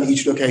depends on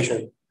each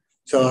location.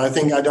 So I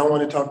think I don't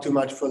want to talk too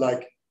much for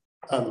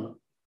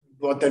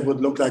what that would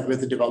look like with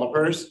the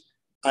developers.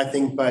 I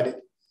think,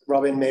 but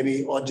Robin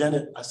maybe, or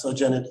Janet, I saw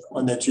Janet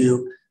on that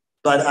too.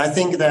 But I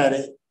think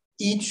that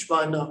each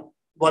one,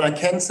 what I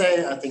can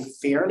say, I think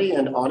fairly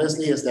and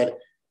honestly, is that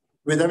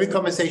with every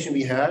conversation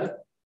we had,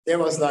 there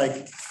was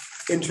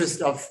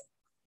interest of,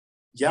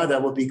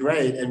 that would be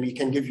great. And we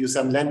can give you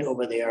some land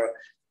over there.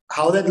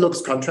 How that looks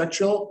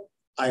contractual,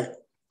 I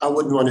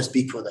wouldn't want to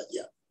speak for that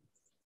yet.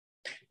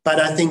 But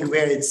I think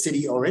where it's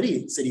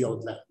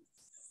city-owned land,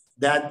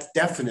 that's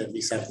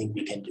definitely something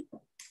we can do.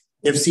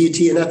 If CET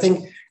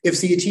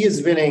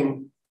is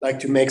willing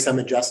to make some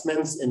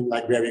adjustments in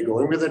where we're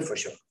going with it, for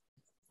sure.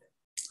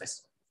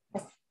 Nice.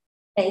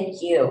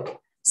 Thank you.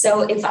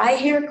 So if I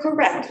hear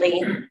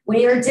correctly,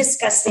 we are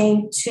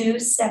discussing two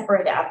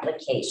separate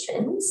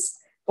applications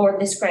for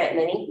this grant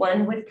money.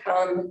 One would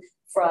come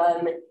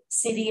from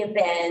City of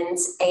Bend,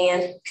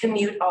 and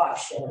Commute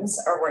Options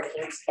are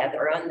working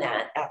together on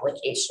that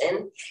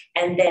application.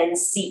 And then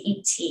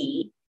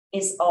CET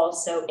is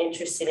also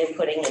interested in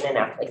putting in an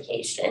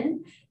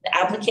application. The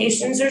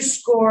applications are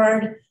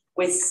scored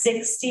with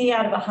 60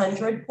 out of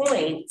 100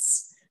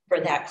 points for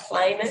that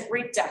climate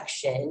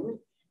reduction.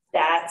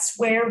 That's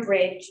where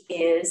Rick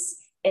is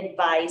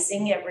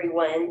advising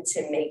everyone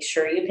to make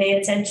sure you pay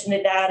attention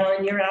to that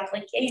on your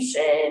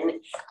application.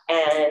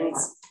 And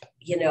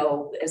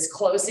as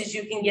close as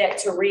you can get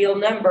to real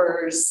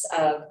numbers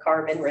of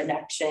carbon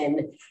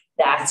reduction,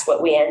 that's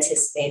what we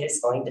anticipate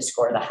is going to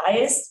score the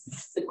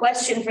highest. The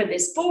question for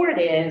this board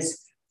is,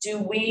 do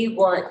we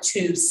want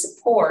to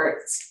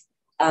support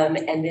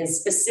and then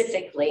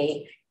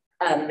specifically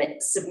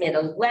submit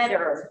a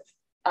letter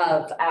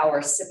of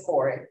our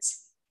support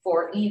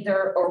for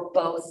either or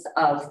both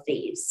of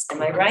these?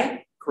 Am I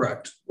right?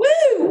 Correct.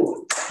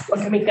 Woo!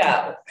 Where can we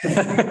go?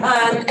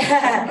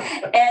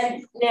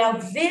 And now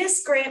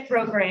this grant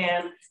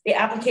program, the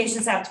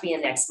applications have to be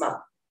in next month.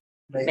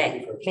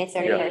 May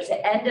 31st,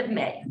 the end of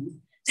May.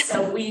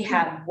 So we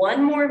have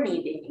one more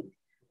meeting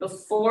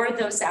before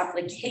those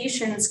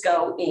applications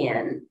go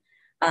in.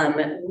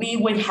 We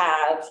would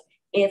have,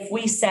 if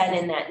we said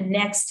in that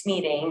next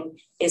meeting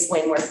is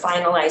when we're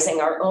finalizing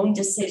our own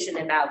decision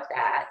about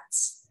that,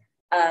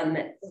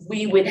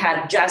 we would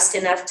have just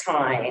enough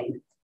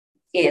time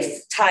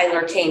if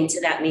Tyler came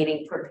to that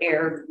meeting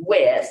prepared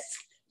with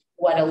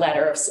what a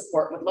letter of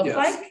support would look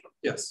like.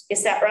 Yes.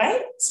 Is that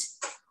right?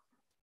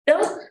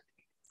 Bill?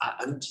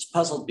 I'm just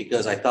puzzled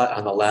because I thought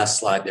on the last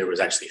slide there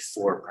was actually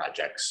 4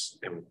 projects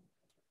and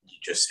you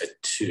just said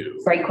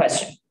 2. Great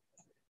question.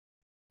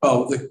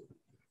 Oh,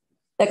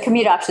 the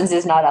commute options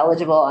is not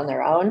eligible on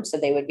their own, so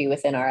they would be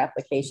within our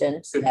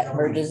application. So that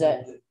merges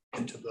it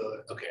into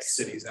the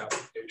city's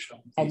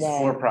application. And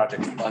then 4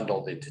 projects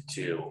bundled into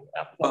 2.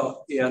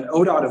 Well, yeah, and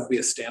ODOT would be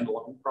a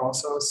standalone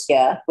process.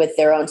 yeah, with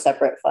their own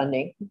separate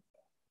funding.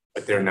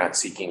 But they're not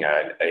seeking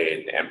an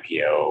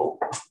MPO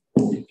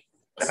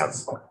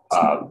support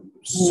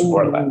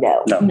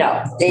that.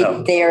 No.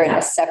 They are in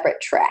a separate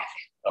track.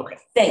 Okay.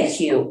 Thank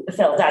you,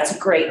 Phil. That's a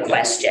great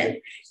question.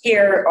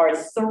 Here are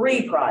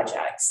 3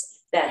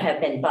 projects that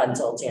have been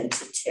bundled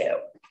into 2,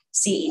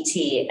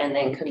 CET and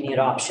then commute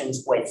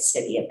options with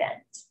city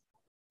event.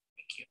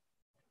 Thank you.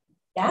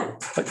 Yeah.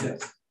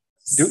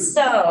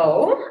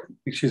 So.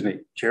 Excuse me,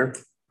 Chair.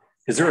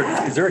 Is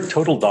there a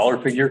total dollar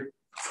figure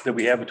that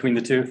we have between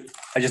the 2?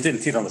 I just didn't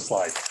see it on the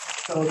slide.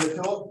 So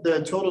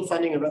the total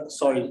funding of,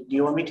 sorry, do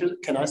you want me to,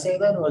 can I say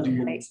that or do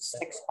you?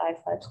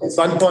 655. It's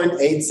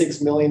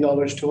 $1.86 million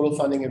total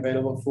funding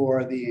available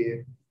for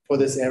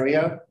this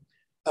area.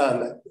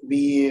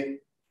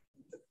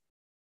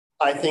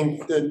 I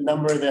think the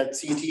number that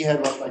CET had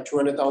was like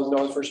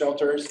 $200,000 for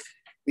shelters.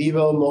 We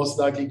will most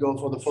likely go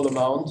for the full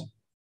amount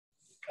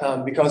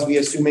because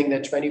we're assuming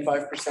that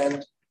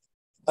 25%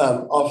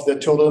 of the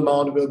total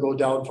amount will go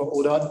down for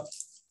ODOT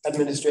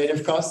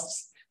administrative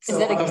costs. So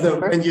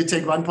when you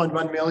take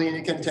 1.1 million,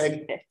 you can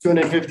take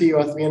 250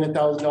 or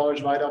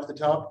 $300,000 right off the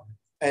top.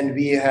 And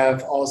we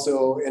have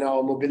also in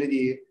our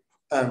mobility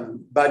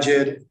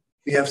budget,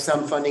 we have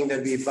some funding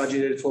that we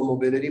budgeted for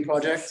mobility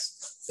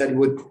projects that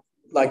would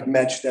like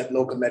match that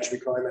local match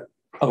requirement.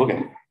 Oh,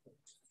 okay.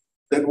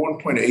 That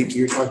 1.8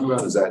 you're talking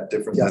about, is that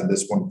different than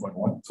this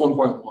 1.1? It's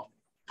 1.1.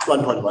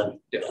 1.1.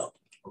 Yeah.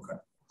 Okay.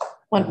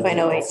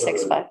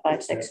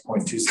 1.086556.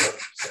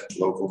 0.27%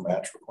 local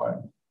match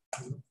requirement.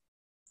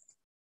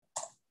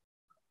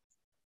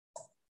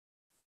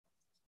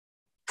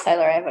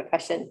 Tyler, I have a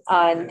question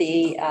on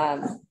the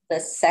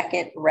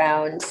second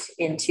round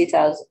in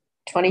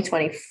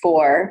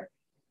 2024.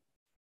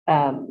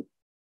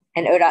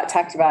 And ODOT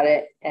talked about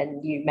it,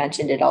 and you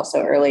mentioned it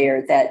also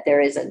earlier that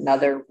there is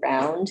another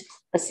round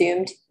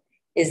assumed.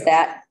 Is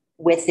that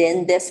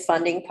within this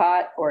funding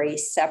pot or a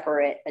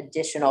separate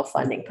additional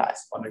funding pot?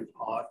 Funding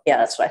pot. Yeah,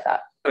 that's what I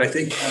thought. But I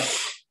think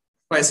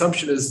my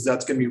assumption is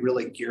that's going to be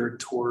really geared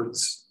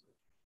towards,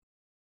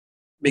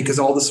 because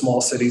all the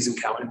small cities and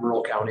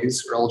rural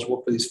counties are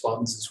eligible for these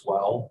funds as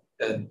well.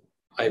 And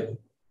I'm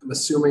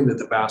assuming that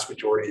the vast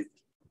majority of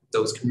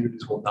those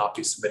communities will not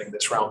be submitting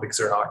this round because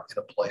they're not in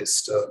a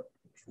place to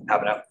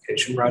have an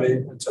application ready.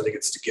 And so I think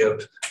it's to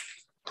give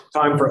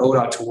time for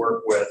ODOT to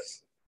work with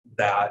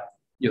that,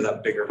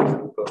 that bigger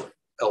group of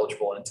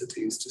eligible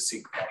entities to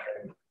seek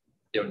funding,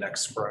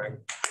 next spring.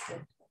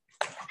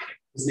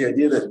 Is the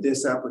idea that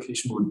this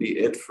application would be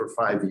it for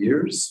 5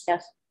 years?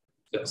 Yes.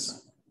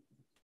 Yes.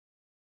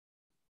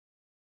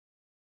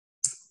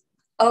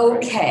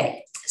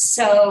 Okay,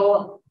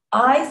 so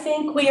I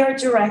think we are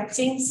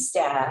directing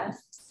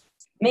staff,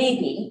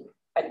 maybe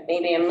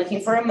I'm looking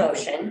for a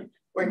motion.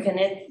 We're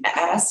gonna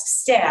ask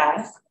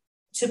staff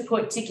to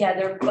put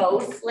together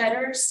both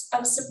letters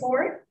of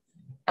support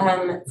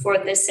for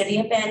the City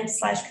of Bend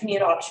 /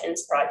 commute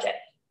options project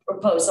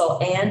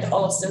proposal and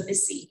also the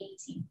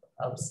CET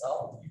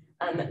proposal.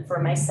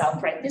 For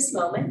myself right this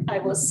moment, I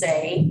will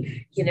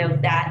say,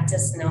 that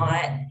does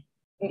not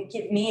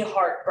give me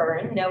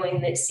heartburn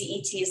knowing that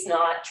CET is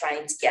not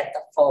trying to get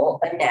the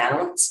full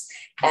amount,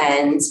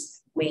 and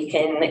we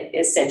can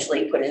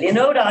essentially put it in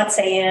ODOT's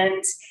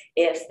hand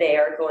if they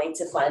are going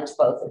to fund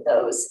both of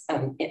those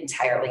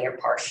entirely or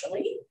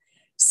partially.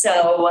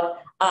 So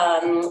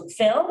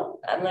Phil,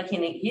 I'm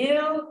looking at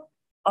you.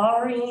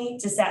 Ari,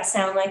 does that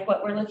sound like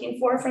what we're looking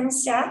for from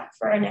staff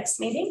for our next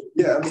meeting?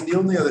 Yeah, the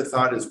only other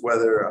thought is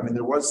whether,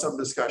 there was some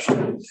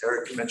discussion,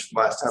 Eric mentioned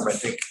last time, I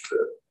think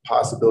the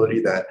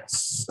possibility that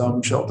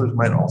some shelters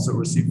might also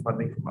receive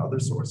funding from other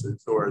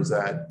sources, or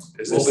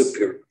We'll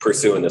be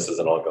pursuing this as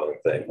an ongoing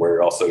thing.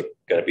 We're also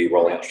going to be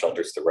rolling out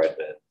shelters to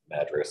Redmond,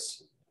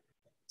 Madras,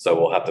 So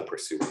we'll have to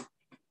pursue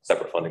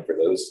separate funding for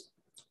those.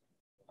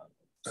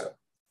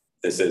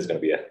 This is going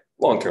to be a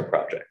long-term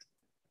project.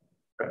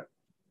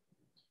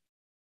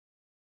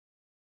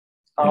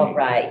 All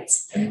right.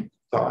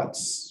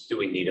 Thoughts? Do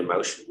we need a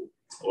motion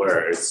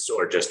or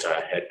just a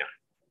head nod?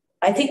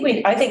 I think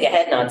a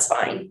head nod's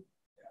fine.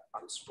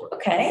 On support.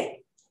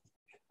 Okay.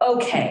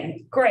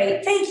 Okay,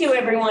 great. Thank you,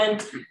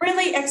 everyone.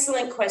 Really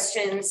excellent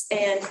questions.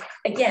 And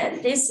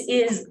again,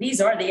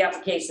 these are the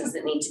applications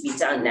that need to be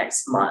done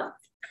next month.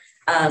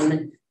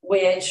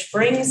 Which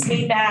brings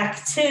me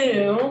back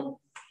to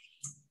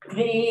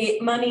the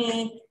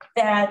money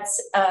that,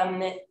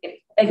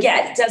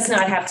 again, does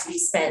not have to be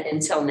spent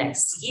until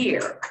next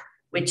year,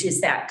 which is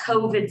that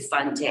COVID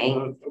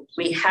funding.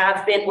 We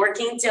have been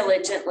working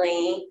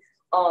diligently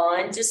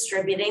on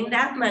distributing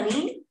that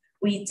money.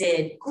 We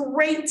did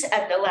great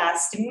at the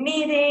last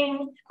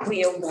meeting.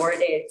 We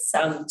awarded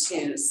some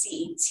to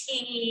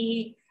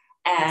CET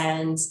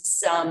and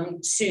some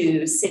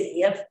to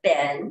City of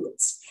Bend.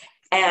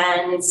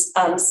 And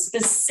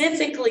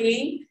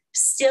specifically,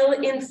 still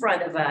in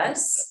front of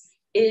us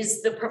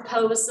is the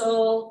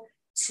proposal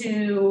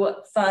to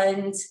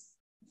fund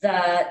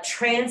the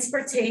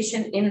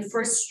transportation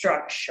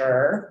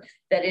infrastructure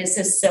that is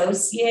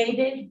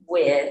associated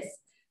with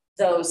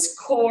those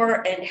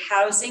core and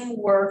housing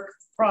work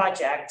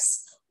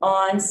projects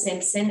on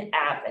Simpson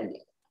Avenue.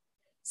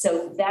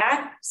 So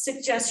that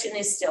suggestion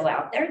is still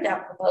out there.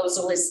 That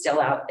proposal is still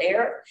out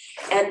there.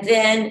 And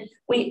then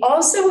we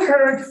also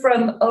heard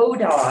from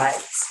ODOT.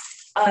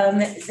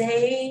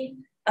 They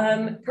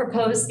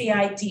proposed the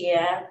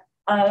idea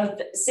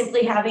of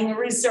simply having a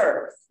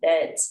reserve,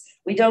 that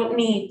we don't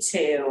need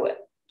to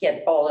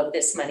get all of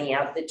this money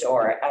out the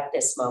door at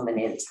this moment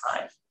in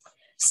time.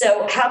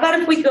 So how about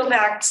if we go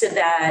back to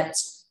that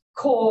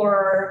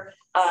core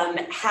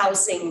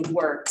housing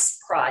works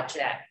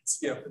project?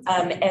 Yeah.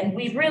 And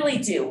we really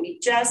do. We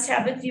just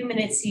have a few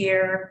minutes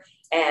here,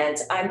 and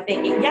I'm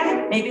thinking,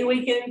 yeah, maybe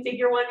we can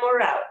figure one more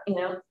out, you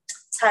know.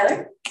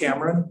 Tyler?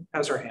 Cameron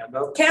has her hand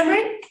up.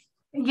 Cameron?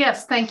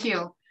 Yes, thank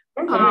you.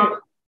 Mm-hmm.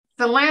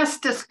 The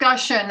last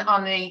discussion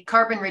on the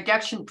carbon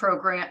reduction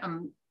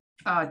program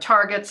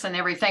targets and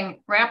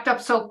everything wrapped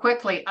up so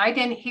quickly. I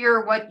didn't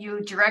hear what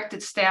you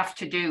directed staff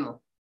to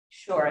do.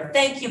 Sure.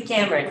 Thank you,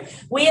 Cameron.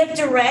 We have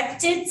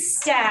directed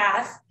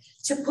staff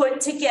to put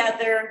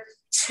together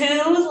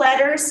 2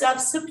 letters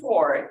of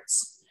support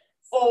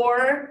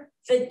for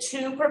the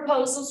 2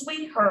 proposals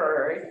we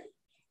heard.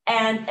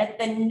 And at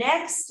the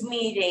next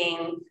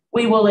meeting,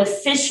 we will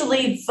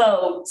officially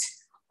vote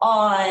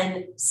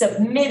on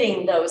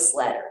submitting those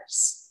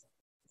letters.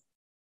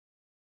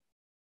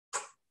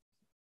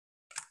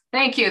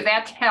 Thank you.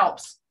 That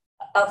helps.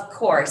 Of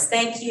course.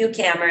 Thank you,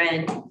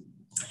 Cameron.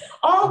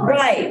 All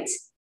right.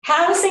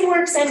 Housing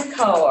Works and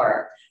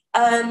CORE.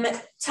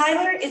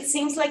 Tyler, it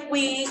seems like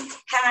we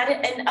had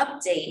an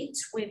update.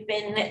 We've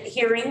been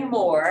hearing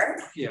more.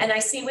 Yeah. And I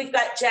see we've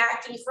got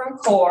Jackie from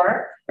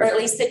CORE, or at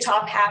least the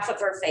top half of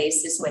her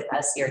face is with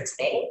us here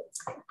today.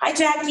 Hi,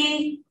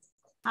 Jackie.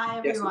 Hi,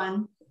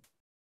 everyone.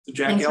 Yes.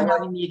 Jackie, thanks for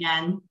having me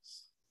again.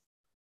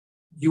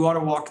 You want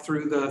to walk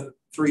through the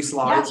 3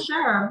 slides? Yeah,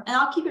 sure. And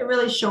I'll keep it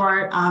really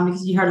short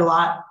because you heard a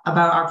lot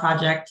about our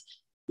project,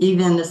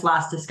 even in this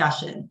last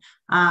discussion.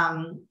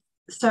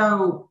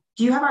 So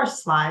do you have our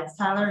slides,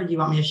 Tyler, or do you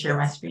want me to share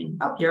my screen?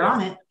 Oh, you're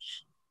on it.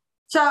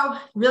 So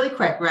really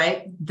quick,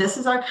 right? This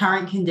is our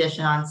current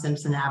condition on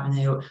Simpson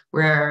Avenue,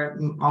 where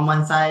on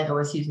one side,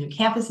 OSU's new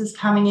campus is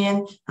coming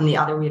in, on the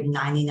other, we have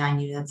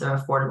 99 units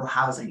of affordable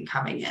housing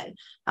coming in.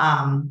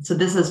 So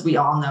this, as we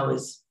all know,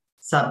 is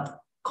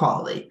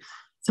sub-quality.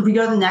 So if we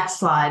go to the next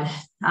slide,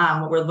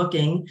 what we're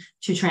looking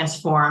to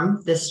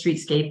transform this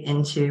streetscape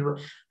into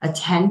a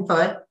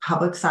 10-foot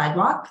public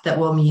sidewalk that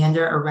will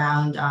meander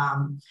around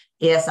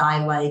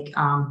ASI-like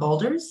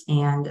boulders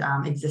and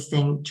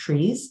existing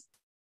trees.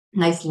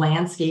 Nice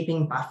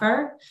landscaping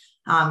buffer,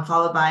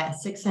 followed by a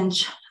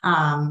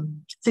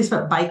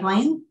 6-foot bike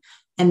lane,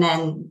 and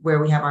then where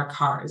we have our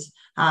cars.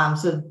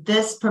 So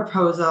this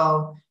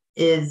proposal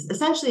is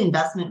essentially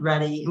investment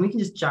ready, and we can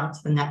just jump to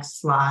the next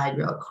slide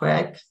real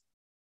quick.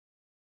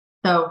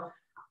 So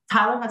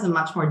Tyler has a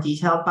much more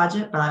detailed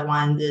budget, but I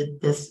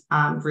wanted this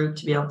group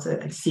to be able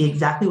to see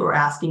exactly what we're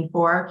asking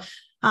for.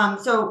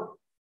 So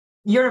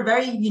you're in a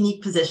very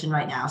unique position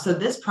right now. So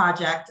this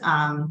project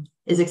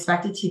is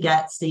expected to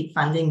get state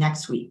funding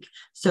next week.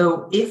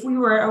 So if we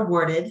were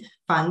awarded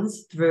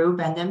funds through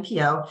Bend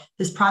MPO,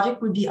 this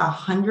project would be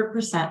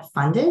 100%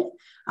 funded,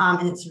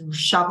 and it's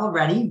shovel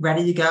ready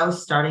to go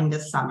starting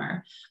this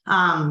summer.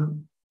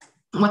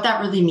 What that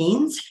really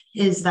means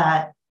is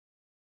that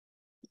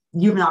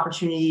you have an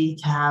opportunity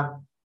to have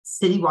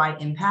citywide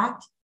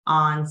impact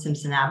on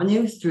Simpson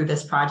Avenue through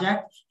this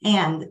project.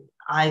 And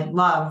I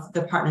love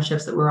the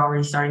partnerships that we're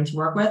already starting to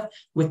work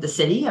with the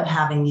city of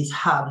having these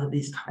hubs of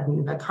these, I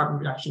think, the carbon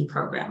reduction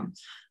program.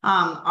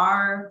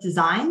 Our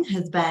design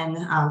has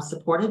been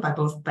supported by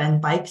both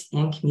Bend Bikes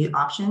and Commute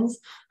Options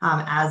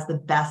as the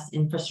best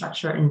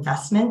infrastructure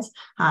investment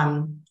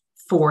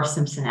for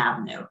Simpson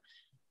Avenue.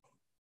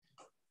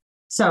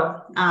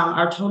 So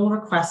our total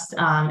request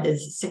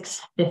is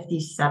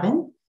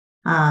 $657,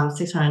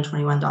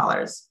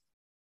 $621.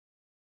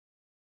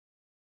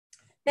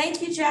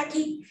 Thank you,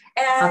 Jackie.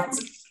 And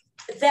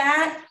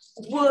that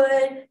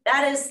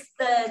is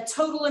the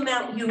total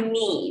amount you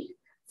need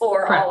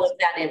for Correct. all of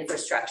that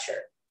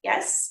infrastructure.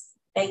 Yes,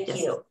 thank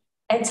you.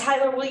 And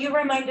Tyler, will you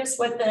remind us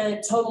what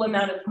the total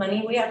amount of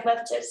money we have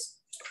left is?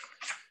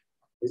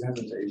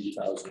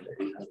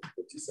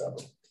 880,857.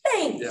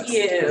 Thank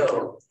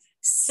you.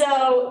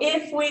 So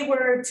if we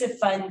were to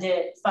fund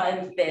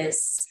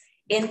this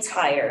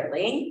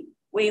entirely,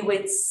 we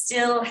would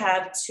still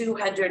have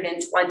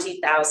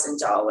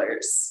 $220,000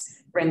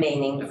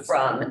 remaining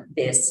from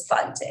this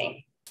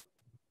funding.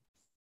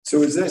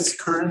 So is this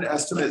current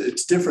estimate,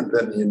 it's different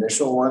than the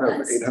initial one of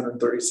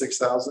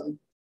 836,000?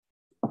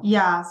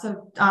 Yeah,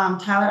 so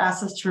Tyler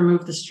asked us to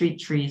remove the street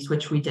trees,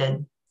 which we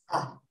did.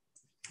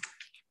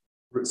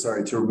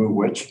 Sorry, to remove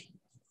which?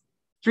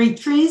 Street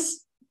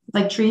trees,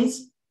 like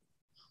trees?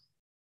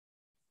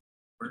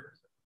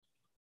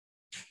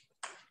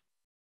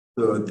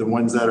 The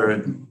ones that are,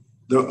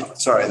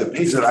 the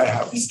page that I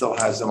have still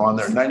has them on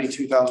there,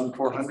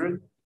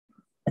 92,400?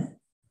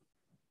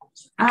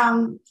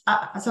 So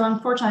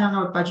unfortunately, I don't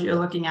know what budget you're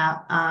looking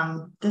at.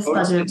 This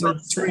budget it's on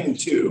was screen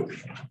too.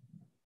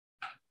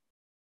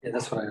 Yeah,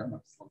 that's what I don't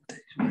know.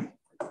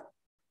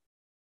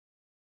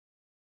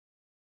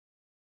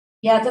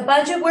 Yeah, the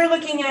budget we're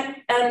looking at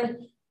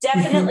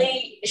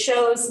definitely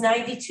shows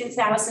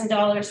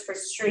 $92,000 for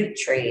street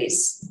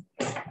trees.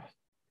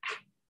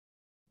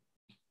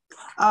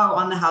 Oh,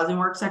 on the housing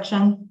work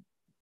section?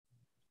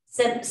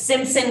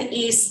 Simpson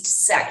East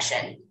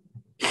section.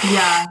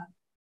 Yeah.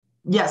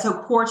 Yeah, so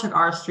Core took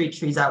our street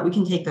trees out. We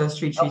can take those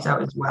street trees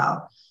out as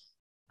well.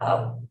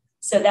 Oh,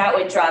 so that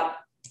would drop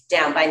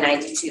down by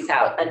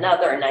 92,000,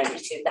 another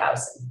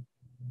 92,000.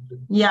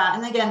 Yeah,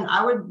 and again,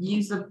 I would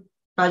use the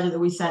budget that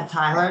we sent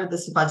Tyler.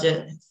 This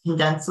budget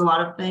condensed a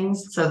lot of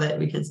things so that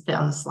we could fit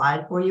on the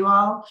slide for you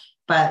all.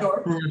 But sure.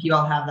 I don't know if you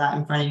all have that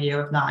in front of you.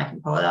 If not, I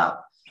can pull it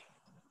up.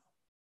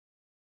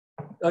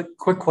 A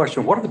quick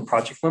question. What are the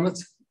project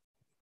limits?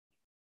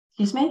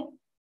 Excuse me?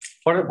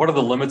 What are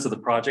the limits of the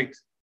project?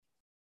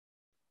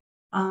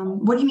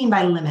 What do you mean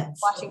by limits?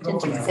 Washington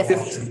to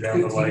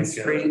 15th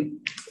Street.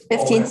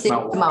 15th Street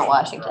to Mount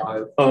Washington.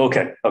 Oh,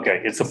 okay.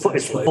 Okay. It's the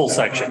full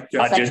section,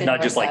 not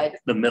just like side.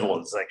 the middle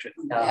of the section.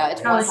 Yeah,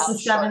 it's No, one it's house the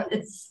seven. short.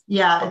 It's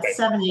yeah, Okay. it's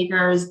 7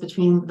 acres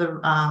between the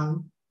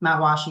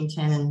Mount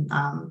Washington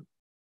and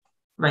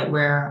right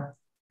where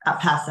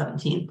past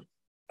 17th,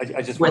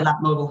 I just where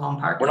that mobile home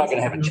park. we're not is.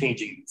 going to have a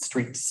changing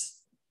streets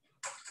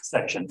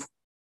section.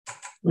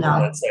 No.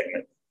 That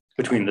segment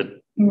between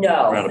the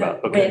No,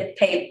 roundabout. Okay. with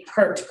paved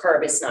curb to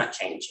curb is not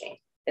changing.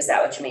 Is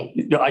that what you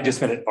mean? No, I just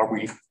meant it.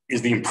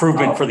 Is the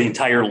improvement for the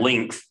entire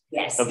length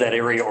Yes. of that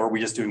area, or are we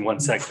just doing one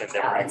section and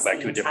then we're It's going back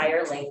the to a different?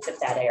 entire length of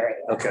that area.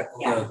 Okay.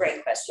 Yeah,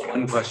 great question.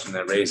 One question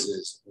that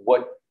raises,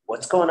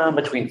 what's going on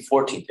between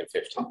 14th and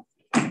 15th?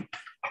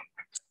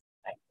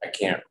 I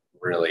can't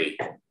really.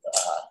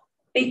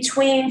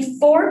 Between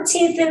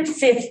 14th and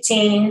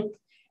 15th,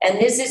 and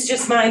this is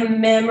just my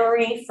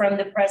memory from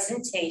the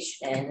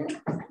presentation,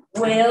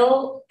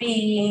 will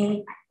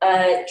be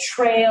a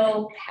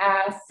trail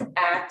path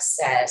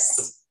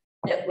access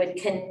that would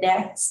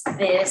connect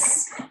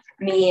this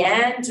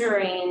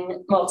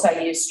meandering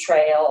multi-use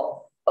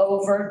trail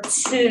over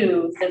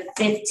to the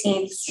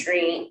 15th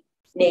Street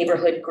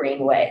neighborhood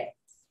greenway.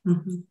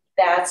 Mm-hmm.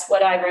 That's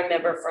what I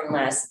remember from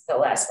the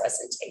last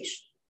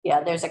presentation.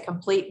 Yeah, there's a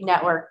complete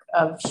network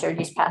of shared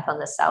use path on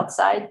the south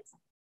side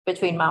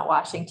between Mount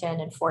Washington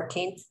and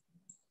 14th.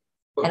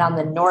 And on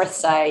the north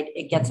side,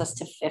 it gets us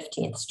to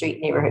 15th Street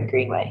Neighborhood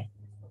Greenway.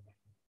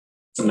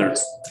 And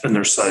there's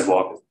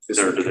sidewalk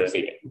there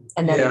today.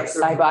 And then Yeah.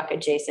 sidewalk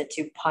adjacent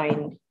to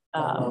Pine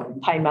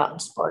Mountain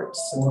Sports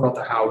What about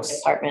the house?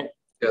 Apartment.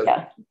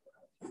 Yeah.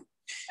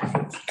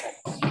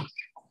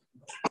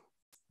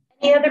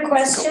 Any other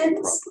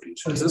questions?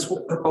 Is this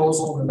one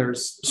proposal and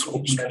there's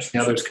the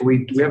others? Do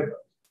we have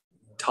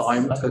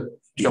time to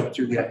jump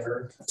through the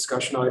other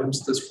discussion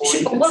items at this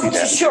point? Well,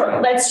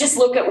 sure. Let's just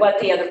look at what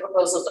the other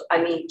proposals,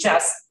 I mean,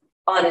 just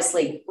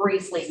honestly,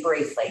 briefly.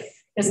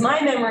 Because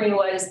my memory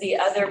was the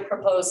other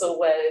proposal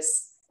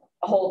was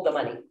hold the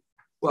money.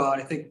 Well,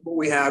 I think what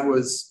we had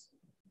was,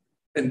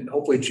 and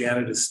hopefully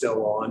Janet is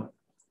still on.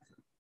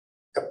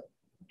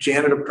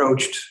 Janet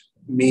approached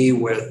me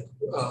with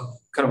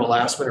kind of a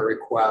last minute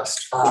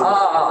request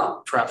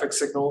for traffic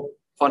signal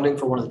funding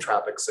for one of the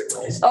traffic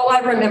signals. Oh, I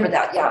remember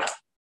that, yeah.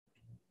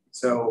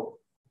 So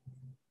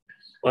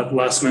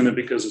Last minute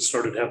because it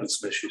started having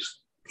some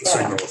issues. The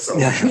signal itself.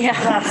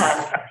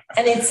 Yeah.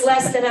 And it's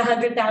less than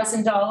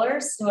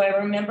 $100,000. Do I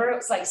remember? It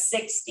was like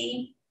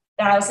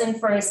 60,000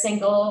 for a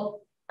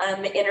single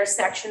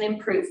intersection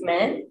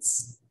improvement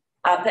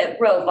up at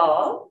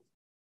Roval.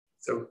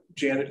 So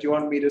Janet, do you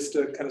want me just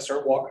to kind of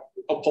start walking?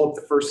 I'll pull up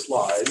the first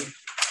slide.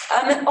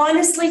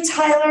 Honestly,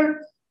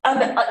 Tyler,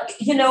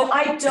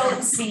 I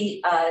don't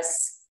see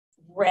us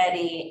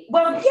ready.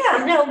 Well,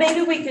 yeah, no,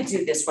 maybe we could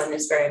do this one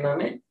this very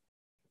moment.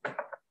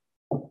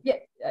 Yeah,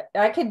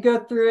 I could go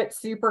through it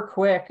super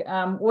quick.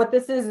 What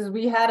this is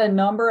we had a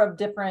number of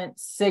different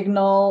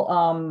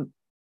signal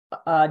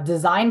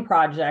design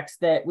projects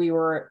that we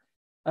were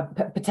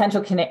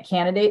potential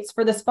candidates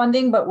for this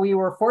funding, but we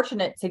were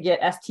fortunate to get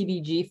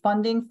STBG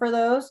funding for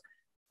those,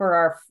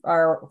 for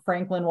our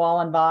Franklin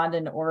Wall and Bond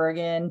and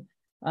Oregon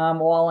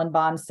wall and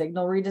bond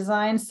signal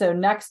redesign. So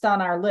next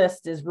on our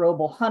list is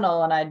Roble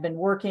Hunnell, and I'd been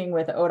working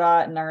with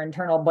ODOT and our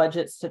internal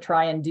budgets to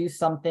try and do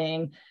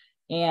something.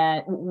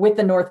 And with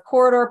the North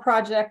Corridor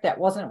project, that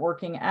wasn't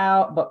working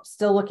out, but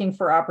still looking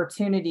for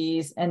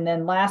opportunities. And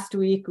then last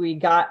week we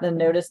got the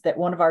notice that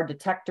one of our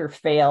detector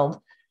failed.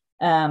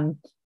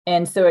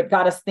 And so it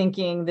got us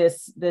thinking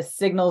this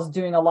signal's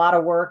doing a lot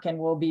of work and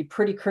will be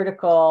pretty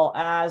critical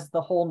as the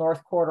whole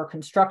North Corridor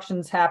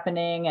construction's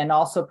happening, and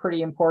also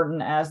pretty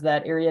important as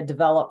that area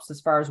develops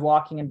as far as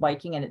walking and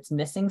biking, and it's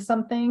missing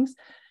some things.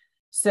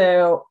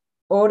 So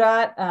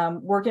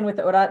ODOT, working with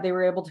ODOT, they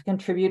were able to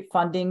contribute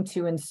funding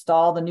to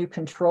install the new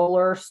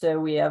controller, so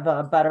we have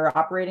a better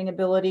operating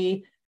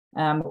ability.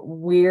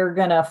 We're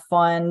gonna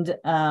fund,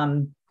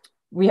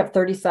 we have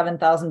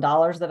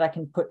 $37,000 that I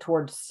can put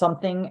towards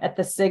something at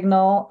the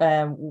signal.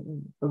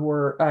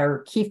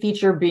 Our key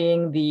feature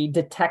being the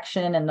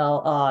detection and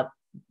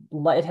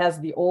it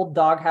has the old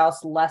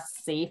doghouse, less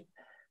safe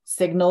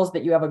signals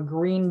that you have a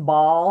green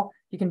ball.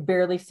 You can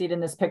barely see it in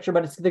this picture,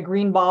 but it's the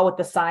green ball with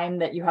the sign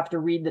that you have to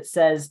read that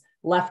says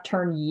left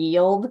turn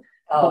yield.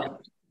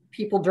 But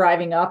people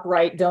driving up,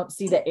 right, don't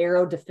see the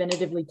arrow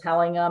definitively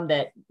telling them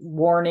that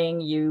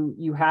warning,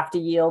 you have to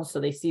yield. So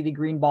they see the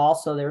green ball.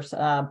 So there's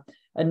a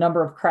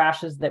number of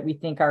crashes that we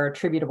think are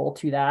attributable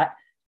to that.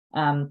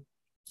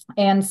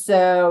 And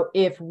so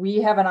if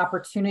we have an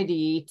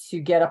opportunity to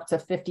get up to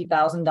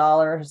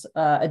 $50,000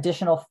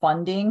 additional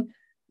funding,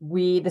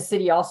 the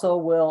city also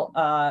will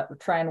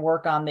try and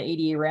work on the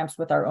ADA ramps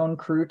with our own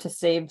crew to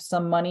save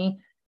some money.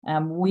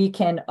 We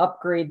can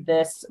upgrade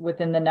this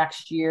within the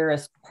next year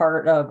as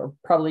part of,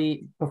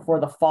 probably before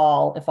the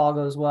fall, if all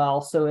goes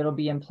well. So it'll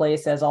be in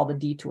place as all the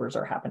detours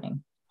are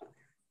happening.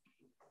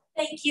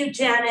 Thank you,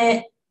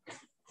 Janet.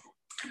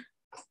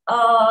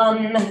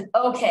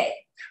 Okay.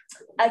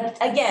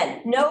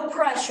 Again, no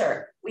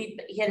pressure. We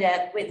hit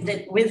it with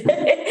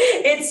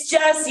it's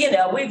just, you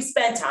know, we've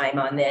spent time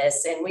on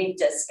this and we've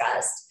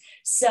discussed.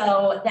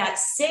 So that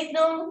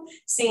signal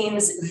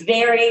seems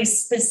very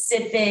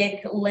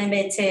specific,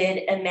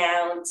 limited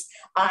amount.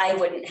 I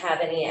wouldn't have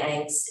any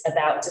angst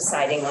about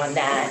deciding on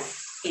that,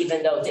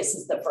 even though this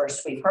is the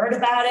first we've heard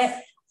about it.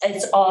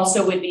 It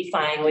also would be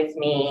fine with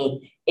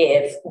me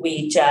if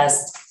we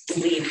just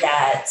leave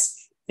that,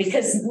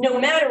 because no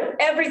matter,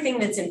 everything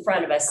that's in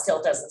front of us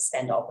still doesn't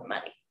spend all the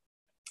money,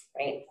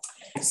 right?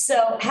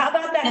 So how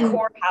about that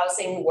core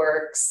housing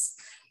works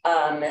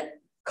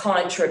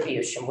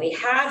contribution? We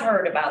have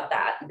heard about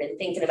that and been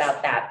thinking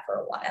about that for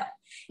a while.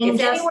 If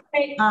anyone,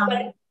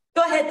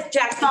 go ahead,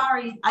 Jack.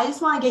 Sorry, I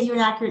just want to get you an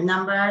accurate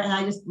number, and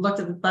I just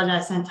looked at the budget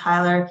I sent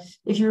Tyler.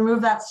 If you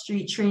remove that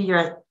street tree, you're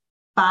at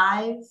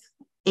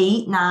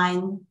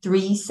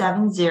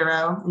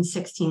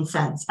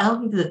 $589,370.16. I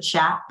don't think there's a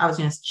chat. I was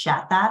going to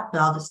chat that,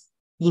 but I'll just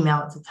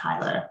email it to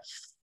Tyler.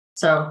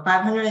 So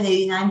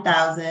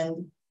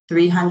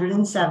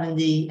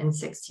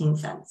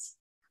 $589,370.16.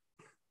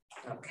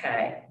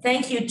 Okay,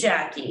 thank you,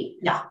 Jackie.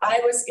 Yeah, I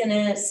was going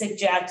to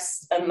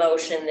suggest a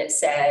motion that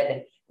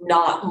said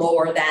not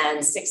more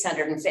than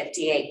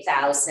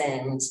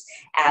 658,000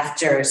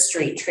 after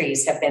street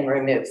trees have been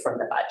removed from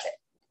the budget.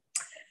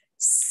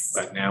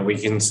 But now we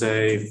can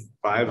say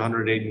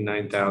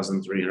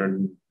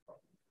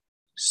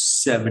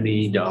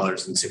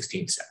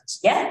 $589,370.16.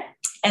 Yeah.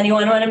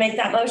 Anyone want to make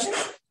that motion?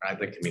 I'd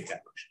like to make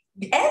that motion.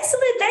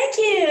 Excellent. Thank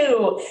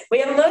you. We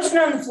have a motion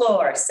on the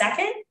floor.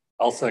 Second?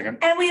 I'll second.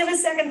 And we have a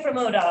second from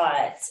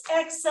ODOT.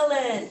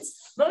 Excellent.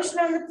 Motion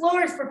on the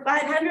floor is for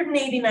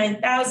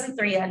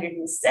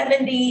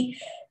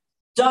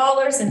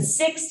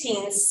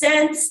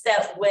 $589,370.16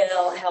 that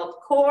will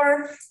help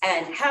core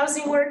and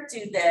housing work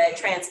do the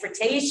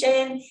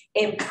transportation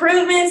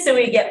improvements so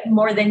we get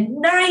more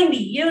than 90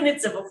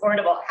 units of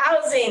affordable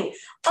housing.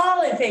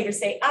 All in favor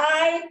say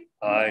aye.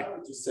 I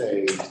would just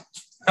say,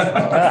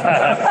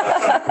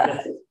 I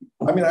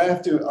mean, I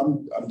have to,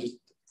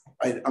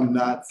 I'm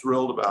not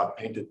thrilled about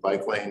painted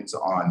bike lanes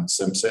on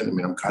Simpson. I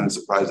mean, I'm kind of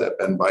surprised that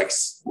Bend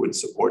Bikes would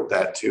support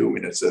that too. I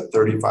mean, it's a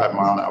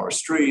 35-mile-an-hour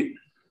street.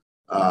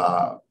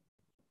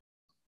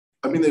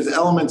 I mean, there's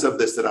elements of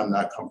this that I'm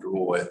not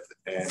comfortable with,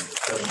 and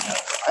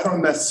I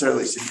don't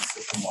necessarily see the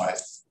system-wide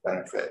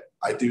benefit.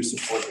 I do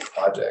support the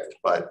project,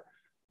 but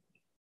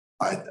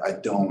I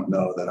don't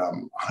know that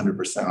I'm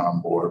 100%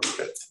 on board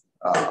with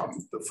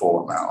the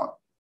full amount.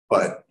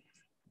 But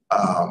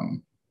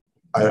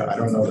I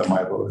don't know that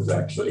my vote is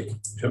actually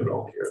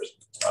pivotal here.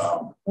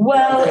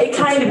 Well, it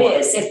kind of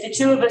is. If the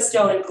two of us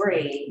don't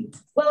agree,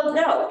 well,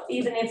 no.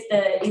 Even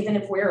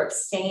if we're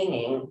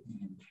abstaining,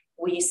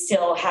 we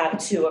still have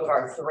two of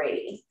our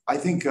three. I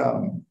think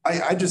I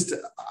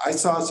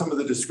saw some of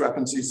the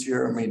discrepancies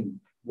here. I mean,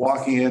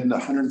 walking in, the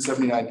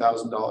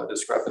 $179,000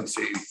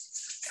 discrepancy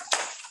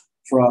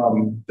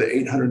from the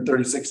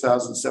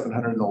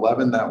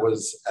 836,711 that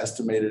was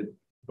estimated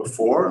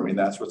before. I mean,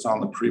 that's what's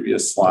on the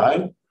previous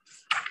slide.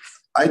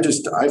 I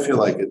feel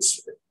like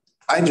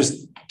I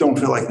just don't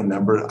feel like the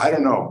number, I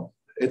don't know.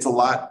 It's a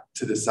lot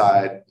to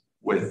decide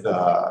with,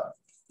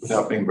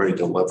 without being very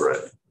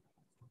deliberate.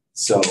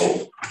 So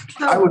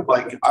I would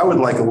like a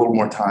little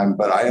more time,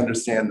 but I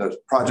understand the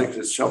project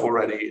is shovel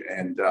ready.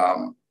 And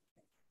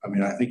I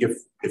mean, I think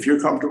if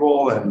you're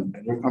comfortable and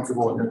you're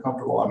comfortable and you're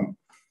comfortable,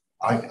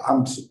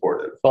 I'm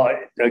supportive. Well,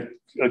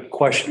 a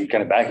question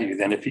kind of back at you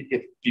then, if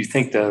you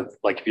think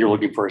if you're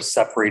looking for a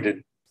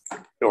separated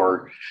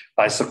or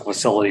bicycle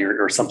facility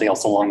or something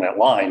else along that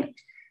line.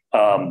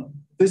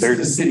 This is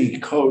a city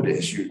code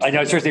issue. I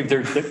know, seriously,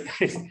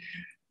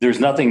 there's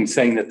nothing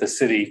saying that the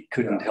city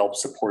couldn't help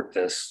support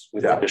this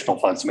with additional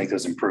funds to make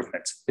those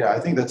improvements. Yeah, I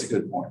think that's a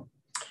good point.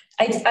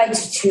 I do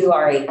too,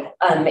 Ari.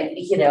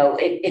 You know,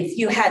 if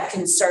you had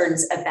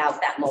concerns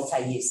about that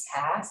multi-use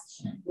path,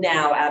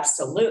 now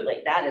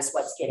absolutely, that is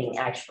what's getting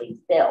actually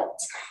built.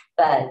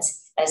 But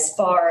as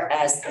far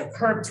as the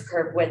curb to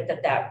curb width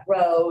of that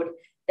road,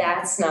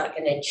 that's not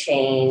going to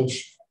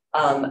change.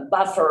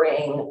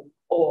 Buffering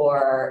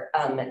or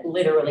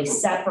literally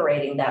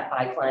separating that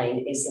bike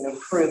lane is an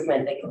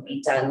improvement that can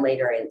be done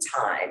later in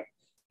time,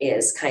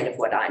 is kind of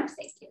what I'm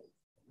thinking.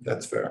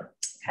 That's fair.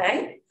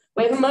 Okay.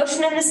 We have a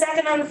motion and a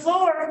second on the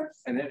floor.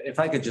 And if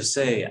I could just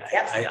say,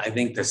 I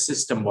think the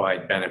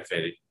system-wide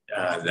benefit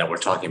that we're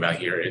talking about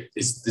here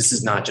is this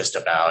is not just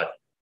about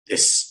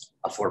this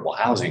affordable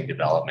housing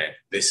development.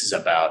 This is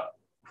about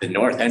the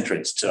north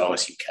entrance to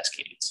OSU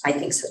Cascades. I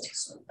think so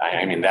too.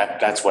 I mean,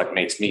 that's what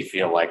makes me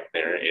feel like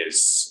there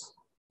is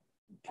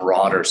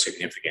broader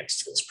significance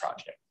to this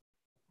project.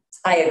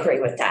 I agree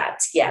with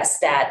that. Yes,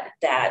 that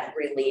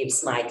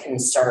relieves my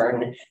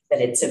concern that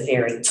it's a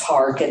very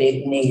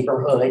targeted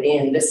neighborhood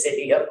in the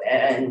city of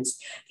Bend.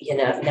 You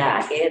know,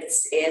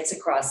 it's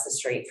across the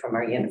street from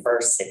our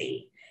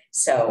university.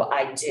 So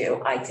I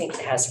think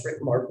it has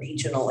more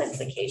regional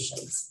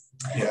implications.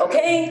 Yeah,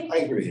 okay. I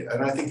agree.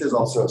 And I think there's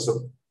also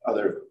some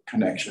other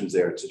connections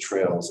there to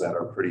trails that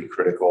are pretty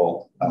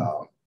critical.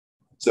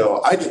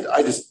 So I think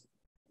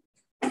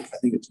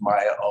it's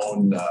my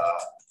own,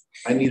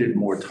 I needed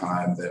more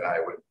time than I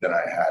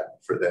had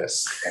for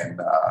this. And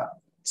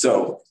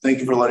so thank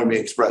you for letting me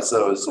express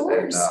those.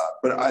 And,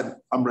 but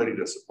I'm ready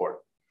to support.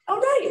 All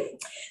right.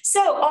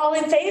 So all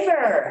in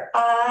favor?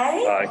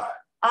 Aye. Aye.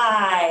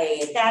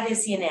 Aye. That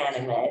is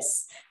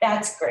unanimous.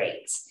 That's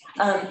great.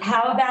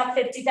 How about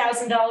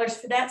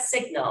 $50,000 for that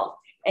signal?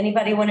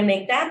 Anybody want to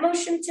make that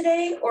motion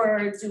today,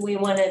 or do we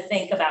want to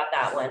think about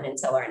that one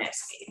until our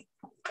next meeting?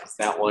 Is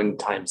that one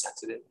time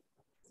sensitive?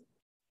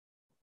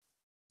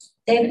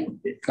 David?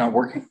 It's not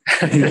working.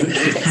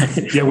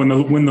 Yeah, when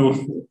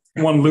the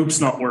one loop's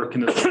not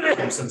working, it's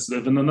time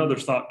sensitive. And another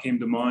thought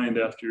came to mind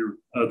after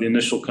the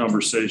initial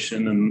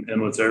conversation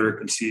and with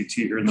Eric and CET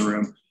here in the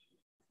room.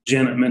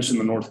 Janet mentioned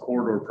the North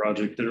Corridor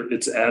project.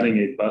 It's adding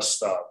a bus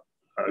stop.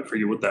 I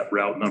forget what that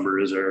route number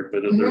is, Eric,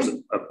 but there's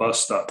a bus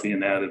stop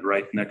being added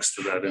right next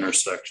to that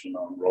intersection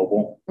on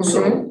Roble.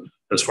 So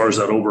as far as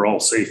that overall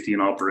safety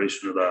and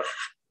operation of that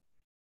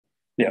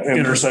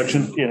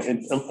intersection. Yeah,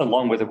 and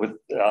along with it, with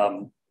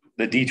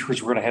the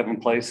detours we're going to have in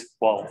place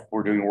while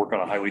we're doing work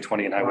on Highway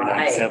 20 and Highway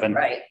 97.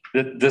 Right.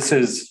 This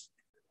is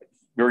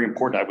very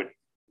important. I would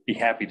be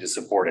happy to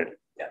support it.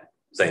 Yeah,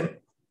 same.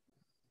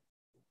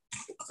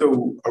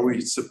 So are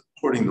we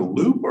supporting the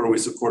loop or are we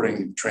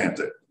supporting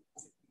transit?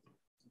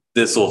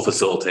 This will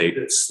facilitate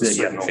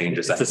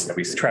changes.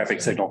 It's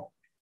traffic signal.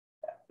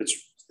 It's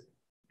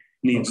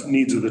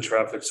needs of the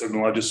traffic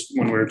signal.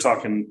 When we were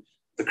talking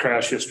the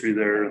crash history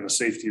there and the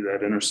safety of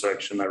that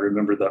intersection, I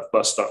remember that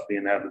bus stop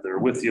being added there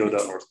with the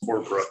ODOT North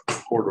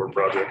Corridor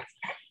project.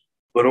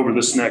 But over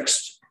this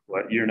next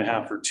year and a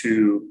half or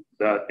two,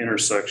 that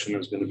intersection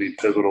is going to be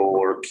pivotal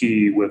or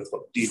key with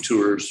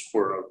detours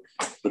for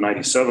the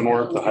 97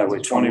 work, the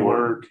Highway 20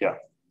 work. Yeah.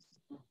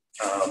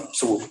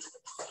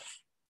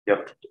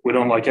 We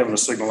don't like having a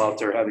signal out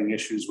there having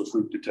issues with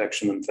loop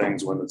detection and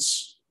things when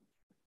it's.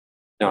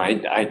 No,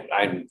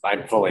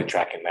 I'm fully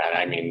tracking that.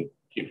 I mean,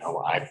 you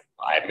know, I'm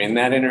in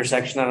that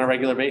intersection on a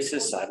regular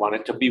basis. I want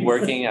it to be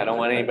working. I don't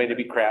want anybody to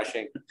be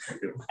crashing.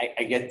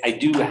 I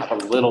do have a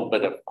little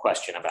bit of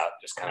question about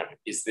just kind of,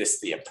 is this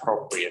the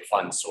appropriate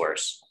fund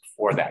source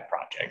for that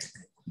project?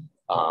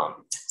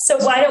 So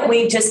why don't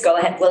we just go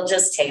ahead? We'll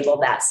just table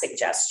that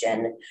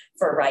suggestion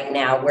for right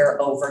now.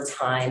 We're over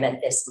time at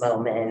this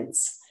moment.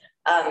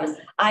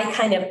 I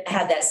kind of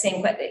had that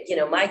same, you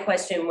know, my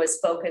question was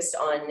focused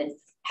on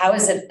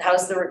how's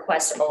the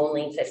request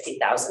only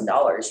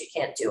 $50,000? You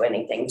can't do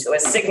anything to a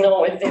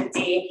signal with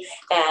 50.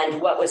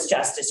 And what was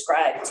just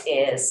described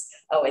is,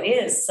 it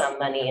is some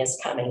money is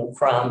coming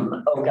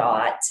from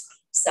ODOT,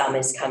 some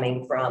is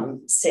coming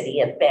from City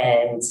of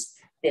Bend.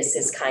 This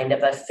is kind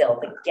of a fill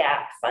the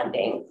gap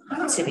funding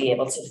to be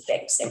able to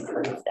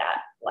improve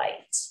that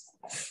light.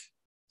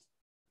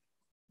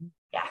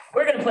 Yeah,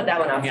 we're going to put that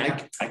one off.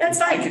 That's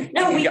fine.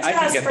 No, we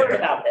just heard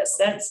about this.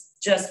 That's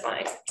just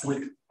fine.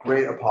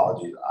 great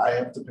apologies. I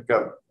have to pick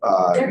up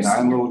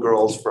 9 little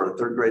girls for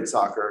 3rd grade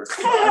soccer.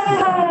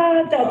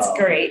 That's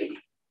great.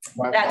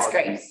 That's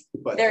great.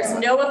 But there's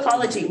no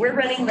apology. We're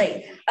running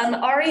late.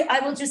 Ari, I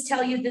will just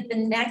tell you that the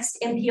next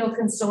MPO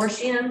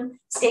consortium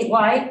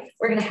statewide,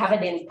 we're going to have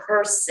it in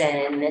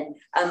person.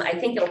 I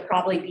think it'll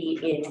probably be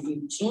in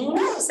Eugene.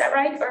 Is that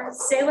right? Or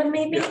Salem,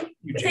 maybe? Yeah,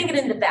 we're thinking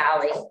in the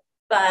Valley.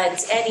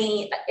 But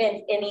any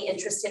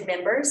interested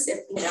members, if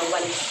you know,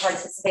 want to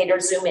participate or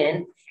Zoom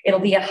in, it'll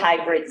be a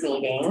hybrid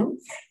meeting.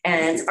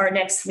 And our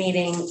next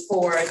meeting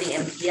for the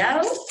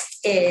MPO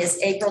is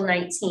April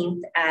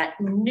 19th at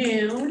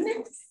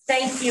noon.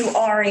 Thank you,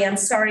 Ari. I'm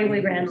sorry we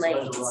ran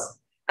late.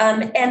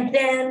 And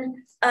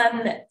then,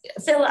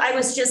 Phil, I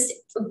was just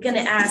going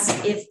to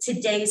ask if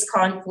today's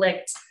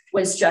conflict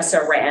was just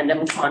a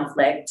random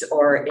conflict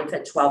or if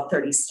a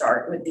 12:30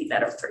 start would be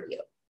better for you.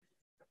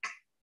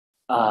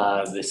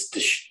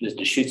 The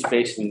Deschutes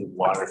Basin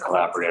Water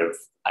Collaborative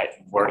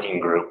working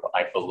group,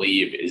 I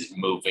believe, is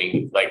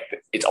moving, like,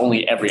 it's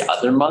only every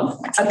other month.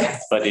 Okay.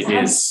 But it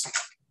is,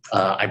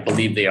 I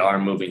believe they are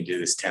moving to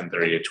this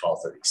 10:30 to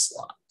 12:30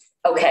 slot.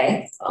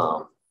 Okay.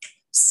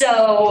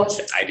 So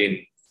I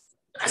didn't.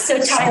 So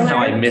Tyler, somehow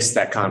I missed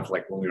that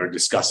conflict when we were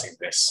discussing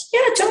this.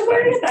 Yeah, don't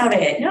worry about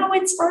it. No,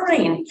 it's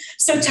fine.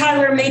 So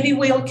Tyler, maybe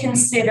we'll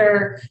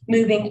consider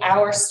moving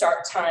our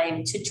start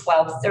time to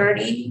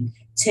 12:30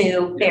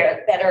 to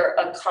better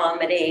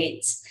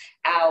accommodate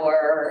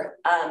our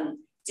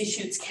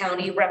Deschutes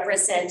County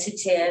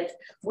representative.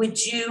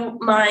 Would you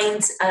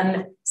mind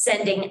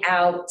sending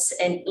out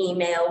an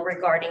email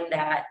regarding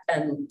that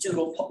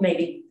doodle poll?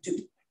 Maybe,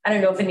 I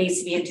don't know if it needs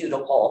to be a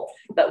doodle poll,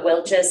 but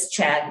we'll just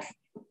check.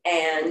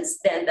 And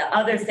then the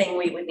other thing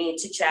we would need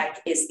to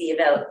check is the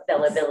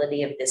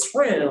availability of this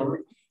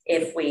room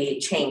if we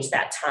change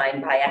that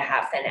time by a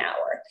half an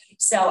hour.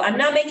 So I'm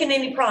not making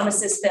any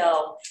promises,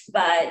 Phil,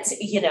 but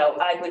you know,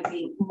 I would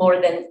be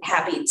more than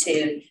happy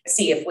to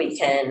see if we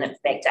can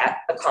make that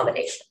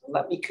accommodation.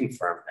 Let me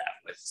confirm that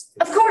with.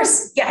 Of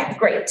course, yeah,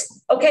 great.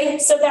 Okay,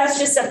 so that's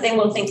just something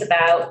we'll think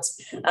about.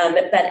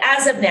 But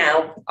as of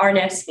now, our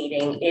next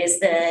meeting is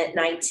the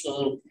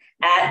 19th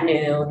at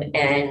noon,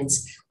 and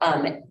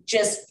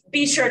just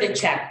be sure to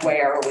check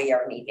where we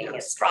are meeting.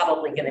 It's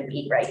probably going to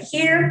be right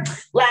here.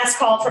 Last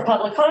call for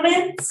public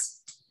comments.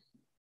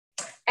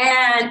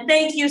 And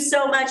thank you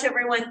so much,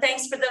 everyone.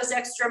 Thanks for those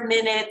extra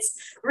minutes.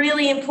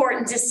 Really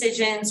important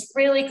decisions,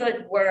 really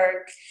good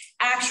work,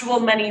 actual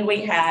money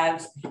we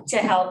have to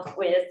help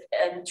with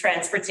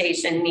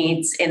transportation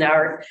needs in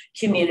our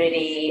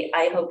community.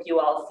 I hope you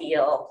all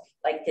feel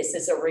like this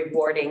is a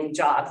rewarding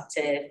job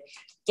to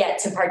get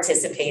to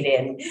participate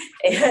in.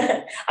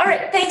 All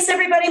right, thanks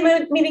everybody,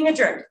 meeting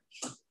adjourned.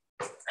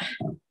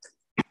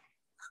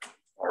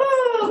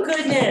 Oh,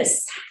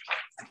 goodness.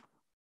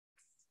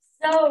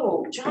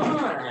 So,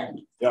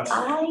 John, yes.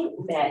 I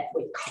met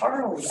with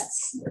Carl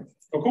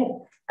yesterday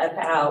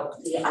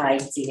about the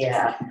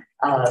idea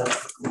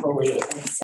of bullying.